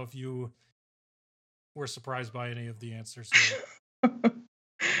let me know if you were surprised by any of the answers here.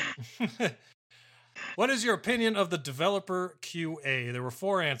 What is your opinion of the developer QA? There were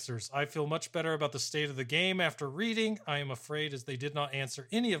 4 answers. I feel much better about the state of the game after reading. I am afraid as they did not answer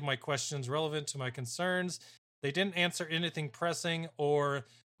any of my questions relevant to my concerns. They didn't answer anything pressing, or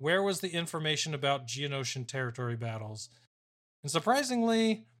where was the information about Geonosian territory battles? And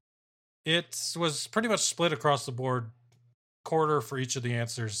surprisingly, it was pretty much split across the board, quarter for each of the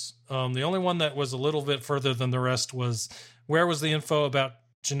answers. The only one that was a little bit further than the rest was where was the info about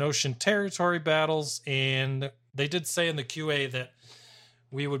Geonosian territory battles, and they did say in the QA that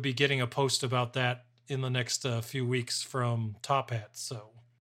we would be getting a post about that in the next few weeks from Top Hat. So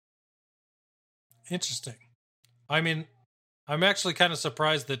interesting. I mean, I'm actually kind of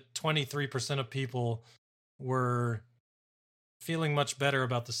surprised that 23% of people were feeling much better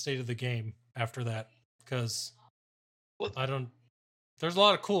about the state of the game after that, because there's a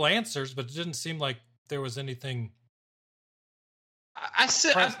lot of cool answers, but it didn't seem like there was anything.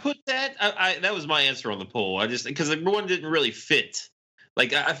 I put that. That was my answer on the poll. I just, because the one didn't really fit.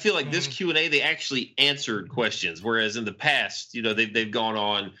 Like, I feel like this Q&A, they actually answered questions, whereas in the past, they've gone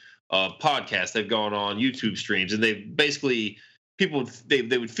on podcasts, they've gone on YouTube streams, and they've basically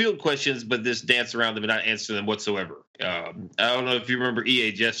they would field questions, but just dance around them and not answer them whatsoever. I don't know if you remember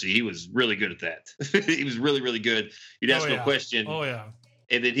EA Jesse. He was really good at that. He was really, really good. You'd ask him a question. Oh, yeah.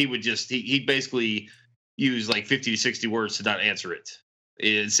 And then he would just, he basically use like 50 to 60 words to not answer it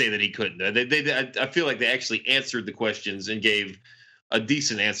and say that he couldn't. I feel like they actually answered the questions and gave a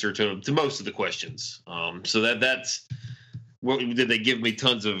decent answer to most of the questions. So that's what did they give me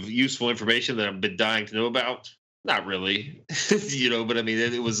tons of useful information that I've been dying to know about? Not really, but I mean,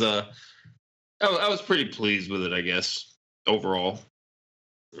 it was I was pretty pleased with it, I guess, overall.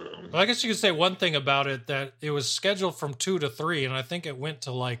 Well, I guess you could say one thing about it, that it was scheduled from 2 to 3, and I think it went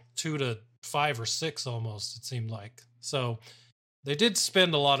to like 2 to 5 or 6 almost, it seemed like. So they did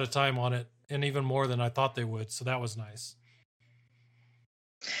spend a lot of time on it, and even more than I thought they would. So that was nice,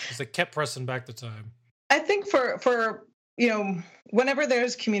 because they kept pressing back the time. I think for whenever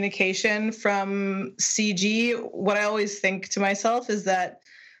there's communication from CG, what I always think to myself is that,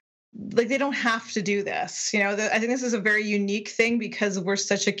 like, they don't have to do this. I think this is a very unique thing because we're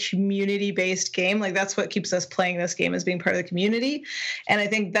such a community-based game. Like, that's what keeps us playing this game, as being part of the community. And I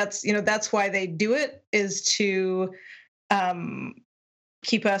think that's why they do it, is to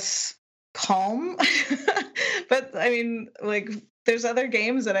keep us calm But I mean, like, there's other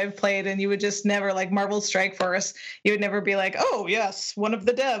games that I've played and you would just never, like Marvel Strike Force, you would never be like, oh yes, one of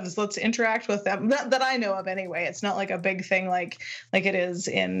the devs, let's interact with them. That I know of anyway. It's not like a big thing like it is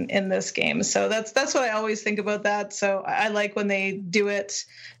in this game. So that's what I always think about that. So I like when they do it.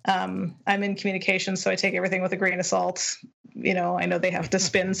 I'm in communications, so I take everything with a grain of salt. You know, I know they have to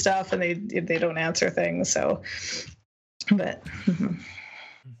spin stuff and they don't answer things. So, but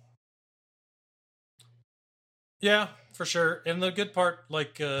yeah. For sure. And the good part,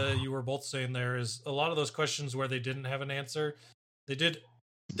 like you were both saying there, is a lot of those questions where they didn't have an answer, they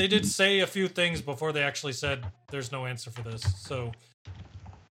did say a few things before they actually said there's no answer for this. So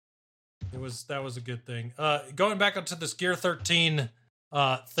that was a good thing. Going back up to this Gear 13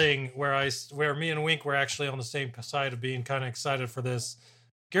 thing where me and Wink were actually on the same side of being kind of excited for this.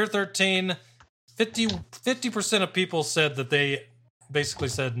 Gear 13, 50% of people said that they basically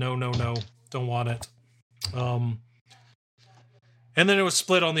said no, don't want it. And then it was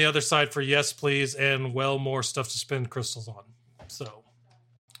split on the other side for yes, please, and more stuff to spend crystals on. So,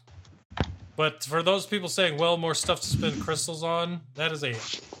 but for those people saying, more stuff to spend crystals on, that is a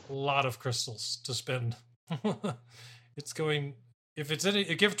lot of crystals to spend. It's going, if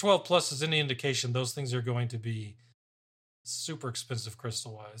Gear 12 Plus is any indication, those things are going to be super expensive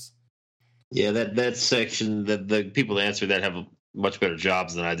crystal-wise. Yeah, that section, the people that answer that have much better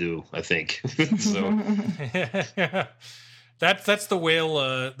jobs than I do, I think. So. Yeah. That's the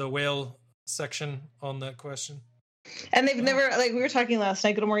whale section on that question. And they've never, like we were talking last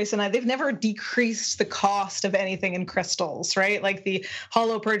night, Maurice and I, they've never decreased the cost of anything in crystals, right? Like the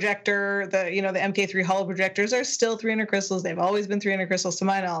holo projector, the MK3 holo projectors are still 300 crystals. They've always been 300 crystals to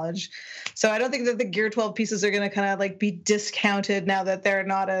my knowledge. So I don't think that the Gear 12 pieces are going to kind of like be discounted now that they're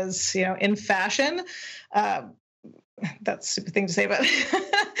not as, in fashion. That's a stupid thing to say, but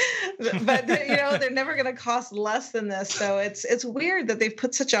they're never going to cost less than this. So it's weird that they've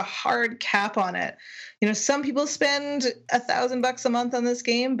put such a hard cap on it. Some people spend $1,000 a month on this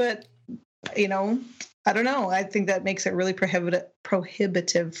game, but I don't know. I think that makes it really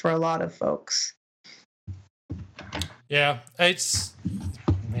prohibitive for a lot of folks. Yeah,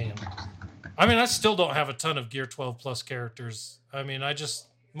 man. I mean, I still don't have a ton of Gear 12 Plus characters. I mean,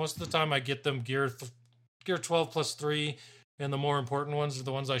 most of the time I get them Gear 12 plus 3, and the more important ones are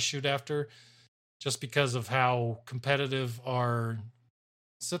the ones I shoot after, just because of how competitive our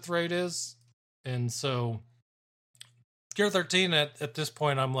Sith raid is. And so Gear 13 at this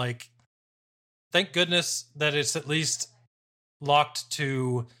point, I'm like, thank goodness that it's at least locked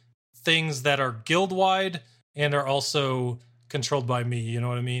to things that are guild-wide and are also controlled by me, you know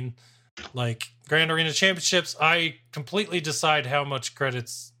what I mean? Like Grand Arena Championships, I completely decide how much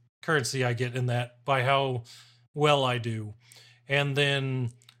currency I get in that by how well I do. And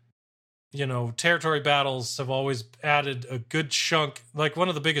then, territory battles have always added a good chunk, like one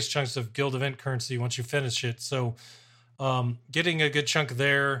of the biggest chunks of guild event currency once you finish it. So getting a good chunk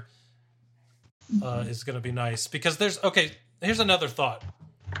there is going to be nice because here's another thought.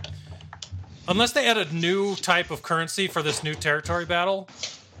 Unless they add a new type of currency for this new territory battle,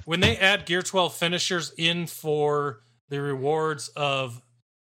 when they add Gear 12 finishers in for the rewards of...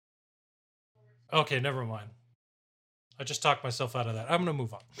 Okay, never mind. I just talked myself out of that. I'm going to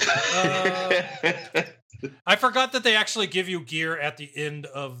move on. I forgot that they actually give you gear at the end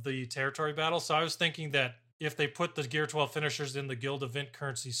of the territory battle, so I was thinking that if they put the Gear 12 finishers in the guild event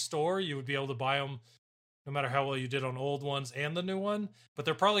currency store, you would be able to buy them no matter how well you did on old ones and the new one. But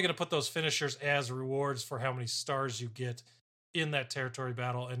they're probably going to put those finishers as rewards for how many stars you get in that territory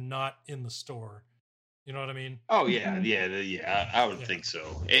battle and not in the store. You know what I mean? Oh yeah. I would think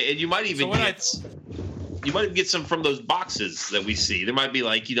so. And you might even get some from those boxes that we see. There might be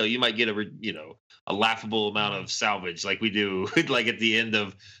like, you might get a laughable amount of salvage like we do like at the end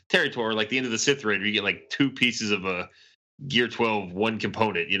of territory, like the end of the Sith raid, where you get like 2 pieces of a Gear 12 one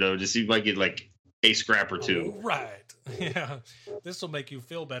component. Just you might get like a scrap or 2. Oh, right. Yeah. This will make you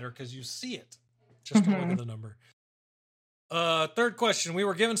feel better because you see it. Just to look at the number. Third question. We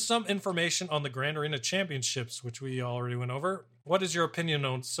were given some information on the Grand Arena Championships, which we already went over. What is your opinion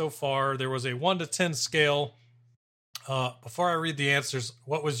on so far? There was a 1 to 10 scale. Before I read the answers,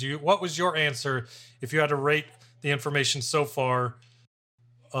 what was your answer if you had to rate the information so far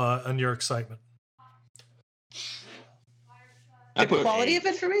and your excitement? The quality of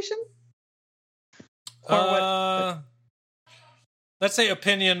information? Or let's say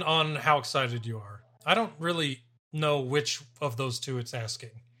opinion on how excited you are. I don't really know which of those two it's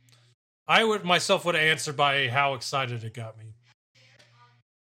asking. I would have answered by how excited it got me.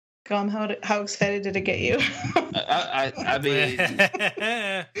 Gom, how excited did it get you? I mean,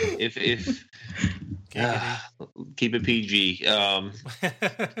 if Keep it PG. I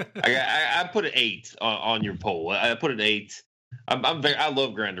put an 8 on your poll. I put an 8. I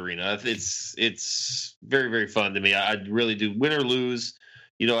love Grand Arena. It's very, very fun to me. I really do. Win or lose,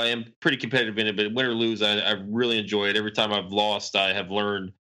 I am pretty competitive in it, but win or lose, I really enjoy it. Every time I've lost, I have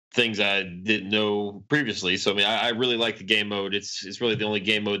learned things I didn't know previously. So I really like the game mode. It's really the only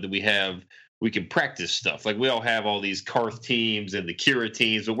game mode that we have. We can practice stuff. Like we all have all these Karth teams and the Kira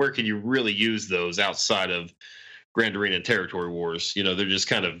teams, but where can you really use those outside of Grand Arena and Territory Wars? They're just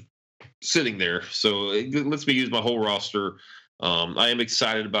kind of sitting there. So it lets me use my whole roster. I am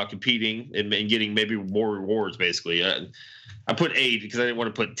excited about competing and getting maybe more rewards. Basically, I put 8 because I didn't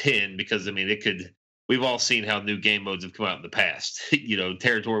want to put 10 because it could. We've all seen how new game modes have come out in the past.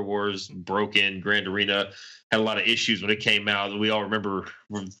 Territory Wars, broken, Grand Arena had a lot of issues when it came out. We all remember,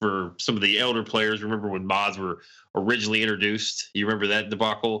 for some of the elder players, remember when mods were originally introduced. You remember that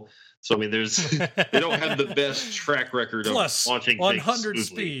debacle? So they don't have the best track record of launching 100 things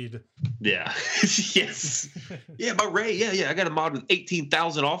speed. Yeah. Yes. Yeah, my Ray. Yeah. I got a mod with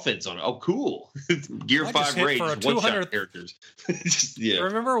 18,000 offense on it. Oh, cool. Gear 5 Ray, just one-shot characters. Yeah.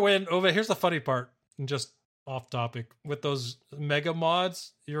 Remember when? Oh, but here's the funny part. Just off topic with those mega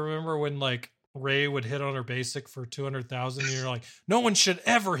mods. You remember when Ray would hit on her basic for 200,000? And you're like, no one should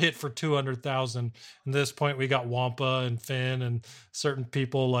ever hit for 200,000. At this point, we got Wampa and Finn and certain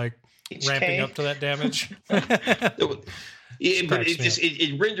people ramping up to that damage. But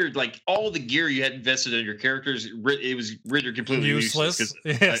it rendered all the gear you had invested in your characters. It was rendered completely useless.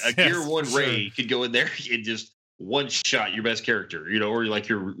 Yes, a Gear 1 Ray could go in there and just one shot your best character, or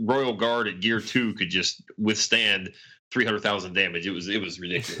your Royal Guard at Gear 2 could just withstand 300,000 damage. It was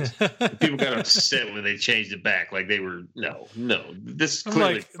ridiculous. People got upset when they changed it back. They were no. This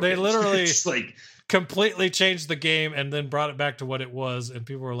clearly they literally completely changed the game and then brought it back to what it was, and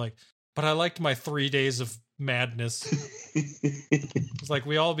people were like, "But I liked my 3 days of madness." It's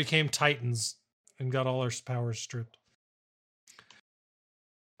we all became Titans and got all our powers stripped.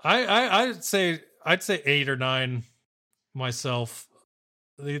 I'd say 8 or 9 myself.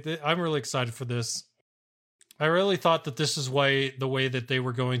 I'm really excited for this. I really thought that this is the way that they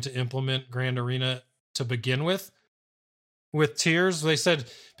were going to implement Grand Arena to begin with tiers. They said,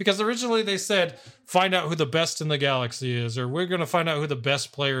 because originally they said, find out who the best in the galaxy is, or we're going to find out who the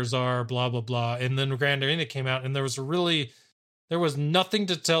best players are, blah, blah, blah. And then Grand Arena came out and there was nothing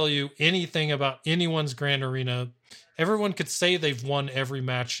to tell you anything about anyone's Grand Arena. Everyone could say they've won every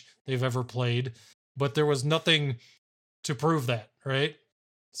match they've ever played, but there was nothing to prove that, right?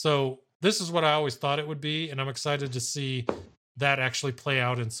 So this is what I always thought it would be, and I'm excited to see that actually play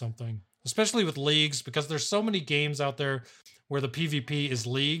out in something, especially with leagues, because there's so many games out there where the PvP is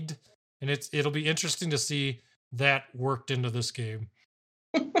leagued, and it'll be interesting to see that worked into this game.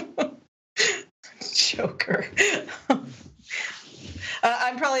 Joker.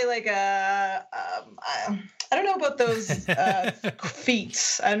 I'm probably I don't know about those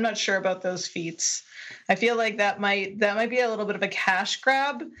feats. I'm not sure about those feats. I feel like that might be a little bit of a cash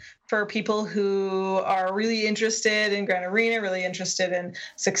grab for people who are really interested in Grand Arena, really interested in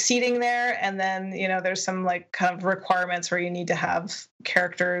succeeding there. And then, there's some kind of requirements where you need to have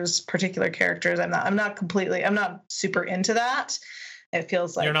particular characters. I'm not super into that. It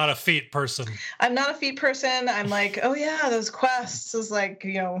feels like you're not a feat person. I'm not a feat person. I'm oh yeah, those quests is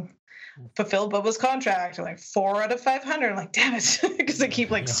fulfill Bubba's contract. I'm 4 out of 500. I'm damn it, because I keep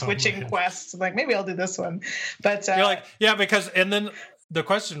switching quests. I'm maybe I'll do this one. But you're yeah, because and then the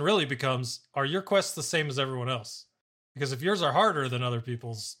question really becomes: are your quests the same as everyone else? Because if yours are harder than other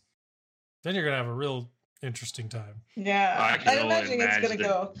people's, then you're gonna have a real interesting time. Yeah, I imagine it's gonna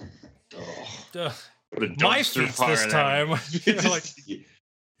go. My feats this time.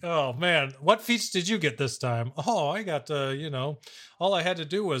 Oh man, what feats did you get this time? Oh, I got all I had to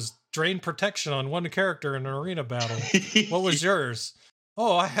do was drain protection on one character in an arena battle. What was yours?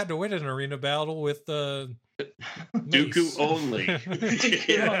 Oh, I had to win an arena battle with Dooku only.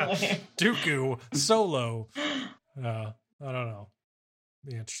 Yeah, Dooku solo. I don't know.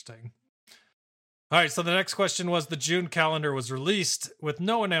 Be interesting. All right, so the next question was, the June calendar was released with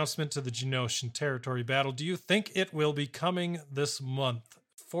no announcement to the Geonosian territory battle. Do you think it will be coming this month?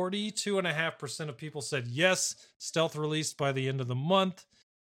 42.5% of people said yes, stealth released by the end of the month.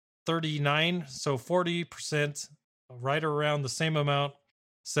 39, so 40%, right around the same amount,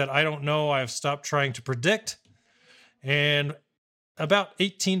 said I don't know, I have stopped trying to predict. And about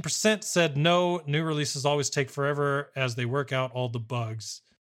 18% said no, new releases always take forever as they work out all the bugs.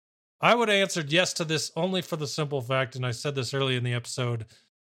 I would have answered yes to this only for the simple fact, and I said this early in the episode,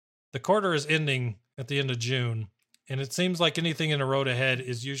 the quarter is ending at the end of June, And it seems like anything in A Road Ahead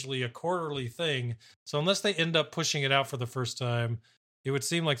is usually a quarterly thing. So unless they end up pushing it out for the first time, it would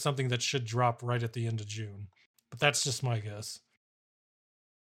seem like something that should drop right at the end of June. But that's just my guess.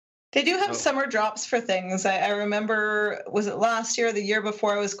 They do have summer drops for things. I remember, was it last year or the year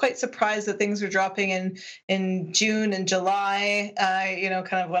before? I was quite surprised that things were dropping in June and July,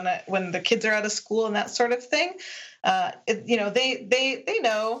 kind of when the kids are out of school and that sort of thing. They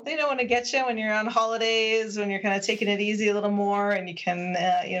know when to get you when you're on holidays, when you're kind of taking it easy a little more and you can,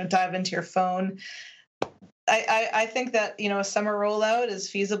 dive into your phone. I think that, a summer rollout is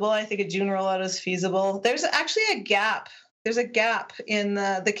feasible. I think a June rollout is feasible. There's actually a gap. There's a gap in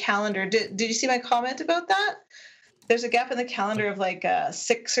the calendar. Did you see my comment about that? There's a gap in the calendar of like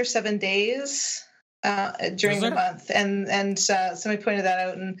 6 or 7 days during the month, and somebody pointed that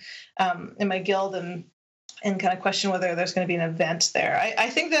out in my guild and kind of questioned whether there's going to be an event there.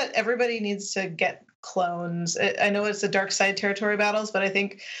 I think that everybody needs to get clones. I know it's the dark side territory battles, but I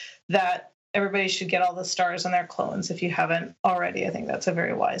think that everybody should get all the stars on their clones if you haven't already. I think that's a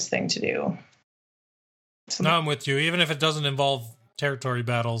very wise thing to do. No, I'm with you, even if it doesn't involve territory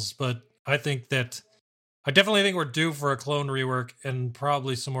battles. But I definitely think we're due for a clone rework and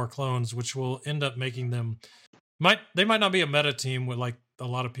probably some more clones, which will end up making them they might not be a meta team with like a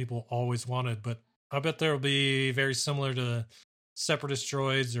lot of people always wanted, but I bet they'll be very similar to Separatist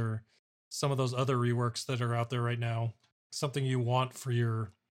droids or some of those other reworks that are out there right now. Something you want for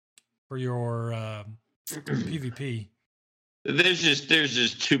your PvP. There's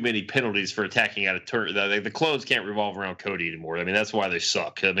just too many penalties for attacking out of turn. The clones can't revolve around Cody anymore. I mean, that's why they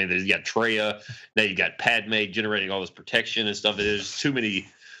suck. I mean, you got Traya, now you got Padme generating all this protection and stuff. There's too many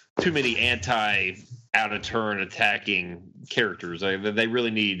anti out of turn attacking characters. They really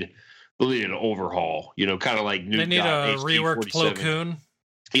need an overhaul. Kind of like they need a reworked Plo Koon.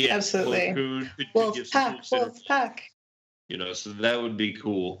 Yeah, absolutely. Wolf Pack. So that would be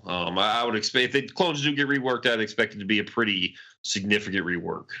cool. I would expect if the clones do get reworked, I'd expect it to be a pretty significant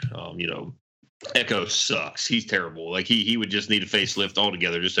rework. Echo sucks. He's terrible. Like he would just need a facelift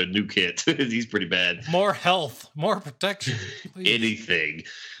altogether, just a new kit. He's pretty bad. More health, more protection. Anything.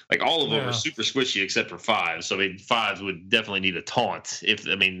 Like all of them are super squishy except for 5. So I mean, 5s would definitely need a taunt.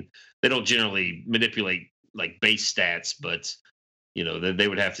 They don't generally manipulate like base stats, but they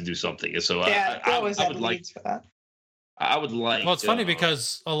would have to do something. So I would like for that. I would like. Well, it's funny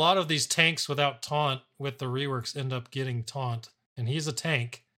because a lot of these tanks without taunt with the reworks end up getting taunt, and he's a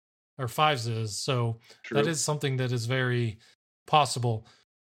tank, or 5s is. So that is something that is very possible.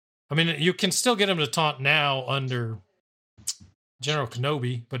 I mean, you can still get him to taunt now under General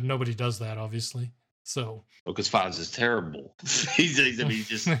Kenobi, but nobody does that, obviously. So because 5s is terrible. he's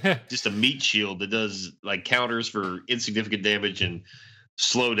just a meat shield that does like counters for insignificant damage and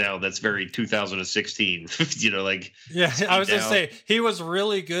slowdown. That's very 2016. I was gonna say he was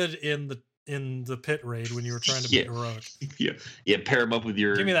really good in the pit raid when you were trying to beat heroic. Yeah. Pair him up with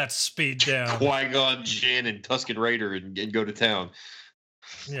your give me that speed down Qui-Gon Jinn and Tusken Raider and go to town.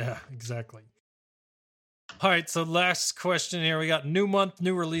 Yeah, exactly. All right, so last question here. We got new month,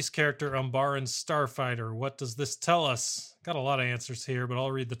 new release character Umbaran Starfighter. What does this tell us? Got a lot of answers here, but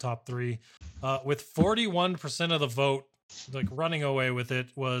I'll read the top 3. With 41% of the vote, like running away with it,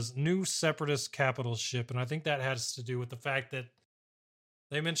 was new Separatist capital ship, and I think that has to do with the fact that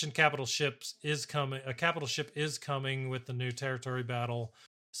they mentioned capital ship is coming with the new territory battle,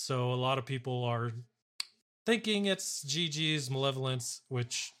 so a lot of people are thinking it's GG's Malevolence,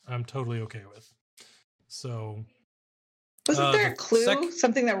 which I'm totally okay with. So wasn't there a clue,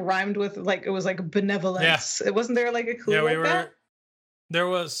 something that rhymed with like it was like benevolence? Yeah. Wasn't there like a clue that? There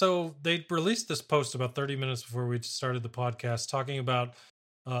was, so they released this post about 30 minutes before we started the podcast talking about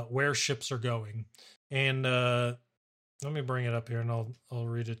where ships are going. And let me bring it up here and I'll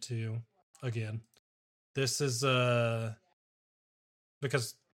read it to you again. This is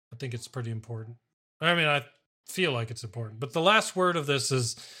because I think it's pretty important. I mean, I feel like it's important. But the last word of this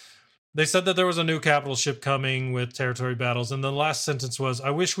is they said that there was a new capital ship coming with territory battles. And the last sentence was, I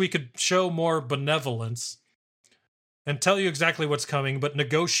wish we could show more benevolence and tell you exactly what's coming, but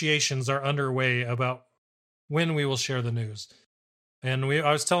negotiations are underway about when we will share the news. And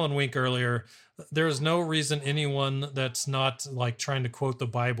I was telling Wink earlier, there is no reason anyone that's not like trying to quote the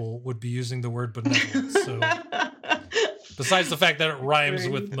Bible would be using the word benevolence. So, besides the fact that it rhymes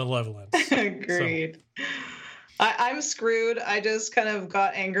with malevolence. Agreed. So. I'm screwed. I just kind of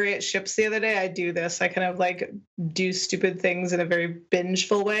got angry at ships the other day. I do this. I kind of like do stupid things in a very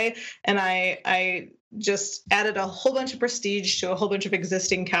bingeful way. And I just added a whole bunch of prestige to a whole bunch of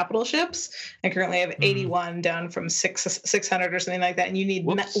existing capital ships. I currently have 81 down from 600 or something like that. And you need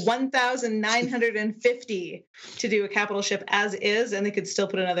 1,950 to do a capital ship as is, and they could still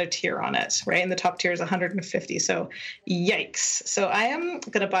put another tier on it, right? And the top tier is 150. So yikes. So I am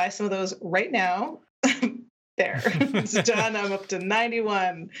going to buy some of those right now. There. It's done. I'm up to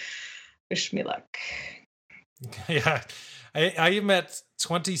 91. Wish me luck. Yeah. I am at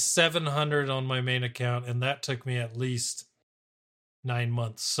 2,700 on my main account, and that took me at least 9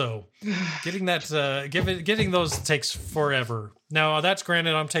 months. So getting that, getting those takes forever. Now, that's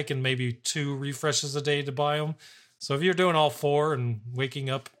granted, I'm taking maybe 2 refreshes a day to buy them. So if you're doing all 4 and waking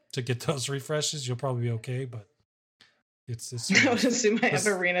up to get those refreshes, you'll probably be okay. But it's I would assume I have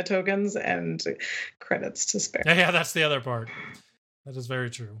arena tokens and credits to spare. Yeah, that's the other part. That is very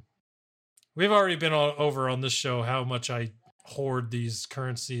true. We've already been over on this show how much I hoard these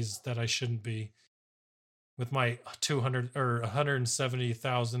currencies that I shouldn't be with my 200 or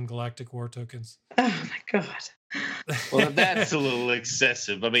 170,000 Galactic War tokens. Oh my god. Well, that's a little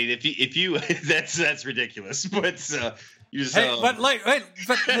excessive. I mean, if you that's ridiculous. But you just but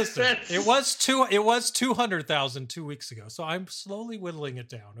listen, it was 200,000 2 weeks ago. So I'm slowly whittling it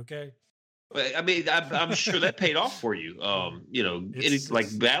down, okay? I mean, I'm sure that paid off for you. It's like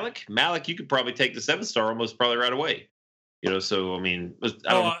Malik, you could probably take the 7-star almost probably right away. So I mean,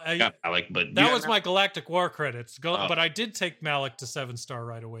 I got Malik, but that was my Galactic War credits. But I did take Malik to 7-star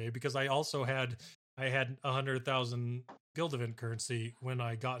right away because I also had 100,000 Guild Event currency when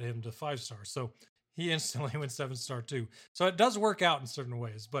I got him to 5-star. So he instantly went 7-star too. So it does work out in certain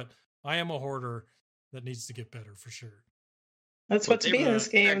ways, but I am a hoarder that needs to get better for sure. That's what to be in this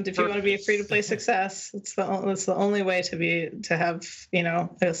game. If you want to be a free-to-play success, it's the only way to have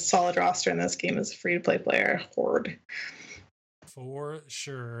a solid roster in this game as a free-to-play player. Hoard. For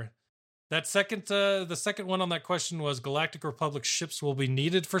sure. That the second one on that question was Galactic Republic ships will be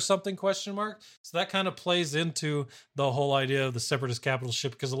needed for something ? So that kind of plays into the whole idea of the Separatist capital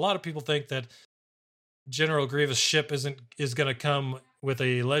ship, because a lot of people think that General Grievous ship is going to come with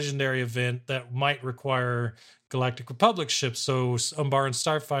a legendary event that might require Galactic Republic ships. So Umbaran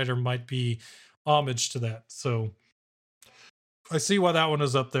Starfighter might be homage to that. So I see why that one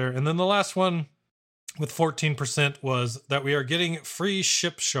is up there. And then the last one with 14% was that we are getting free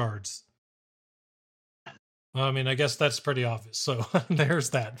ship shards. I mean, I guess that's pretty obvious. So there's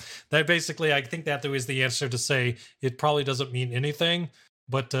that. That basically, I think that is the answer to say it probably doesn't mean anything,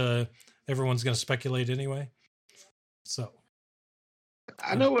 but everyone's going to speculate anyway. So.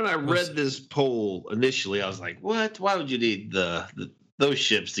 I know when I read this poll initially, I was like, what? Why would you need those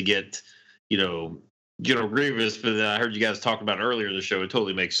ships to get, General Grievous? But then I heard you guys talking about earlier in the show. It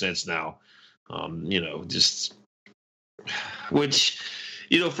totally makes sense now. Which,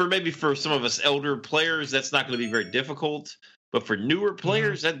 for some of us elder players, that's not going to be very difficult. But for newer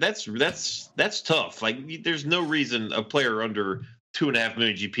players, that's tough. Like, there's no reason a player under 2.5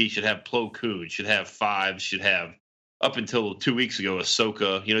 million GP should have Plo Koon, should have 5, should have, up until 2 weeks ago,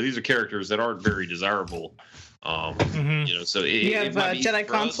 Ahsoka. These are characters that aren't very desirable. So you have Jedi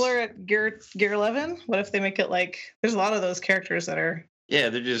Consular at Gear 11. What if they make it like? There's a lot of those characters that are. Yeah,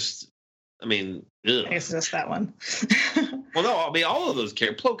 they're just. I mean, I guess it's just that one. Well, no, I mean all of those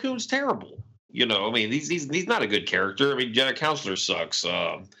characters. Plo Koon's terrible. I mean he's not a good character. I mean Jedi Consular sucks.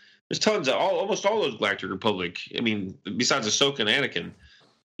 There's tons of almost all those Galactic Republic. I mean, besides Ahsoka and Anakin,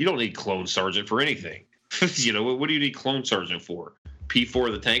 you don't need Clone Sergeant for anything. What do you need Clone Sergeant for?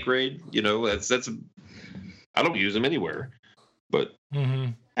 P4 the tank raid? That's I don't use them anywhere. But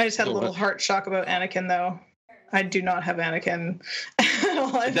I just had a little heart shock about Anakin, though. I do not have Anakin.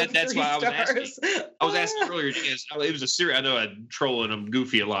 That's why I was asking. I was asking earlier. It was a serious. I know I'm trolling. I'm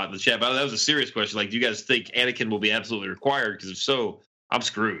goofy a lot in the chat, but that was a serious question. Like, do you guys think Anakin will be absolutely required? Because if so, I'm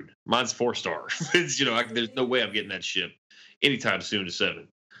screwed. Mine's 4-star. There's no way I'm getting that ship anytime soon to 7.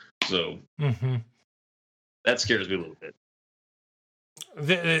 So that scares me a little bit.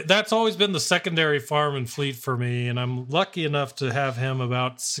 That's always been the secondary farm and fleet for me, and I'm lucky enough to have him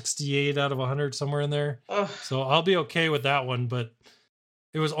about 68 out of 100, somewhere in there. Ugh. So I'll be okay with that one, but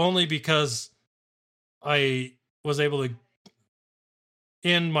it was only because I was able to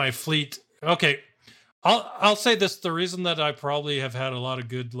end my fleet. Okay, I'll say this: the reason that I probably have had a lot of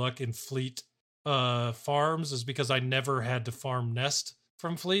good luck in fleet farms is because I never had to farm nest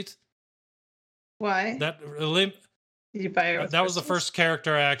from fleet. Why? You buy that was the first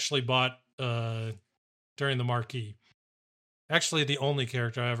character I actually bought during the marquee. Actually, the only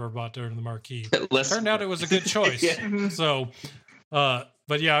character I ever bought during the marquee. Turned out it was a good choice. Yeah. So,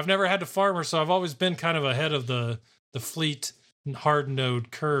 but yeah, I've never had to farmer, so I've always been kind of ahead of the fleet hard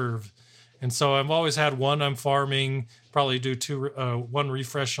node curve. And so I've always had one I'm farming, probably do one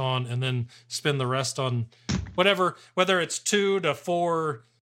refresh on, and then spend the rest on whatever, whether it's 2 to 4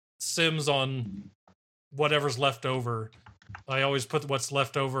 sims on whatever's left over. I always put what's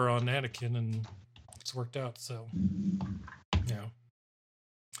left over on Anakin, and it's worked out. So, yeah.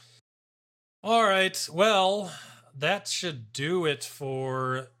 All right. Well, that should do it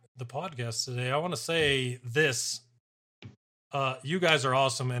for the podcast today. I want to say this. You guys are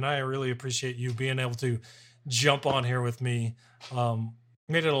awesome, and I really appreciate you being able to jump on here with me.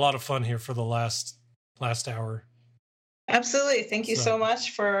 Made it a lot of fun here for the last hour. Absolutely. Thank you so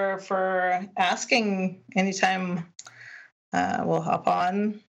much for asking. Anytime we'll hop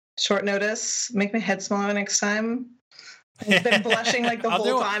on. Short notice. Make my head smaller next time. I've been blushing like the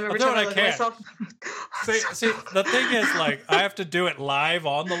whole time every time I look at myself. See, the thing is, like, I have to do it live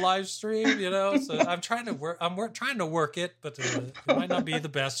on the live stream, you know. So I'm trying to work. Trying to work it, but it might not be the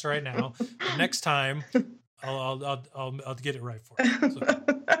best right now. But next time, I'll get it right for you. So.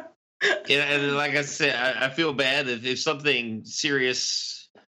 Yeah, and like I said, I feel bad if something serious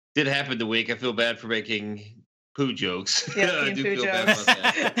did happen the week. I feel bad for making poo jokes. Yeah, I do feel bad about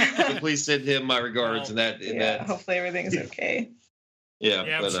that. So please send him my regards. Hopefully everything's okay. Yeah,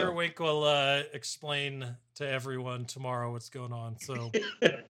 I'm sure Wink will explain to everyone tomorrow what's going on. So,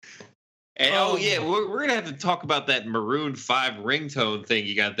 and we're gonna have to talk about that Maroon 5 ringtone thing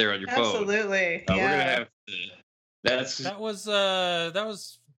you got there on your phone. Absolutely, we're gonna have to. That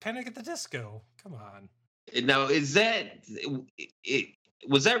was Panic at the Disco. Come on. Now, is that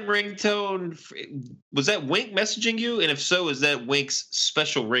was that ringtone? Was that Wink messaging you? And if so, is that Wink's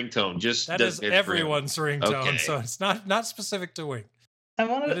special ringtone? That is everyone's ringtone, okay. So it's not specific to Wink. I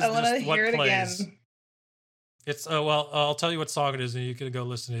want to hear it again. It's I'll tell you what song it is, and you can go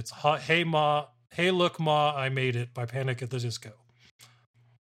listen. It's Hey Look Ma, I Made It by Panic at the Disco.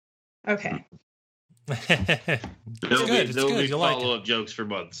 Okay. There'll be follow-up jokes for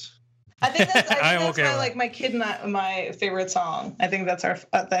months. I think that's my kid and my favorite song. I think that's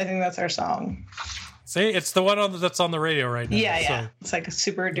our song. See, it's the one that's on the radio right now. Yeah. So, it's like a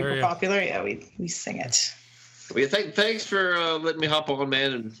super duper popular. Yeah, we sing it. Well, thanks for letting me hop on,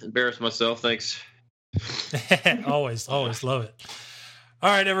 man, and embarrass myself. Thanks. always love it. All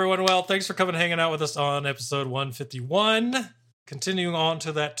right, everyone. Well, thanks for coming and hanging out with us on episode 151. Continuing on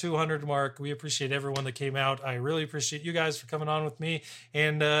to that 200 mark, we appreciate everyone that came out. I really appreciate you guys for coming on with me.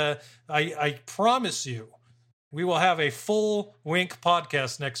 And I promise you, we will have a full Wink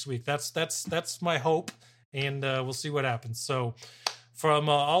podcast next week. That's my hope, and we'll see what happens. So from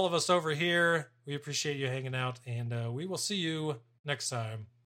all of us over here, we appreciate you hanging out, and we will see you next time.